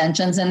have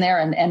extensions in there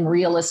and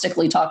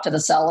realistically talk to the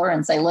seller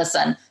and say,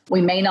 listen,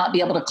 we may not be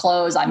able to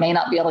close. I may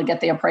not be able to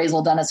get the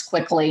appraisal done as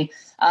quickly.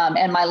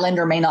 And my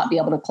lender may not be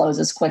able to close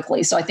as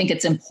quickly. So I think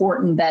it's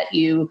important that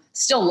you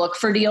still look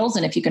for deals.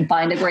 And if you can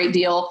find a great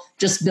deal,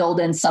 just build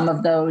in some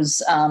of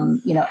those,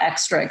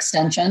 extra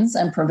extensions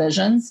and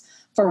provisions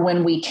for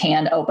when we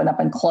can open up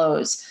and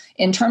close.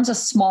 In terms of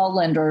small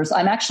lenders,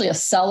 I'm actually a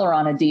seller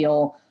on a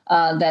deal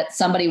that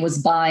somebody was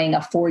buying a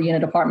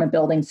 4-unit apartment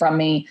building from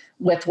me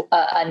with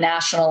a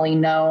nationally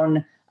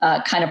known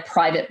kind of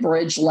private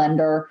bridge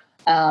lender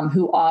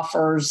who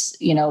offers,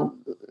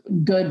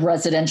 good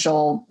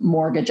residential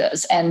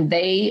mortgages. And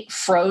they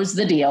froze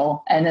the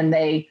deal and then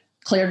they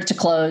cleared it to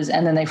close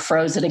and then they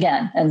froze it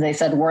again. And they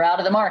said, we're out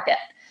of the market.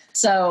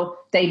 So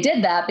they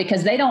did that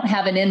because they don't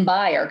have an in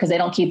buyer because they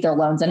don't keep their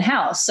loans in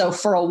house. So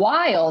for a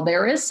while,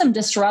 there is some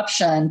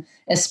disruption,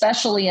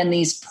 especially in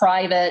these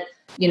private,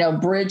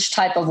 bridge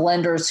type of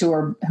lenders who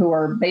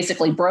are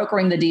basically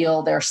brokering the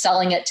deal. They're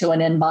selling it to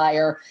an in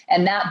buyer,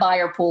 and that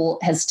buyer pool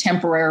has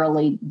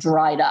temporarily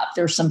dried up.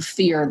 There's some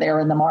fear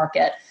there in the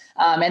market,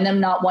 and them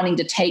not wanting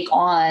to take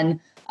on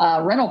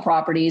rental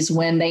properties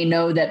when they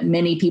know that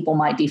many people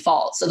might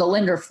default. So the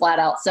lender flat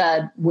out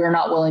said, we're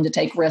not willing to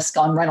take risk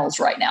on rentals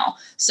right now.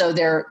 So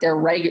their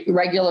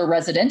regular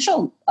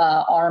residential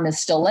arm is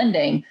still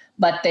lending,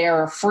 but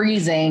they're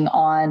freezing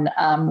on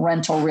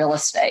rental real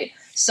estate.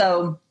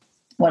 So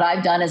what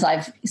I've done is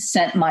I've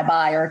sent my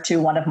buyer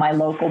to one of my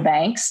local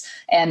banks,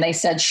 and they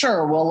said,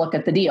 sure, we'll look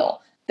at the deal.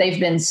 They've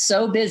been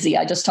so busy.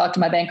 I just talked to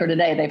my banker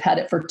today. They've had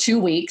it for 2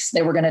 weeks.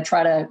 They were going to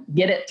try to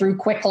get it through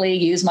quickly,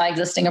 use my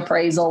existing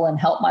appraisal and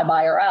help my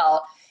buyer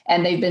out.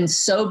 And they've been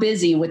so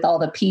busy with all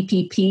the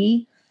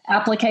PPP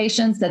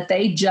applications that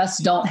they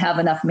just don't have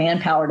enough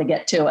manpower to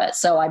get to it.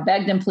 So I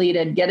begged and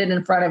pleaded, get it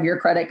in front of your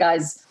credit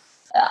guys'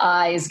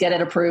 eyes, get it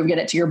approved, get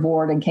it to your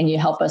board, and can you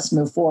help us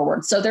move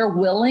forward? So they're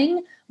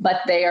willing,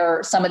 but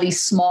they're some of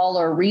these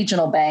smaller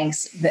regional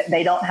banks that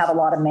they don't have a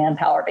lot of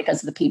manpower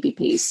because of the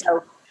PPP.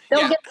 So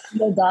they'll get the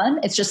deal done.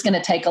 It's just going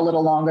to take a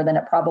little longer than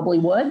it probably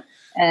would.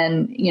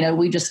 And,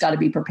 we just got to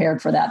be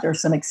prepared for that.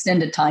 There's some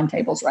extended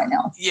timetables right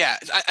now. Yeah.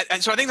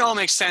 So I think that all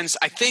makes sense.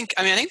 I think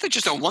that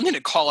just one thing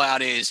to call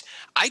out is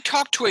I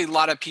talk to a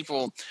lot of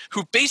people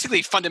who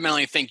basically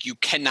fundamentally think you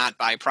cannot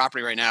buy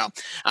property right now.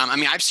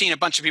 I've seen a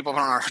bunch of people on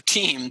our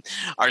team,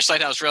 our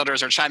Sighthouse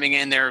Realtors are chiming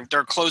in. They're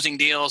closing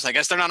deals. I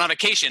guess they're not on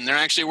vacation. They're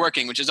actually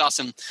working, which is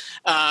awesome.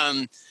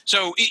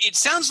 So it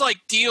sounds like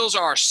deals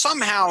are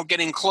somehow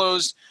getting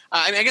closed.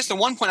 I guess the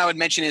one point I would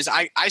mention is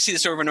I see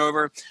this over and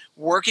over,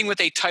 working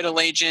with a title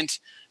agent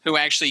who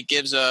actually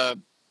gives a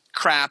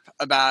crap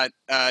about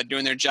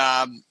doing their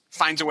job,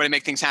 finds a way to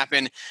make things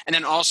happen. And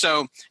then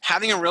also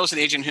having a real estate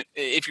agent,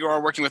 if you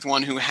are working with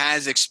one who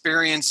has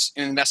experience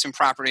in investment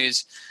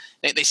properties,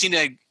 they seem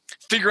to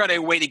figure out a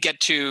way to get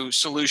to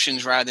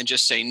solutions rather than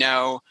just say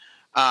no.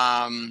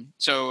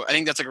 So I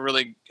think that's like a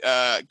really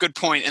good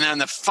point. And then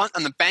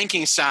on the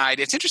banking side,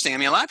 it's interesting. I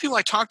mean, a lot of people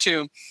I talk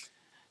to,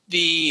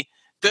 the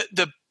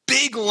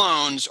big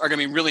loans are going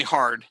to be really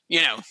hard.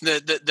 You know,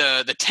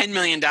 the $10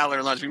 million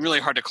loans be really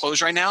hard to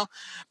close right now.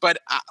 But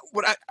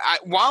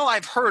while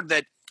I've heard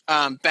that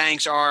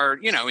banks are,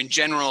 you know, in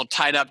general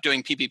tied up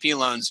doing PPP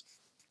loans,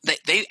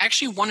 they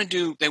actually want to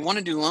do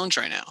loans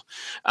right now.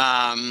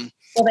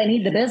 Well, they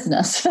need the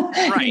business.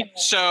 Right.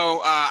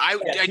 So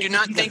I do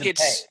not think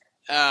it's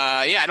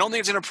I don't think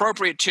it's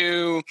inappropriate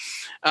to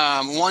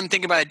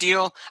think about a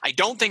deal. I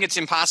don't think it's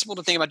impossible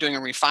to think about doing a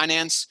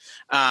refinance.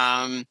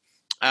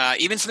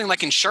 Even something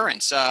like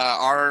insurance.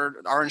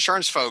 Our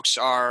insurance folks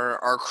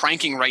are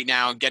cranking right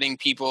now, getting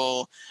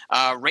people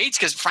rates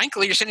because,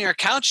 frankly, you're sitting on your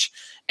couch,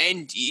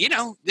 and you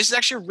know this is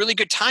actually a really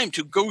good time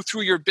to go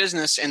through your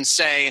business and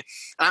say,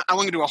 "I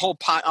want to do a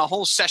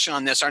whole session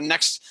on this." Our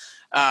next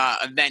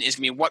event is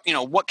going to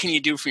be what can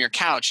you do from your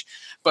couch?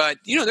 But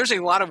you know, there's a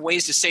lot of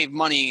ways to save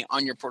money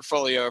on your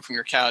portfolio from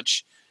your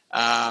couch.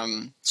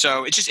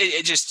 So it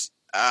just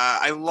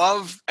I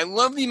love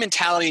the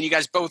mentality, and you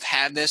guys both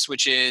have this,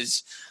 which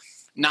is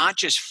not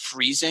just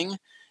freezing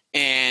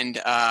and,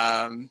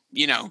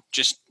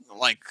 just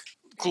like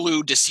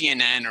glued to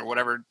CNN or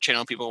whatever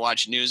channel people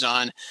watch news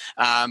on,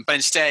 but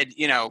instead,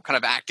 kind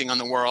of acting on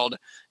the world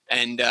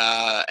and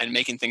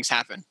making things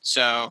happen.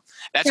 So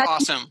that's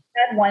awesome.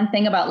 Add one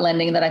thing about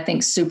lending that I think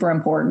is super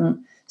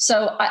important.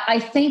 So I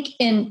think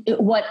in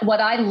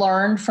what I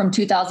learned from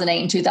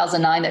 2008 and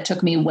 2009 that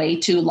took me way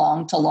too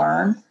long to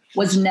learn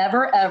was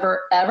never,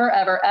 ever, ever,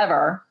 ever,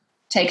 ever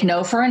take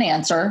no for an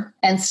answer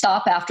and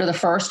stop after the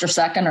first or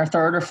second or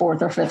third or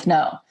fourth or fifth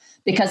no.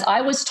 Because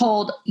I was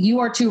told, you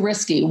are too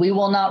risky. We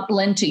will not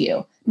lend to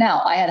you.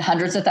 Now, I had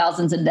hundreds of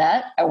thousands in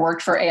debt. I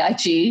worked for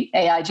AIG.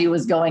 AIG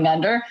was going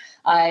under.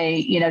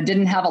 I,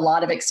 didn't have a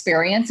lot of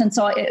experience. And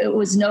so it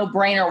was no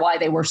brainer why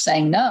they were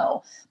saying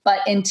no. But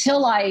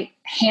until I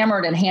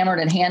hammered and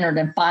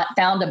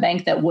found a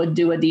bank that would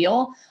do a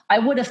deal, I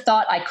would have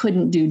thought I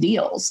couldn't do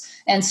deals.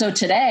 And so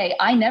today,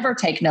 I never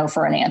take no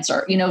for an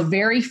answer.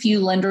 Very few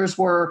lenders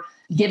were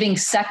giving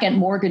second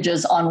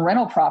mortgages on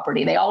rental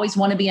property. They always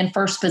want to be in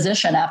first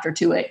position after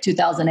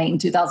 2008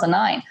 and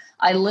 2009.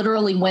 I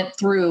literally went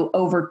through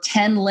over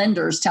 10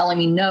 lenders telling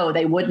me no,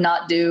 they would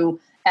not do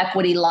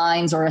equity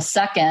lines or a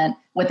second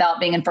without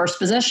being in first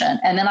position.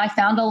 And then I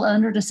found a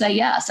lender to say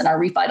yes. And I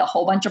refied a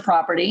whole bunch of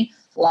property,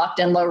 locked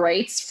in low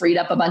rates, freed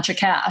up a bunch of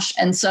cash.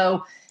 And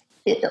so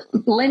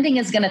lending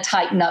is going to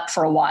tighten up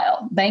for a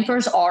while.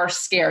 Bankers are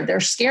scared. They're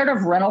scared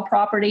of rental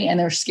property and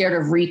they're scared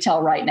of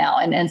retail right now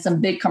and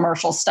some big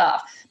commercial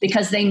stuff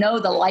because they know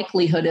the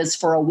likelihood is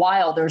for a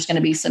while there's going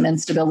to be some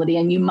instability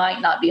and you might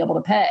not be able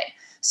to pay.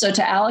 So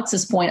to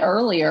Alex's point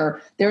earlier,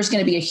 there's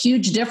going to be a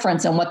huge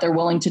difference in what they're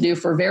willing to do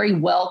for very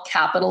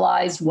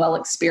well-capitalized,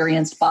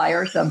 well-experienced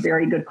buyers of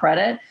very good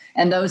credit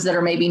and those that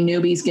are maybe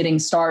newbies getting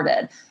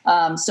started.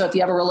 So if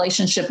you have a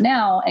relationship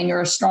now and you're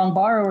a strong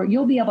borrower,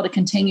 you'll be able to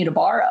continue to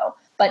borrow.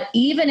 But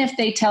even if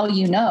they tell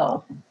you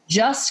no,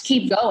 just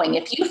keep going.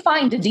 If you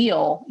find a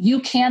deal, you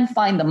can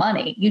find the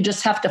money. You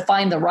just have to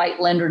find the right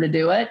lender to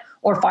do it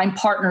or find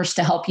partners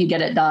to help you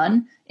get it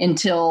done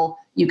until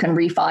you can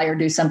refi or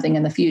do something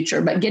in the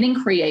future. But getting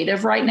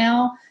creative right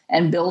now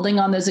and building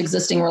on those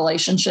existing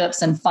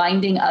relationships and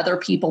finding other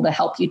people to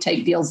help you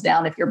take deals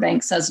down if your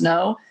bank says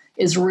no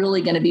is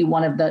really going to be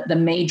one of the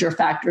major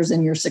factors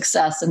in your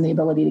success and the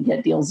ability to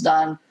get deals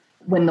done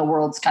when the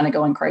world's kind of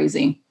going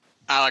crazy.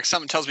 Alex,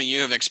 something tells me you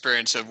have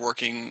experience of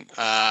working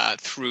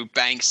through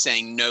banks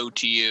saying no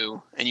to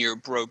you, and you're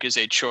broke is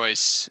a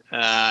choice.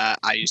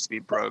 I used to be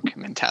broke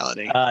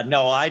mentality.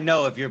 No, I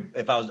know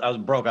if I was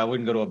broke, I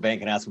wouldn't go to a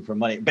bank and ask them for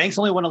money. Banks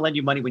only want to lend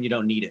you money when you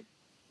don't need it.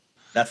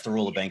 That's the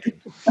rule of banking.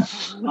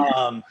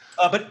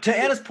 But to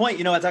Anna's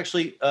point, it's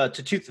actually a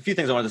few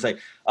things I wanted to say.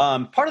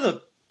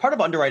 Part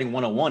of underwriting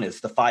 101 is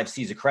the 5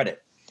 C's of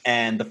credit,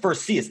 and the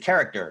first C is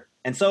character.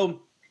 And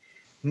so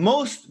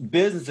most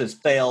businesses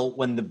fail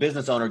when the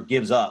business owner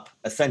gives up,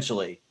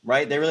 essentially,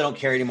 right? They really don't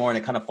care anymore and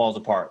it kind of falls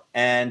apart.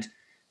 And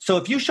so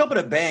if you show up at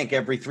a bank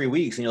every 3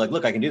 weeks and you're like,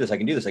 look, I can do this, I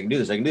can do this, I can do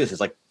this, I can do this.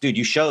 It's like, dude,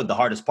 you showed the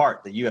hardest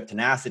part, that you have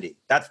tenacity.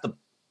 That's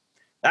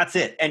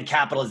it. And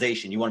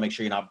capitalization. You want to make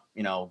sure you're not,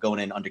 going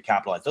in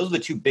undercapitalized. Those are the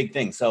 2 big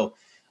things. So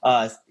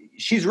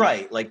she's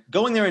right. Like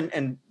going there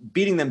and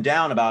beating them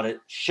down about it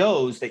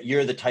shows that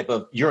you're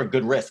a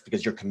good risk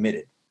because you're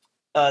committed.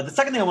 The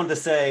second thing I wanted to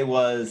say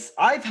was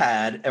I've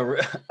had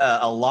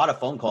a lot of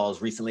phone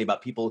calls recently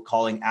about people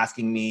calling,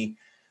 asking me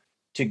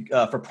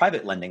for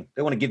private lending.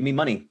 They want to give me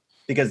money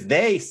because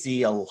they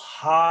see a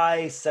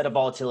high set of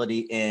volatility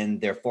in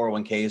their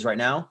 401ks right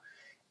now.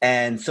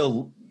 And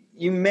so,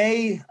 you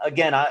may,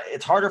 again,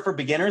 it's harder for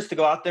beginners to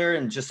go out there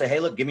and just say,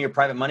 hey, look, give me your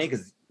private money,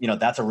 because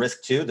that's a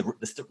risk too.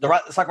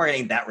 The stock market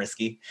ain't that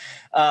risky.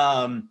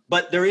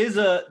 But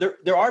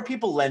there are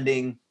people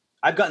lending.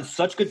 I've gotten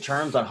such good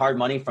terms on hard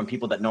money from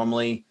people that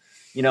normally,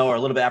 are a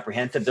little bit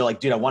apprehensive. They're like,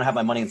 dude, I want to have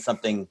my money in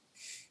something,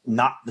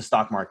 not the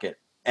stock market.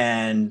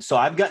 And so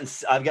I've gotten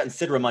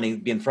Sidra money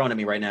being thrown at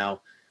me right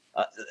now.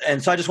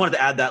 And so I just wanted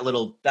to add that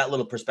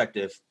little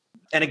perspective.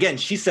 And again,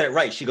 she said it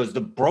right. She goes,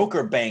 the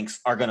broker banks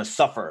are going to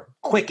suffer.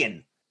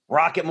 Quicken,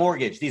 Rocket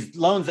Mortgage, these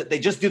loans that they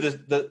just do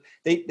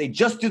they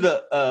just do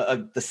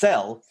the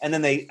sell, and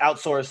then they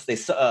outsource, they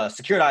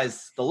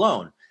securitize the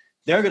loan.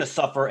 They're going to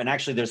suffer. And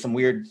actually, there's some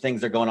weird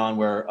things that are going on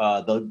where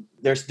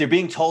they're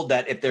being told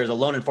that if there's a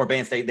loan in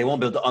forbearance, they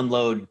won't be able to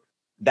unload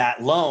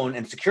that loan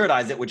and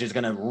securitize it, which is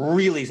going to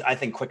really, I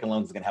think Quicken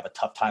Loans is going to have a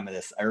tough time of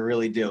this. I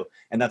really do.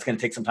 And that's going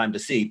to take some time to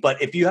see.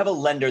 But if you have a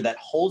lender that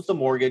holds the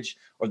mortgage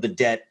or the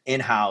debt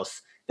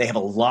in-house, they have a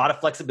lot of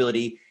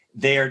flexibility.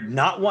 They're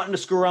not wanting to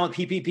screw around with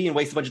PPP and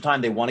waste a bunch of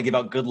time. They want to give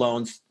out good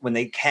loans when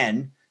they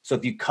can. So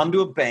if you come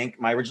to a bank,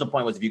 my original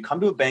point was, if you come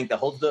to a bank that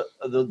holds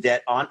the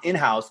debt on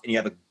in-house and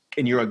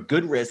you're a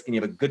good risk and you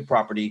have a good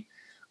property,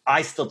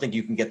 I still think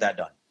you can get that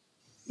done.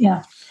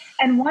 Yeah.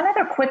 And one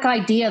other quick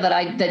idea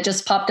that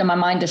just popped in my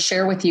mind to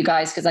share with you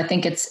guys, because I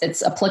think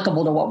it's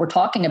applicable to what we're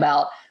talking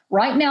about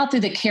right now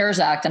through the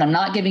CARES Act. And I'm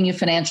not giving you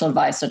financial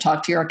advice, so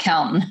talk to your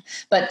accountant.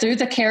 But through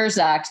the CARES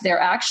Act, they're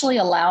actually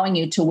allowing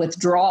you to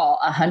withdraw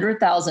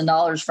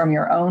 $100,000 from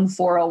your own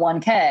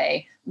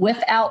 401k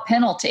without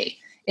penalty.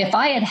 If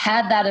I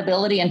had that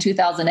ability in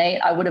 2008,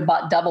 I would have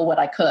bought double what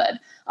I could.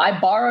 I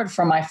borrowed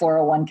from my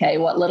 401k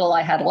what little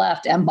I had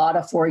left and bought a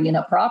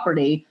 4-unit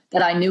property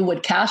that I knew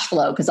would cash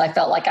flow, because I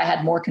felt like I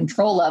had more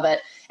control of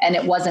it and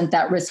it wasn't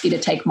that risky to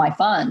take my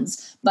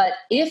funds. But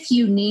if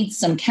you need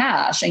some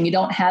cash and you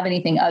don't have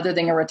anything other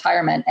than a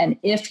retirement, and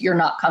if you're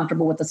not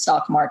comfortable with the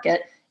stock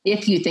market,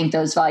 if you think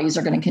those values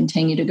are going to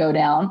continue to go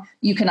down,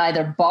 you can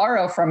either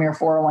borrow from your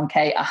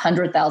 401k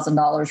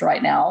 $100,000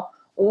 right now,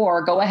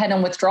 or go ahead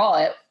and withdraw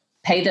it,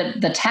 pay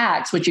the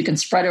tax, which you can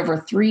spread over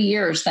 3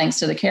 years thanks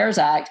to the CARES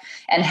Act,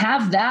 and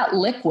have that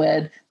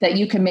liquid that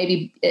you can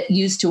maybe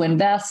use to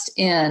invest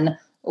in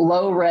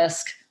low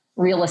risk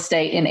real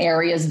estate in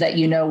areas that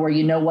where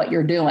you know what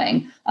you're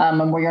doing,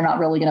 and where you're not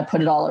really going to put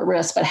it all at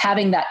risk. But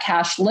having that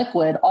cash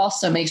liquid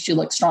also makes you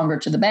look stronger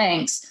to the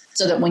banks,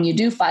 so that when you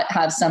do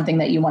have something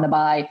that you want to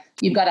buy,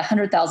 you've got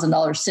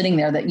 $100,000 sitting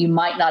there that you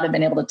might not have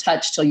been able to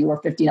touch till you were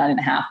 59 and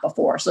a half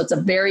before. So it's a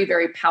very,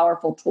 very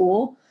powerful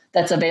tool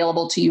that's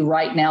available to you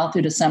right now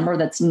through December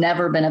that's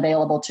never been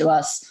available to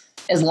us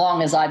as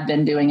long as I've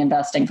been doing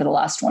investing for the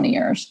last 20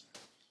 years.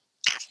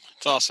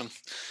 That's awesome.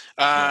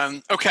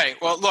 Okay.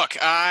 Well, look,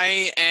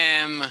 I've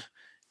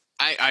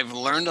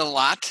learned a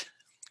lot.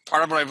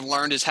 Part of what I've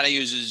learned is how to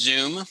use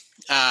Zoom.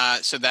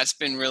 So that's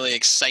been really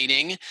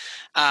exciting.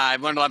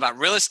 I've learned a lot about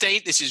real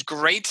estate. This is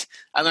great.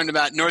 I learned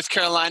about North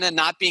Carolina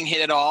not being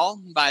hit at all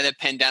by the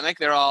pandemic.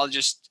 They're all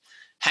just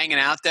hanging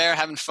out there,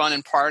 having fun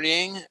and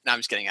partying. No, I'm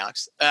just kidding,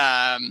 Alex.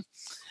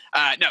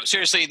 No,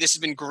 seriously, this has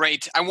been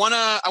great. I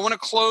wanna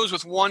close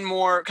with one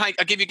more.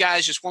 I'll give you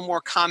guys just one more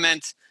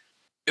comment.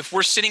 If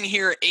we're sitting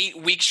here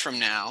 8 weeks from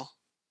now,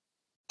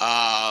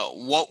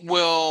 what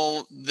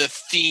will the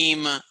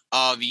theme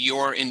of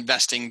your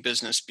investing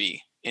business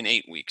be in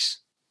 8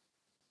 weeks?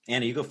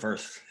 Anna, you go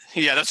first.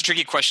 Yeah, that's a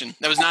tricky question.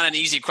 That was not an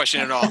easy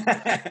question at all.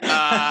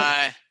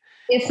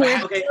 If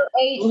we're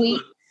 8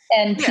 weeks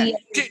and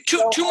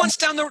 2 months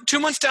down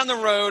the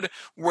road,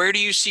 where do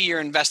you see your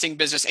investing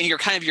business and your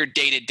your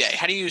day to day?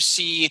 How do you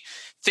see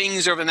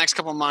things over the next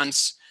couple of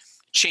months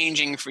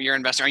changing for your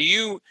investing? Do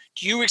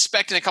you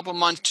expect in a couple of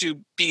months to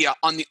be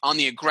on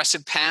the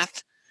aggressive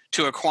path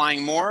to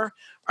acquiring more?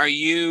 Are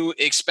you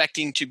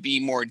expecting to be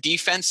more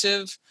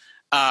defensive?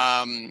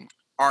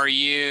 Are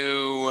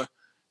you,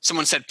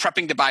 someone said,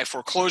 prepping to buy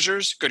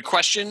foreclosures? Good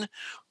question.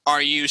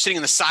 Are you sitting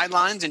on the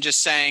sidelines and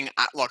just saying,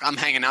 look, I'm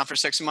hanging out for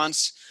 6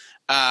 months?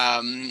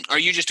 Are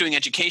you just doing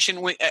education?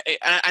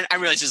 I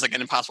realize this is like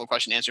an impossible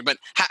question to answer, but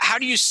how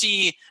do you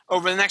see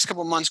over the next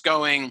couple of months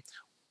going?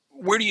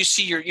 Where do you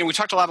see we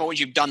talked a lot about what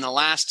you've done the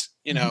last,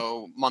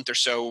 month or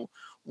so.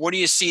 What do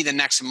you see the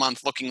next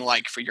month looking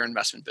like for your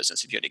investment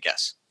business, if you had to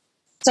guess?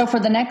 So for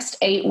the next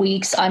 8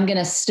 weeks, I'm going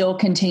to still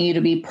continue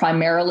to be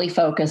primarily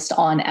focused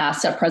on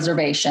asset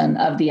preservation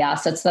of the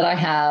assets that I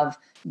have,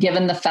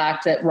 given the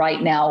fact that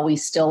right now we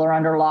still are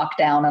under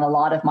lockdown and a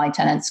lot of my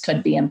tenants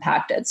could be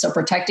impacted. So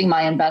protecting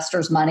my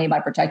investors' money by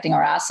protecting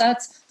our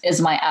assets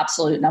is my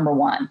absolute number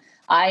one.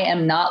 I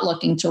am not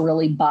looking to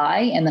really buy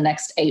in the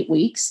next 8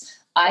 weeks.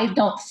 I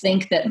don't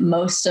think that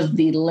most of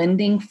the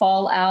lending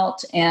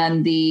fallout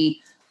and the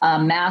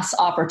mass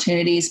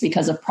opportunities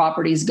because of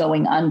properties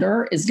going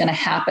under is going to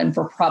happen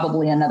for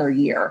probably another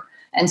year.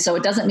 And so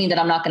it doesn't mean that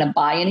I'm not going to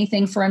buy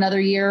anything for another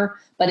year,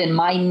 but in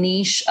my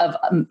niche of,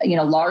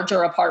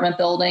 larger apartment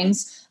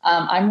buildings,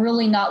 I'm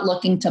really not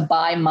looking to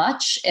buy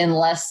much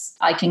unless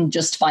I can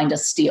just find a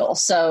steal.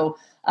 So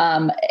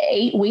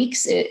 8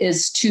 weeks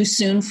is too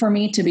soon for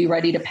me to be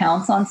ready to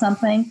pounce on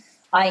something.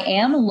 I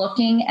am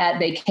looking at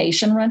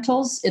vacation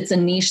rentals. It's a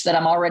niche that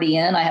I'm already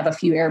in. I have a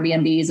few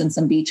Airbnbs and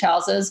some beach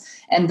houses,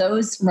 and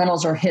those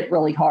rentals are hit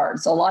really hard.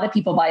 So a lot of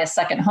people buy a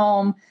second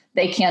home.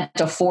 They can't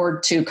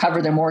afford to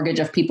cover their mortgage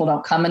if people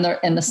don't come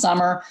in the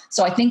summer.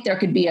 So I think there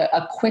could be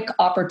a quick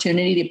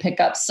opportunity to pick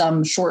up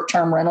some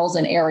short-term rentals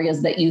in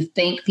areas that you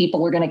think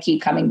people are going to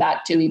keep coming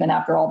back to even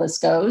after all this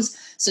goes.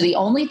 So the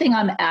only thing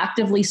I'm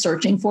actively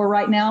searching for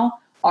right now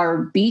are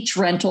beach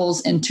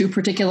rentals in 2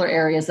 particular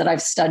areas that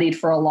I've studied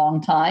for a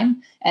long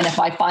time. And if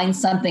I find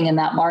something in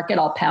that market,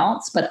 I'll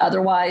pounce. But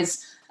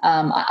otherwise,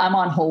 I'm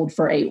on hold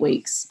for 8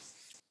 weeks.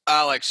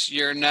 Alex,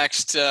 your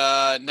next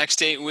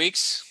 8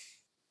 weeks?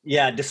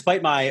 Yeah,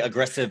 despite my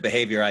aggressive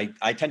behavior,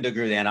 I tend to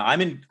agree with Anna.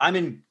 I'm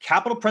in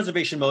capital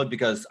preservation mode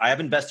because I have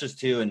investors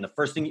too. And the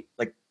first thing,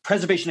 like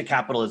preservation of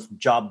capital is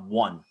job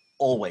one,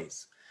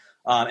 always.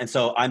 And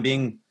so I'm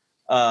being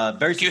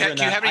very secure in that.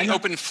 Do you have any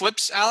open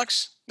flips,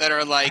 Alex, that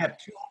are like? I have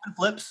 2 open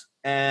flips,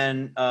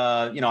 and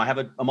I have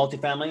a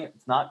multifamily.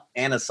 It's not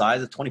Anna's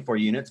size; it's 24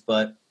 units,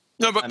 but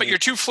but your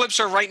 2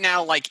 flips are right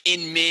now like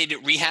in mid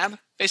rehab,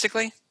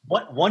 basically.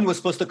 One was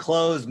supposed to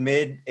close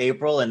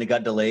mid-April, and it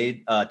got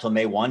delayed till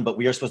May 1. But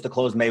we are supposed to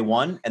close May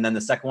 1, and then the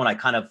second one,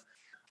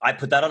 I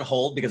put that on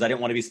hold because I didn't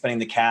want to be spending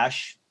the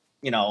cash.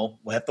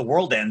 If the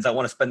world ends, I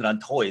want to spend it on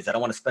toys. I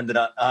don't want to spend it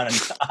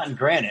on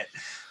granite.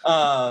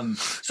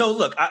 So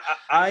look,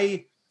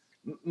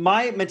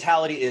 my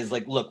mentality is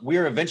like, look,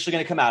 we're eventually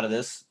going to come out of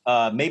this.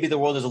 Maybe the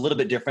world is a little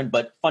bit different,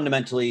 but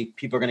fundamentally,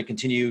 people are going to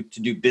continue to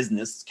do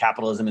business.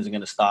 Capitalism isn't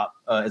going to stop,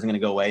 isn't going to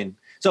go away. And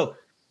so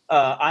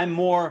I'm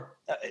more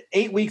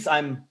 8 weeks.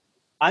 I'm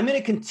going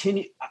to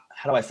continue.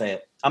 How do I say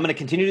it? I'm going to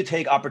continue to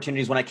take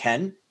opportunities when I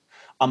can.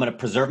 I'm going to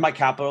preserve my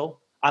capital.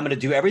 I'm going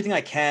to do everything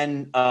I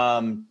can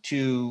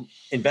to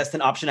invest in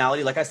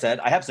optionality. Like I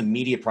said, I have some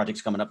media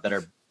projects coming up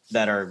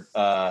that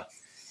are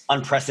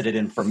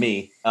unprecedented for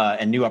me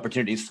and new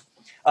opportunities.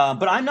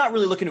 But I'm not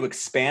really looking to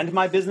expand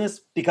my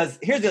business because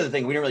here's the other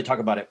thing. We didn't really talk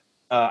about it.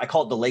 I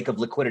call it the lake of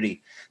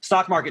liquidity.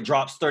 Stock market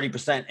drops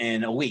 30%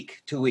 in a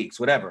week, 2 weeks,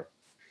 whatever.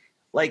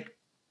 Like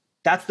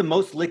that's the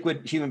most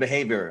liquid human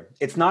behavior.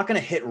 It's not going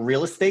to hit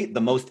real estate,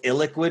 the most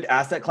illiquid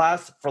asset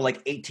class, for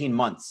like 18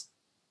 months.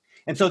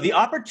 And so the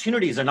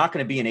opportunities are not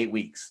going to be in 8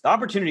 weeks. The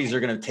opportunities are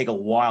going to take a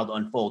while to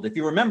unfold. If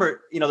you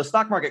remember, the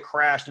stock market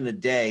crashed in the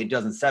day in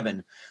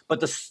 2007, but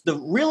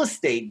the real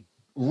estate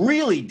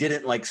really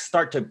didn't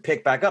start to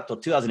pick back up till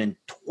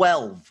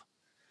 2012.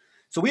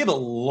 So we have a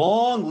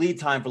long lead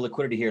time for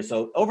liquidity here.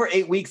 So over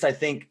 8 weeks, I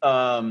think,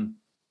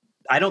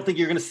 I don't think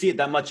you're going to see it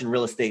that much in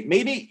real estate.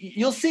 Maybe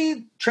you'll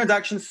see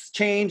transactions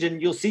change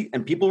and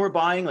and people were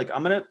buying.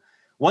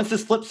 Once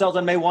this flip sells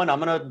on May 1, I'm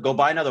going to go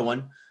buy another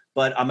one.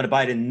 But I'm going to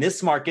buy it in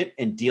this market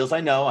in deals I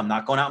know. I'm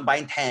not going out and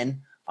buying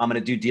 10. I'm going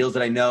to do deals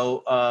that I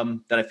know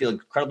that I feel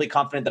incredibly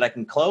confident that I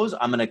can close.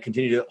 I'm going to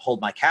continue to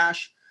hold my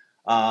cash.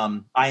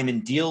 I'm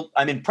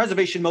in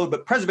preservation mode,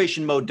 but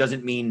preservation mode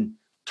doesn't mean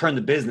turn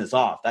the business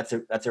off.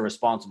 That's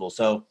irresponsible.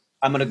 So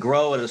I'm going to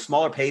grow at a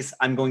smaller pace.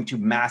 I'm going to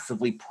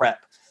massively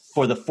prep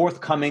for the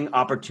forthcoming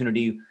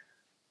opportunity.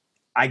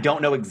 I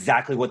don't know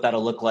exactly what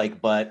that'll look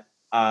like, but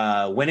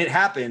when it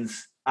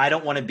happens, I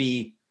want to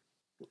be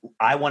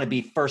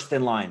first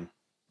in line.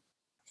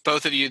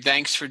 Both of you,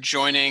 thanks for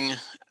joining.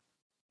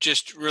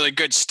 Just really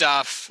good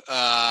stuff.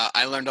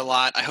 I learned a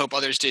lot. I hope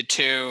others did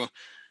too.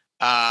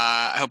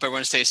 I hope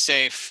everyone stays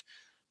safe.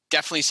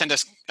 Definitely send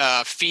us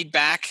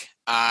feedback.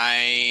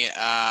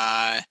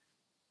 I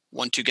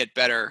want to get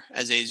better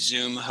as a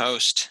Zoom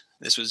host.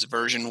 This was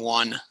version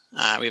 1.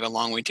 We have a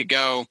long way to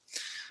go.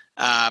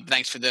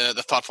 Thanks for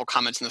the thoughtful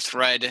comments in the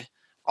thread.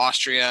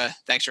 Austria,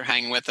 thanks for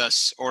hanging with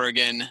us.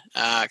 Oregon,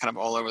 kind of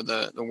all over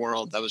the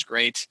world. That was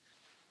great.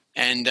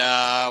 And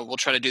we'll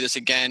try to do this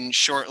again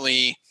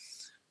shortly.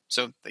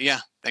 So yeah,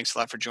 thanks a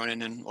lot for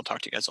joining, and we'll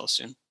talk to you guys all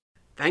soon.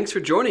 Thanks for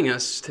joining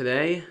us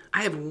today.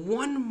 I have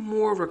one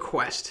more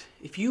request.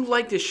 If you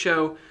like this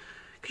show,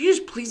 could you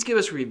just please give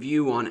us a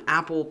review on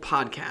Apple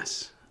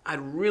Podcasts? I'd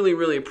really,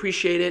 really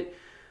appreciate it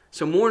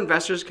so more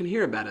investors can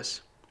hear about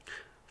us.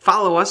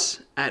 Follow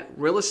us at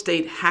Real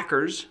Estate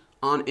Hackers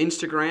on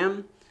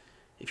Instagram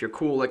if you're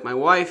cool like my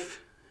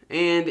wife.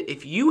 And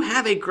if you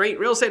have a great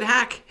real estate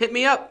hack, hit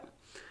me up.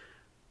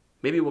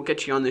 Maybe we'll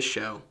get you on this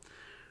show.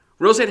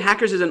 Real Estate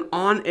Hackers is an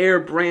on-air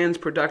brands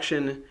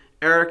production.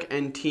 Eric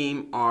and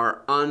team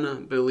are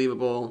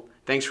unbelievable.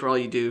 Thanks for all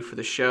you do for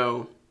the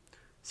show.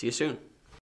 See you soon.